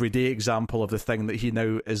 like, everyday example of the thing that he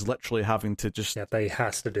now is literally having to just... Yeah, that he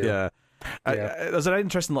has to do. Yeah. There's an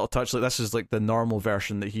interesting little touch, like this is like the normal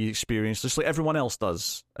version that he experienced, just like everyone else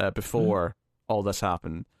does before all this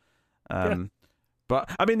happened. But,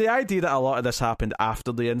 I mean, the idea that a lot of this happened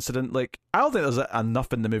after the incident, like, I don't think there's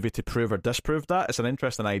enough in the movie to prove or disprove that. It's an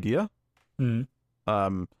interesting idea.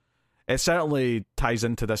 It certainly ties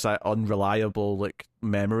into this unreliable, like,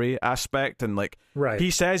 memory aspect, and, like,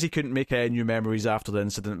 he says he couldn't make any new memories after the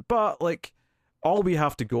incident, but, like, all we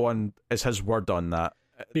have to go on is his word on that.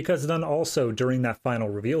 Because then also, during that final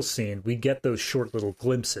reveal scene, we get those short little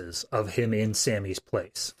glimpses of him in Sammy's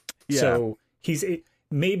place. Yeah. So,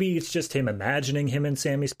 maybe it's just him imagining him in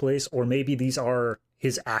Sammy's place, or maybe these are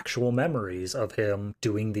his actual memories of him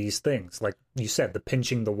doing these things. Like you said, the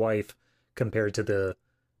pinching the wife compared to the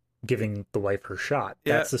giving the wife her shot.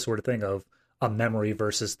 That's the sort of thing of a memory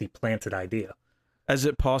versus the planted idea. Is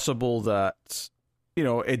it possible that, you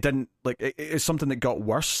know, it didn't, like, it's something that got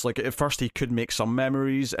worse? Like, at first he could make some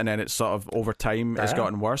memories, and then it's sort of, over time, it's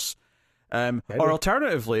gotten worse. Or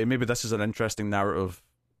alternatively, maybe this is an interesting narrative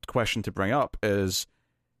question to bring up, is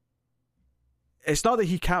it's not that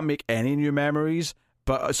he can't make any new memories,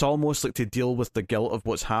 but it's almost like to deal with the guilt of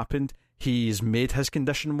what's happened, he's made his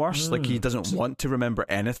condition worse. Like, he doesn't want to remember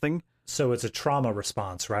anything. So it's a trauma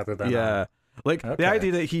response rather than... Yeah. The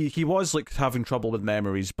idea that he was, like, having trouble with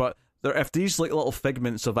memories, but if these, like, little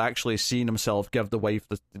figments of actually seeing himself give the wife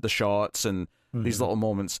the shots and these little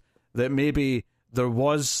moments, that maybe there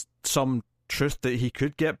was some truth that he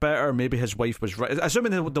could get better, maybe his wife was right.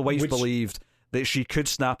 Assuming that the wife believed that she could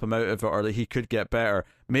snap him out of it, or that he could get better,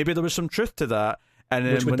 maybe there was some truth to that. And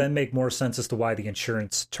which would then make more sense as to why the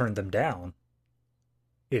insurance turned them down.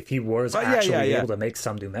 If he was actually able to make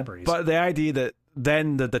some new memories. But the idea that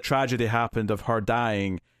then the tragedy happened of her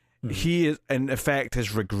dying, he, in effect, has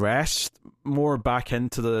regressed more back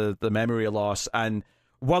into the memory loss, and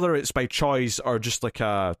whether it's by choice or just like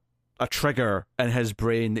a trigger in his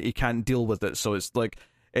brain that he can't deal with it, so it's like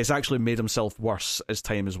it's actually made himself worse as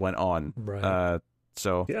time has went on. Right.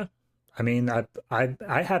 Yeah. I mean,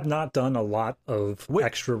 I have not done a lot of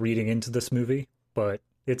extra reading into this movie, but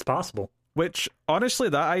it's possible. Which, honestly,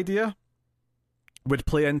 that idea would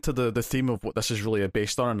play into the theme of what this is really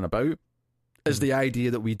based on and about, is the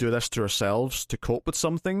idea that we do this to ourselves to cope with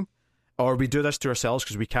something, or we do this to ourselves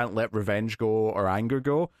because we can't let revenge go or anger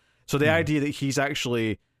go. So the idea that he's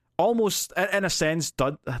actually almost, in a sense,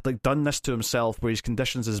 done this to himself, where his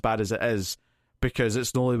condition's as bad as it is, because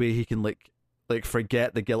it's the only way he can, like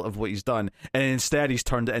forget the guilt of what he's done, and instead he's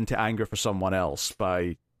turned it into anger for someone else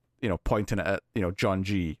by, you know, pointing it at, you know, John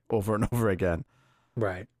G over and over again.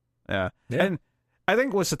 Right. Yeah. And I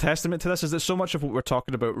think what's a testament to this is that so much of what we're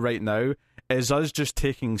talking about right now is us just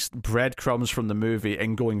taking breadcrumbs from the movie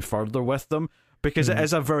and going further with them, because it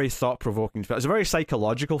is a very thought-provoking film. It's a very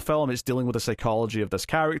psychological film. It's dealing with the psychology of this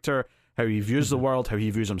character, how he views the world, how he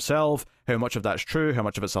views himself, how much of that's true, how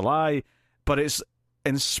much of it's a lie, but it's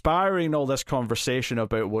inspiring all this conversation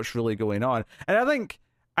about what's really going on. And I think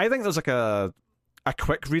there's like a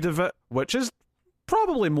quick read of it, which is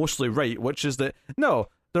probably mostly right, which is that no,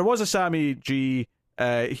 there was a Sammy G.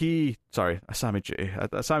 Sammy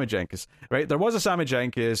Jenkins, right? There was a Sammy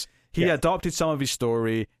Jenkins. He adopted some of his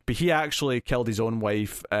story, but he actually killed his own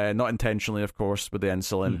wife, not intentionally, of course, with the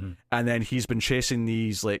insulin. And then he's been chasing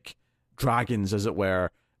these, like, dragons, as it were,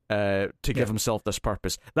 to give himself this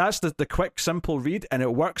purpose. That's the quick, simple read, and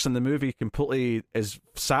it works, and the movie completely is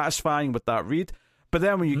satisfying with that read. But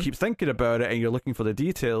then when you keep thinking about it and you're looking for the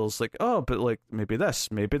details, like, oh, but like maybe this,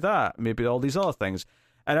 maybe that, maybe all these other things.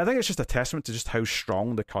 And I think it's just a testament to just how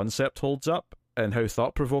strong the concept holds up and how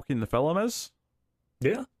thought-provoking the film is.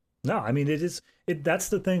 Yeah. No, I mean, that's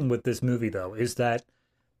the thing with this movie, though, is that,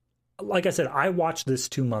 like I said, I watched this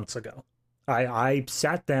 2 months ago. I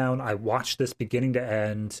sat down, I watched this beginning to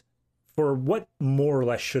end for what more or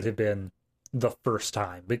less should have been the first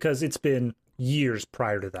time, because it's been years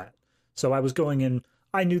prior to that. So I was going in,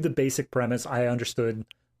 I knew the basic premise, I understood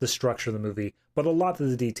the structure of the movie, but a lot of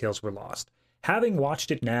the details were lost. Having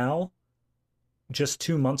watched it now, just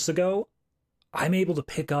 2 months ago, I'm able to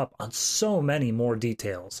pick up on so many more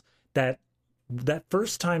details that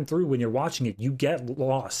first time through when you're watching it, you get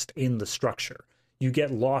lost in the structure. You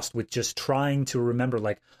get lost with just trying to remember,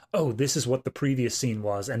 like, oh, this is what the previous scene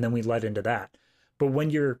was, and then we led into that. But when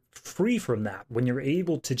you're free from that, when you're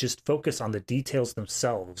able to just focus on the details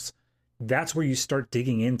themselves, that's where you start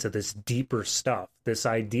digging into this deeper stuff, this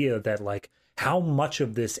idea that, like, how much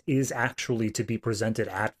of this is actually to be presented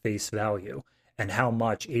at face value, and how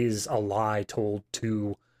much is a lie told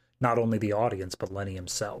to not only the audience, but Lenny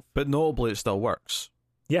himself. But notably, it still works.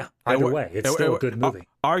 Yeah, either way, it's still a good movie.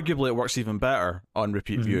 Arguably, it works even better on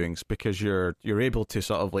repeat Mm-hmm. viewings, because you're able to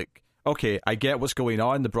sort of, like, okay, I get what's going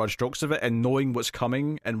on, the broad strokes of it, and knowing what's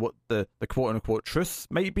coming and what the quote-unquote truth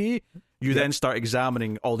might be, you then start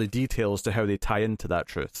examining all the details to how they tie into that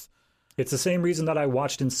truth. It's the same reason that I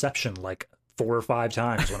watched Inception like 4 or 5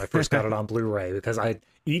 times when I first got it on Blu-ray, because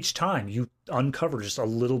each time you uncover just a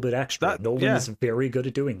little bit extra. Nolan is very good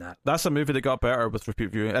at doing that. That's a movie that got better with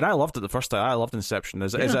repeat viewing, and I loved it the first time. I loved Inception.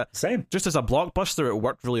 Same. Just as a blockbuster, it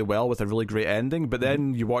worked really well with a really great ending, but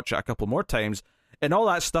then you watch it a couple more times, and all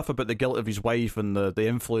that stuff about the guilt of his wife and the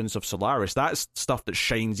influence of Solaris, that's stuff that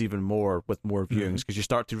shines even more with more viewings, because you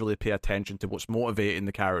start to really pay attention to what's motivating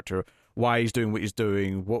the character, why he's doing what he's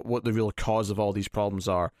doing, what the real cause of all these problems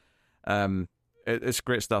are. It's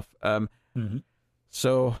great stuff.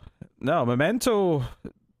 So, no, Memento,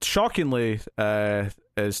 shockingly,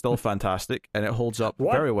 is still fantastic, and it holds up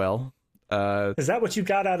very well. Is that what you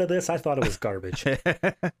got out of this? I thought it was garbage.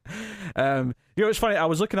 It's funny, I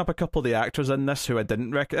was looking up a couple of the actors in this who I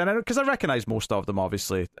didn't recognize, because I recognize most of them,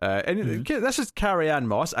 obviously. This is Carrie-Anne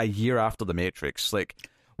Moss a year after The Matrix. Like,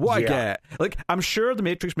 what I get. Like, I'm sure The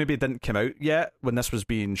Matrix maybe didn't come out yet when this was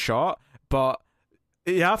being shot, but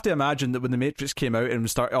you have to imagine that when The Matrix came out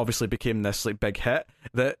and obviously became this, like, big hit,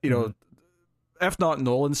 that, you know, if not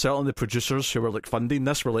Nolan, certainly the producers who were, like, funding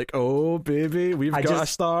this were like, oh, baby, we've got a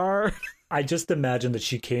star. I just imagine that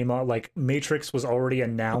she came out, like, Matrix was already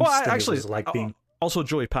announced. Well, actually, it was like being... also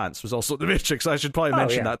Joey Pants was also The Matrix. I should probably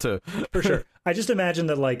mention that too. For sure. I just imagine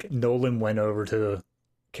that, like, Nolan went over to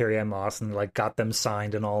Carrie-Anne Moss and, like, got them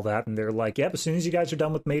signed and all that, and they're like, yep, as soon as you guys are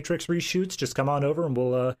done with Matrix reshoots, just come on over and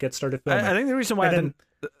we'll get started filming. I think the reason why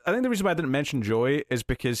I didn't mention Joey is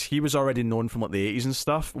because he was already known from, like, the 80s and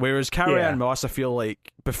stuff, whereas Carrie-Anne Moss, I feel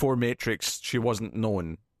like before Matrix she wasn't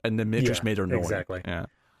known, and the Matrix made her known. Exactly. Yeah.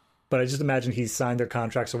 But I just imagine he signed their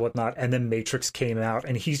contracts or whatnot, and then Matrix came out,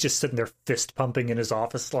 and he's just sitting there fist pumping in his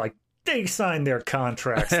office like, they signed their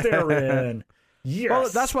contracts, they're in. Yes. Well,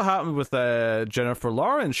 that's what happened with Jennifer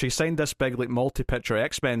Lawrence. She signed this big, like, multi-picture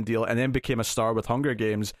X-Men deal and then became a star with Hunger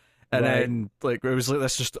Games. And then, like, it was like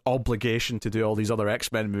this just obligation to do all these other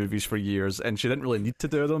X-Men movies for years, and she didn't really need to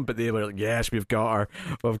do them, but they were like, yes, we've got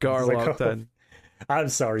her locked in. I'm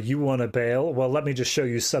sorry, you want to bail? Well, let me just show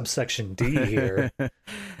you subsection D here.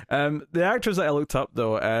 The actress that I looked up,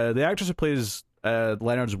 though, the actress who plays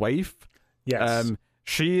Leonard's wife, yes,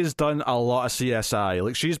 she has done a lot of CSI.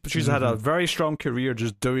 Like, she's had a very strong career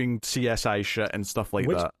just doing CSI shit and stuff like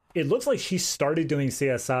that. It looks like she started doing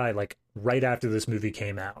CSI like right after this movie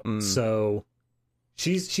came out. So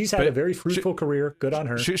she's had a very fruitful career. Good on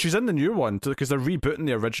her. She's in the new one because they're rebooting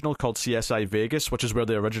the original called CSI Vegas, which is where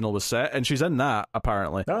the original was set, and she's in that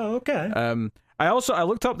apparently. Oh, okay. I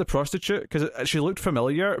looked up the prostitute because she looked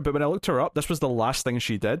familiar, but when I looked her up, this was the last thing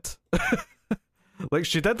she did. Like,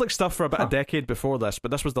 she did, like, stuff for about a decade before this,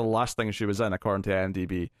 but this was the last thing she was in, according to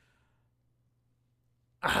IMDb.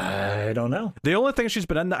 I don't know. The only thing she's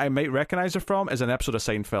been in that I might recognize her from is an episode of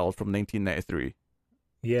Seinfeld from 1993.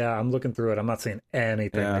 Yeah, I'm looking through it. I'm not seeing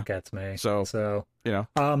anything that gets me. So you know.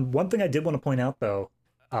 One thing I did want to point out, though,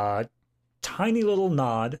 tiny little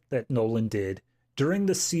nod that Nolan did during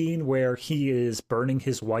the scene where he is burning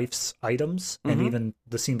his wife's items, and even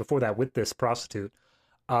the scene before that with this prostitute.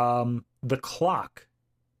 The clock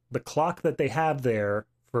that they have there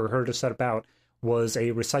for her to set about was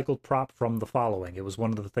a recycled prop from The Following. It was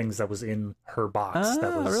one of the things that was in her box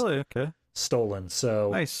that was really stolen.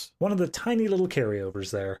 So nice. One of the tiny little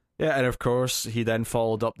carryovers there. Yeah, and of course he then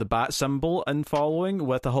followed up the bat symbol in Following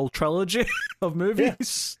with a whole trilogy of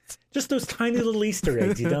movies. Yeah. Just those tiny little Easter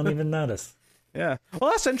eggs you don't even notice. Yeah,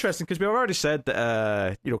 well, that's interesting because we've already said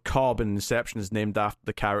that Cobb in Inception is named after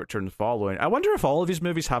the character in The Following. I wonder if all of these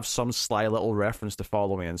movies have some sly little reference to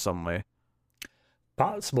Following in some way.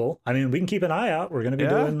 Possible. I mean, we can keep an eye out. We're going to be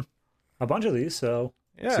doing a bunch of these, so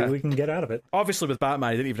Yeah. See what we can get out of it. Obviously, with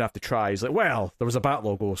Batman, he didn't even have to try. He's like, well, there was a Bat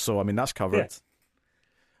logo, so I mean, that's covered. Yeah.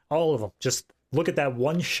 All of them. Just look at that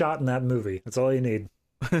one shot in that movie. That's all you need.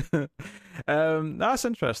 That's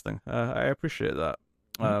interesting. I appreciate that.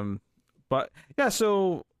 But yeah,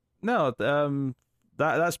 so no,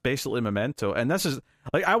 that's basically Memento, and this is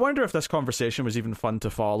like, I wonder if this conversation was even fun to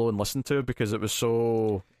follow and listen to, because it was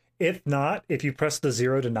so. If not, if you press the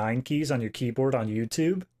 0 to 9 keys on your keyboard on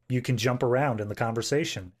YouTube, you can jump around in the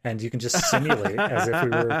conversation, and you can just simulate as if we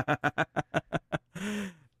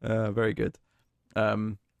were. Very good.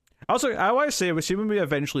 Also, I want to say, we see when we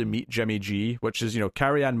eventually meet Jimmy G, which is,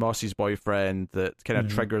 Carrie-Anne Moss's boyfriend, that kind of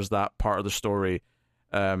triggers that part of the story,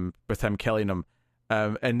 with him killing him.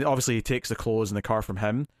 And obviously he takes the clothes in the car from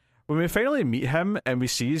him. When we finally meet him and we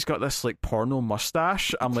see he's got this like porno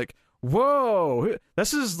mustache, I'm like, whoa,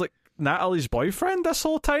 this is like Natalie's boyfriend this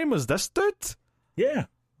whole time? Was this dude? Yeah.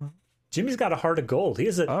 Jimmy's got a heart of gold. He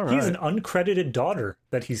has an uncredited daughter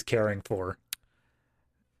that he's caring for.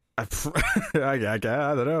 I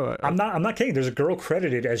don't know. I'm not kidding. There's a girl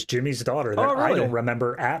credited as Jimmy's daughter that really? I don't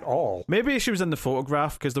remember at all. Maybe she was in the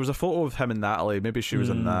photograph, because there was a photo of him and Natalie. Maybe she was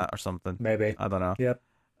in that or something. Maybe. I don't know. Yep.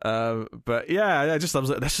 But yeah, I was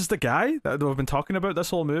like, this is the guy that we've been talking about this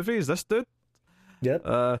whole movie. Is this dude? Yep.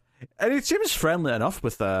 And he seems friendly enough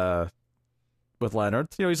with Leonard.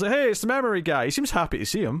 He's like, hey, it's the memory guy. He seems happy to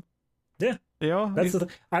see him. Yeah. That's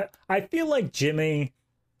I feel like Jimmy.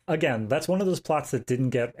 Again, that's one of those plots that didn't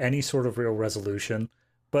get any sort of real resolution.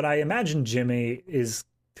 But I imagine Jimmy is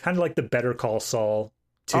kind of like the Better Call Saul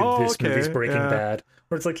to this movie's Breaking Bad,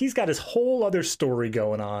 where it's like he's got his whole other story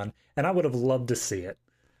going on, and I would have loved to see it.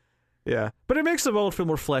 Yeah, but it makes the world feel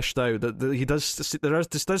more fleshed out. That he does. There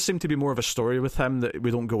does seem to be more of a story with him that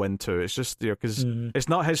we don't go into. It's just because it's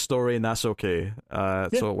not his story, and that's okay.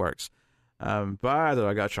 So it works. But I don't know,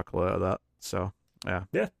 I got a chuckle out of that. So yeah.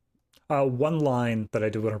 Yeah. One line that I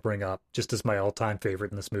do want to bring up, just as my all-time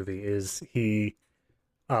favorite in this movie, is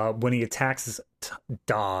when he attacks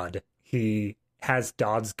Dodd, he has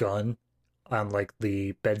Dodd's gun on like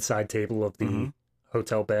the bedside table of the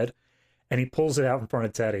hotel bed, and he pulls it out in front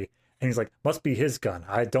of Teddy, and he's like, "Must be his gun.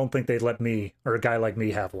 I don't think they'd let me or a guy like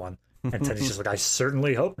me have one." And Teddy's just like, "I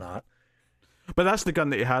certainly hope not." But that's the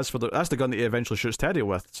gun that he has that's the gun that he eventually shoots Teddy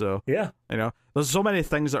with. So yeah, there's so many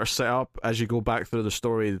things that are set up as you go back through the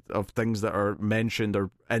story of things that are mentioned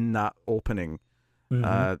or in that opening.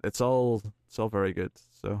 It's all very good.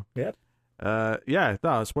 So yeah,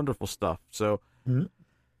 it's wonderful stuff. So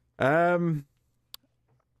I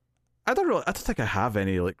don't think I have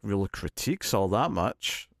any like real critiques all that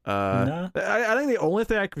much. No. I think the only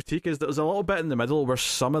thing I critique is that there's a little bit in the middle where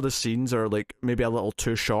some of the scenes are like maybe a little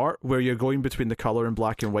too short, where you're going between the color and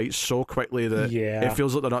black and white so quickly that it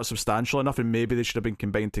feels like they're not substantial enough, and maybe they should have been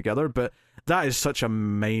combined together. But that is such a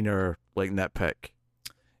minor like nitpick.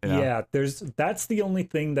 Yeah, that's the only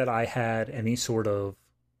thing that I had any sort of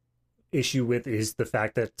issue with, is the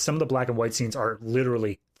fact that some of the black and white scenes are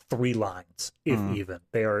literally 3 lines, if even.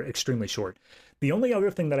 They are extremely short. The only other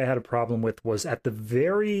thing that I had a problem with was at the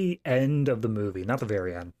very end of the movie, not the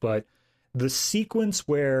very end, but the sequence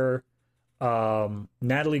where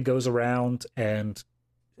Natalie goes around and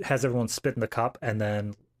has everyone spit in the cup and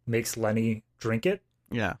then makes Lenny drink it.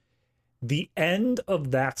 Yeah. The end of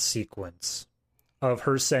that sequence of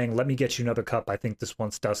her saying, "Let me get you another cup, I think this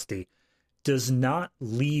one's dusty," does not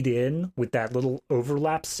lead in with that little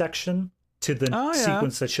overlap section to the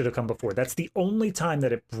sequence that should have come before. That's the only time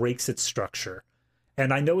that it breaks its structure.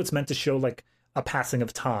 And I know it's meant to show like a passing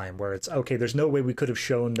of time, where it's okay, there's no way we could have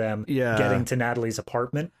shown them getting to Natalie's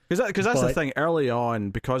apartment. Because that's the thing, early on,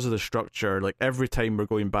 because of the structure, like every time we're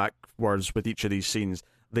going backwards with each of these scenes,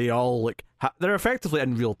 they all like they're effectively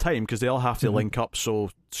in real time, because they all have to link up so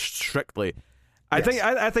strictly. I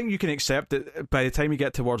think you can accept that by the time you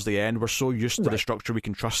get towards the end, we're so used to the structure, we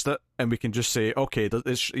can trust it, and we can just say, okay, like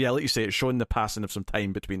you say, it's showing the passing of some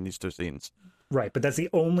time between these two scenes. Right, but that's the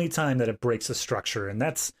only time that it breaks the structure, and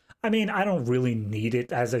that's, I mean, I don't really need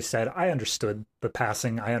it. As I said, I understood the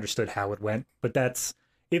passing, I understood how it went, but that's,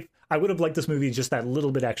 if I would have liked this movie just that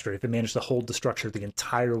little bit extra, if it managed to hold the structure the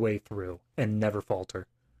entire way through and never falter.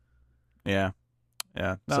 Yeah.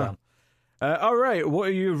 No. So, all right, what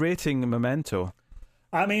are you rating Memento?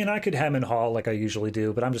 I mean, I could hem and haw like I usually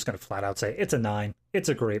do, but I'm just going to flat out say it's a 9. It's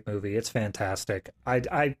a great movie. It's fantastic.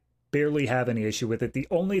 I barely have any issue with it. The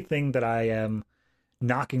only thing that I am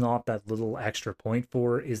knocking off that little extra point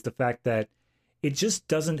for is the fact that it just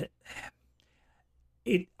doesn't...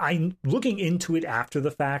 I'm looking into it after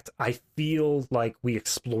the fact. I feel like we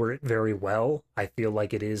explore it very well. I feel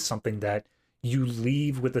like it is something that you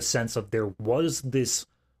leave with a sense of there was this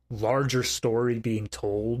larger story being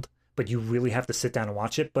told, but you really have to sit down and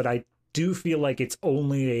watch it. But I do feel like it's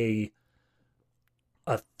only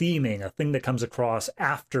a theming, a thing that comes across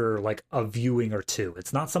after like a viewing or two.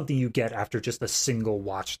 It's not something you get after just a single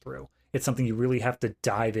watch through. It's something you really have to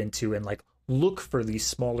dive into and like look for these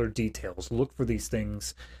smaller details, look for these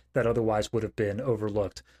things that otherwise would have been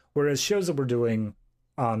overlooked. Whereas shows that we're doing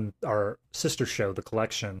on our sister show, The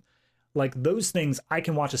Collection, like those things I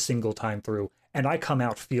can watch a single time through and I come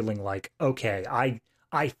out feeling like, okay,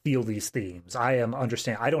 I feel these themes. I am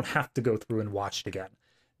understand. I don't have to go through and watch it again.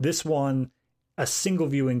 This one, a single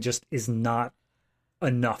viewing just is not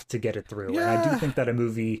enough to get it through. Yeah. And I do think that a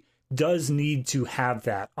movie does need to have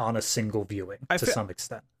that on a single viewing to some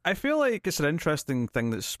extent. I feel like it's an interesting thing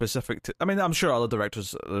that's specific to... I mean, I'm sure other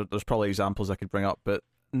directors, there's probably examples I could bring up, but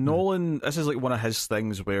Nolan, this is like one of his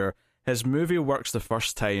things where his movie works the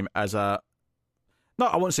first time as a...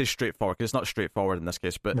 I won't say straightforward, because it's not straightforward in this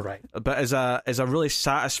case, but as a really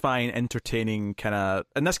satisfying, entertaining kind of,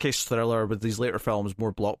 in this case, thriller, with these later films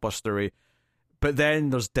more blockbustery. But then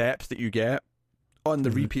there's depth that you get on the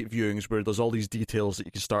repeat viewings where there's all these details that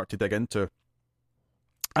you can start to dig into.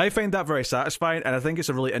 I find that very satisfying, and I think it's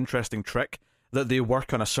a really interesting trick that they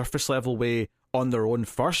work on a surface level way on their own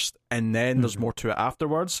first, and then there's more to it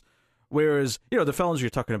afterwards. Whereas, the films you're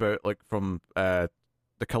talking about, like from the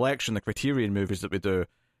Collection, the Criterion movies that we do,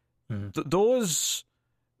 those,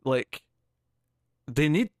 like, they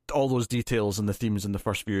need all those details and the themes in the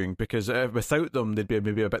first viewing, because without them, they'd be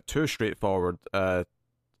maybe a bit too straightforward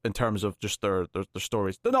in terms of just their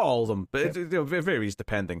stories. Not all of them, but it varies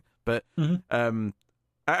depending. But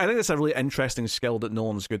I think it's a really interesting skill that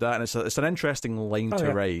Nolan's good at, and it's an interesting line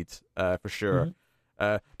to ride, for sure.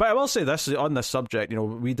 But I will say this, on this subject,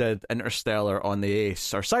 we did Interstellar on the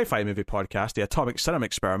Ace, our sci-fi movie podcast, the Atomic Cinema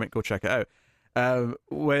Experiment, go check it out.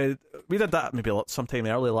 We did that maybe sometime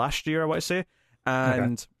early last year, I want to say,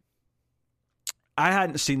 and I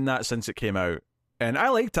hadn't seen that since it came out, and I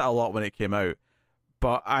liked it a lot when it came out,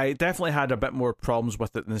 but I definitely had a bit more problems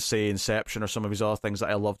with it than, say, Inception or some of his other things that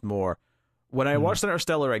I loved more. When I watched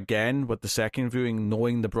Interstellar again with the second viewing,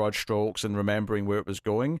 knowing the broad strokes and remembering where it was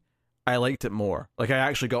going, I liked it more. Like, I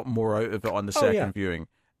actually got more out of it on the second viewing.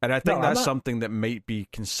 And I think that's something that might be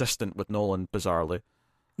consistent with Nolan, bizarrely.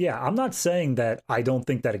 Yeah, I'm not saying that I don't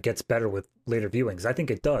think that it gets better with later viewings. I think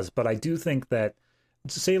it does, but I do think that,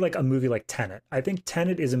 say like a movie like Tenet, I think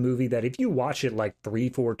Tenet is a movie that if you watch it like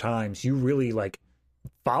 3-4 times, you really like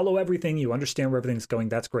follow everything, you understand where everything's going,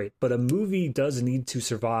 that's great. But a movie does need to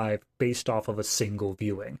survive based off of a single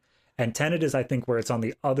viewing. And Tenet is, I think, where it's on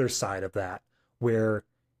the other side of that, where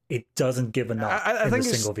it doesn't give enough in the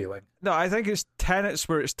single viewing. No, I think it's Tenet's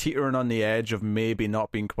where it's teetering on the edge of maybe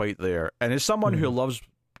not being quite there. And as someone who loves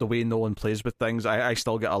the way Nolan plays with things, I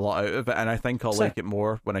still get a lot out of it, and I think I'll like it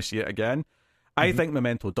more when I see it again. I think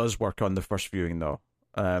Memento does work on the first viewing, though.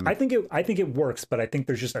 I think it works, but I think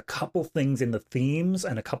there's just a couple things in the themes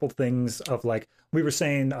and a couple things of, like we were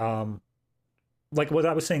saying, like what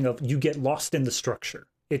I was saying of, you get lost in the structure.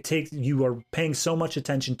 You are paying so much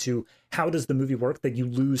attention to how does the movie work that you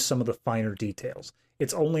lose some of the finer details.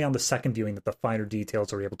 It's only on the second viewing that the finer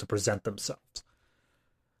details are able to present themselves.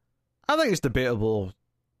 I think it's debatable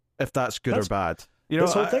if that's good or bad.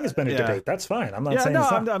 This whole thing has been a debate. That's fine. I'm not saying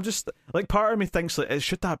it's not. I'm just, like, part of me thinks, like,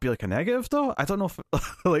 should that be like a negative, though? I don't know if,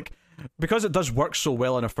 like, because it does work so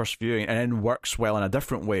well on a first viewing and then works well in a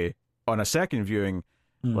different way on a second viewing,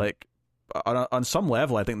 like, on some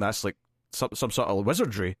level, I think that's like some sort of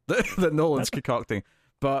wizardry that Nolan's concocting.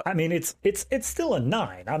 But I mean, it's still a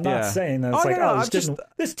 9. I'm not saying that it's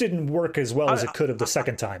this didn't work as well as it could have the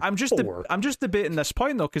second time. I'm just debating this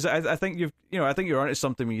point, though, because I think I think you're onto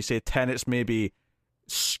something when you say Tenet's maybe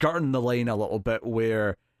skirting the line a little bit,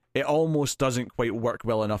 where it almost doesn't quite work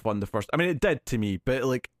well enough on the first. I mean, it did to me, but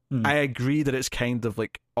like I agree that it's kind of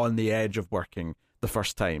like on the edge of working the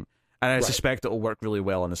first time, and I suspect it'll work really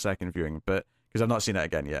well on the second viewing, but because I've not seen it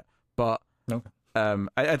again yet. But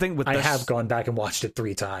I think with this, I have gone back and watched it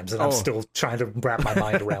 3 times, and I'm still trying to wrap my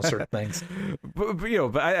mind around certain things.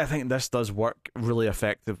 But I think this does work really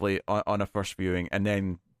effectively on a first viewing, and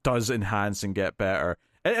then does enhance and get better.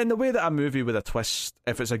 In the way that a movie with a twist,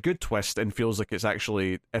 if it's a good twist and feels like it's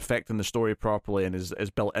actually affecting the story properly and is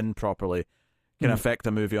built in properly, can affect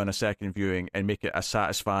a movie on a second viewing and make it a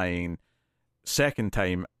satisfying second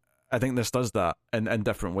time. I think this does that in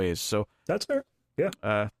different ways. So that's fair. Yeah.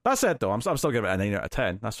 That said, though, I'm still giving it a 9 out of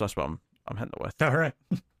 10. That's what I'm hitting it with. All right.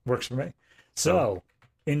 Works for me. So,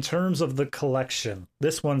 in terms of the collection,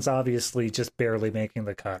 this one's obviously just barely making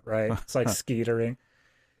the cut, right? It's like skeetering.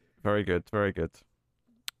 Very good. Very good.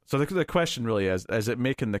 So the question really is it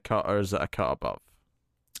making the cut, or is it a cut above?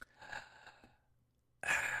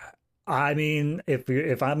 I mean,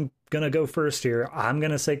 if I'm gonna go first here, I'm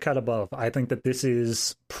gonna say cut above. I think that this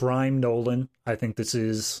is prime Nolan. I think this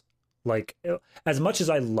is like, as much as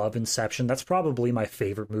I love Inception, that's probably my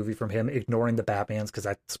favorite movie from him, ignoring the Batmans, because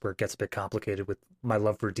that's where it gets a bit complicated with my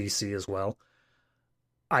love for DC as well.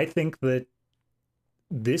 I think that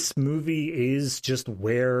this movie is just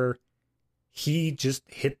where he just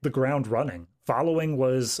hit the ground running. Following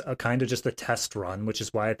was a kind of just a test run, which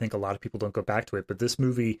is why I think a lot of people don't go back to it. But this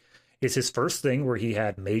movie is his first thing where he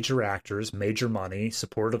had major actors, major money,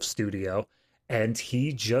 supportive studio, and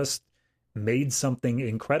he just made something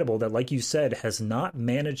incredible that, like you said, has not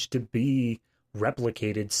managed to be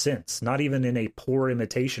replicated since, not even in a poor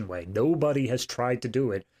imitation way. Nobody has tried to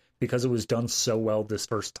do it because it was done so well this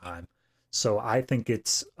first time. So I think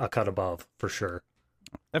it's a cut above for sure.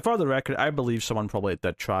 And for the record, I believe someone probably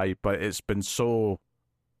did try, but it's been so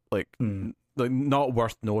like not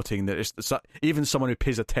worth noting that it's even someone who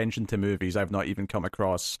pays attention to movies, I've not even come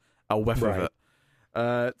across a whiff of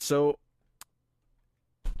it. So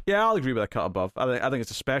yeah, I'll agree with a cut above. I think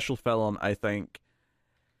it's a special film. I think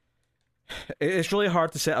it's really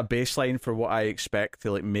hard to set a baseline for what I expect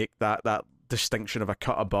to like make that distinction of a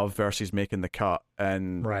cut above versus making the cut.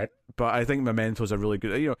 And but I think Memento is a really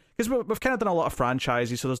good, because we've kind of done a lot of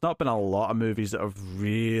franchises, so there's not been a lot of movies that have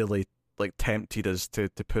really like tempted us to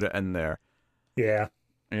put it in there. Yeah.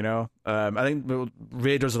 I think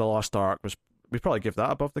Raiders of the Lost Ark we probably give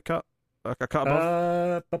that above the cut. A cut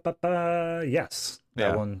above? Yes.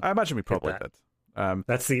 That one. I imagine we probably did.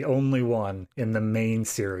 That's the only one in the main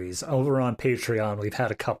series. Over on Patreon, we've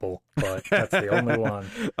had a couple, but that's the only one.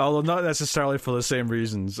 Although not necessarily for the same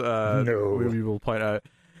reasons. No. We will point out.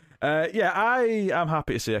 I am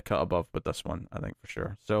happy to say a cut above with this one, I think, for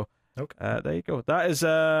sure. So, okay. There you go. That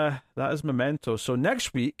is Memento. So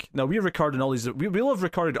next week, now we're recording all these. We'll have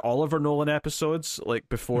recorded all of our Nolan episodes like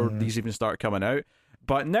before these even start coming out.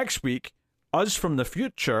 But next week, us from the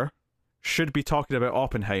future should be talking about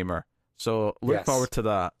Oppenheimer. So look forward to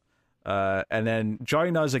that. And then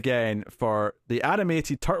join us again for the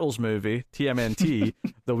animated Turtles movie, TMNT,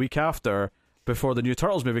 the week after, before the new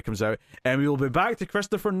Turtles movie comes out. And we will be back to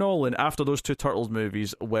Christopher Nolan after those two Turtles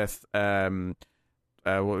movies with what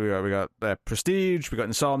we got Prestige, we got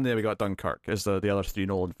Insomnia, we got Dunkirk as the other three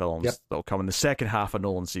Nolan films that'll come in the second half of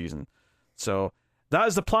Nolan season. So that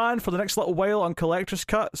is the plan for the next little while on Collector's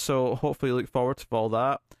Cut. So hopefully look forward to all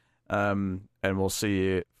that. And we'll see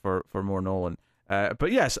you for more Nolan.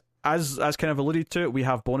 But yes, as kind of alluded to, we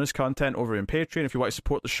have bonus content over in Patreon. If you want to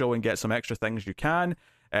support the show and get some extra things, you can.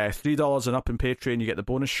 $3 and up in Patreon, you get the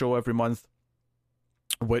bonus show every month,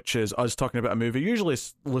 which is us talking about a movie. Usually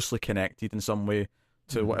it's loosely connected in some way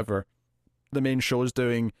to whatever the main show is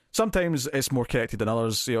doing. Sometimes it's more connected than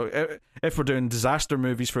others. If we're doing disaster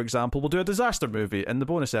movies, for example, we'll do a disaster movie in the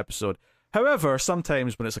bonus episode. However,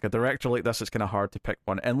 sometimes when it's like a director like this, it's kind of hard to pick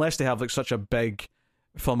one, unless they have like such a big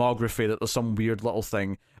filmography that there's some weird little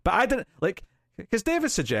thing. But I didn't like, because David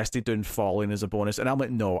suggested doing Following as a bonus, and I'm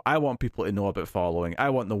like, no, I want people to know about Following. I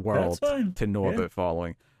want the world to know about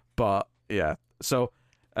Following. But yeah, so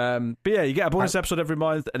but yeah, you get a bonus episode every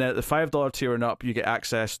month, and at the $5 tier and up, you get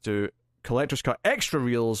access to Collector's Cut Extra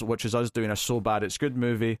Reels, which is us doing a So Bad It's Good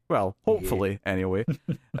movie. Well, hopefully, anyway.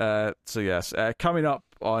 So yes, coming up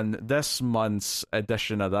on this month's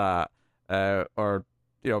edition of that, or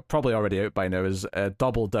probably already out by now, is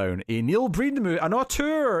Double Down, a Neil Breen movie, an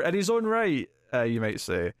auteur in his own right, you might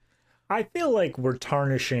say. I feel like we're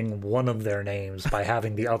tarnishing one of their names by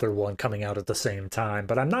having the other one coming out at the same time,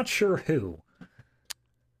 but I'm not sure who.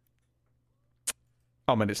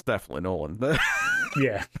 I mean, it's definitely Nolan.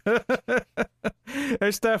 Yeah.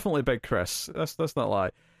 It's definitely Big Chris. That's not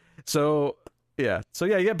lie. So yeah,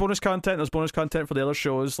 you get bonus content. There's bonus content for the other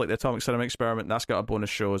shows, like the Atomic Cinema Experiment, and that's got a bonus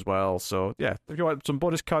show as well. So yeah, if you want some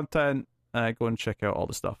bonus content, go and check out all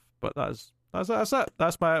the stuff. But that's it.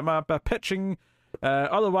 That's my pitching.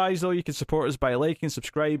 Otherwise, though, you can support us by liking,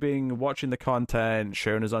 subscribing, watching the content,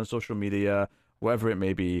 sharing us on social media, whatever it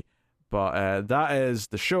may be. But that is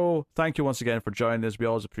the show. Thank you once again for joining us. We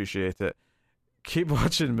always appreciate it. Keep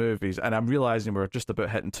watching movies, and I'm realizing we're just about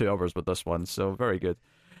hitting 2 hours with this one, so very good.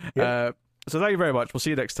 Yep. So thank you very much. We'll see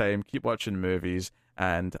you next time. Keep watching movies,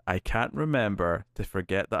 and I can't remember to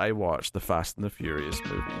forget that I watched the Fast and the Furious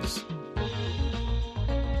movies.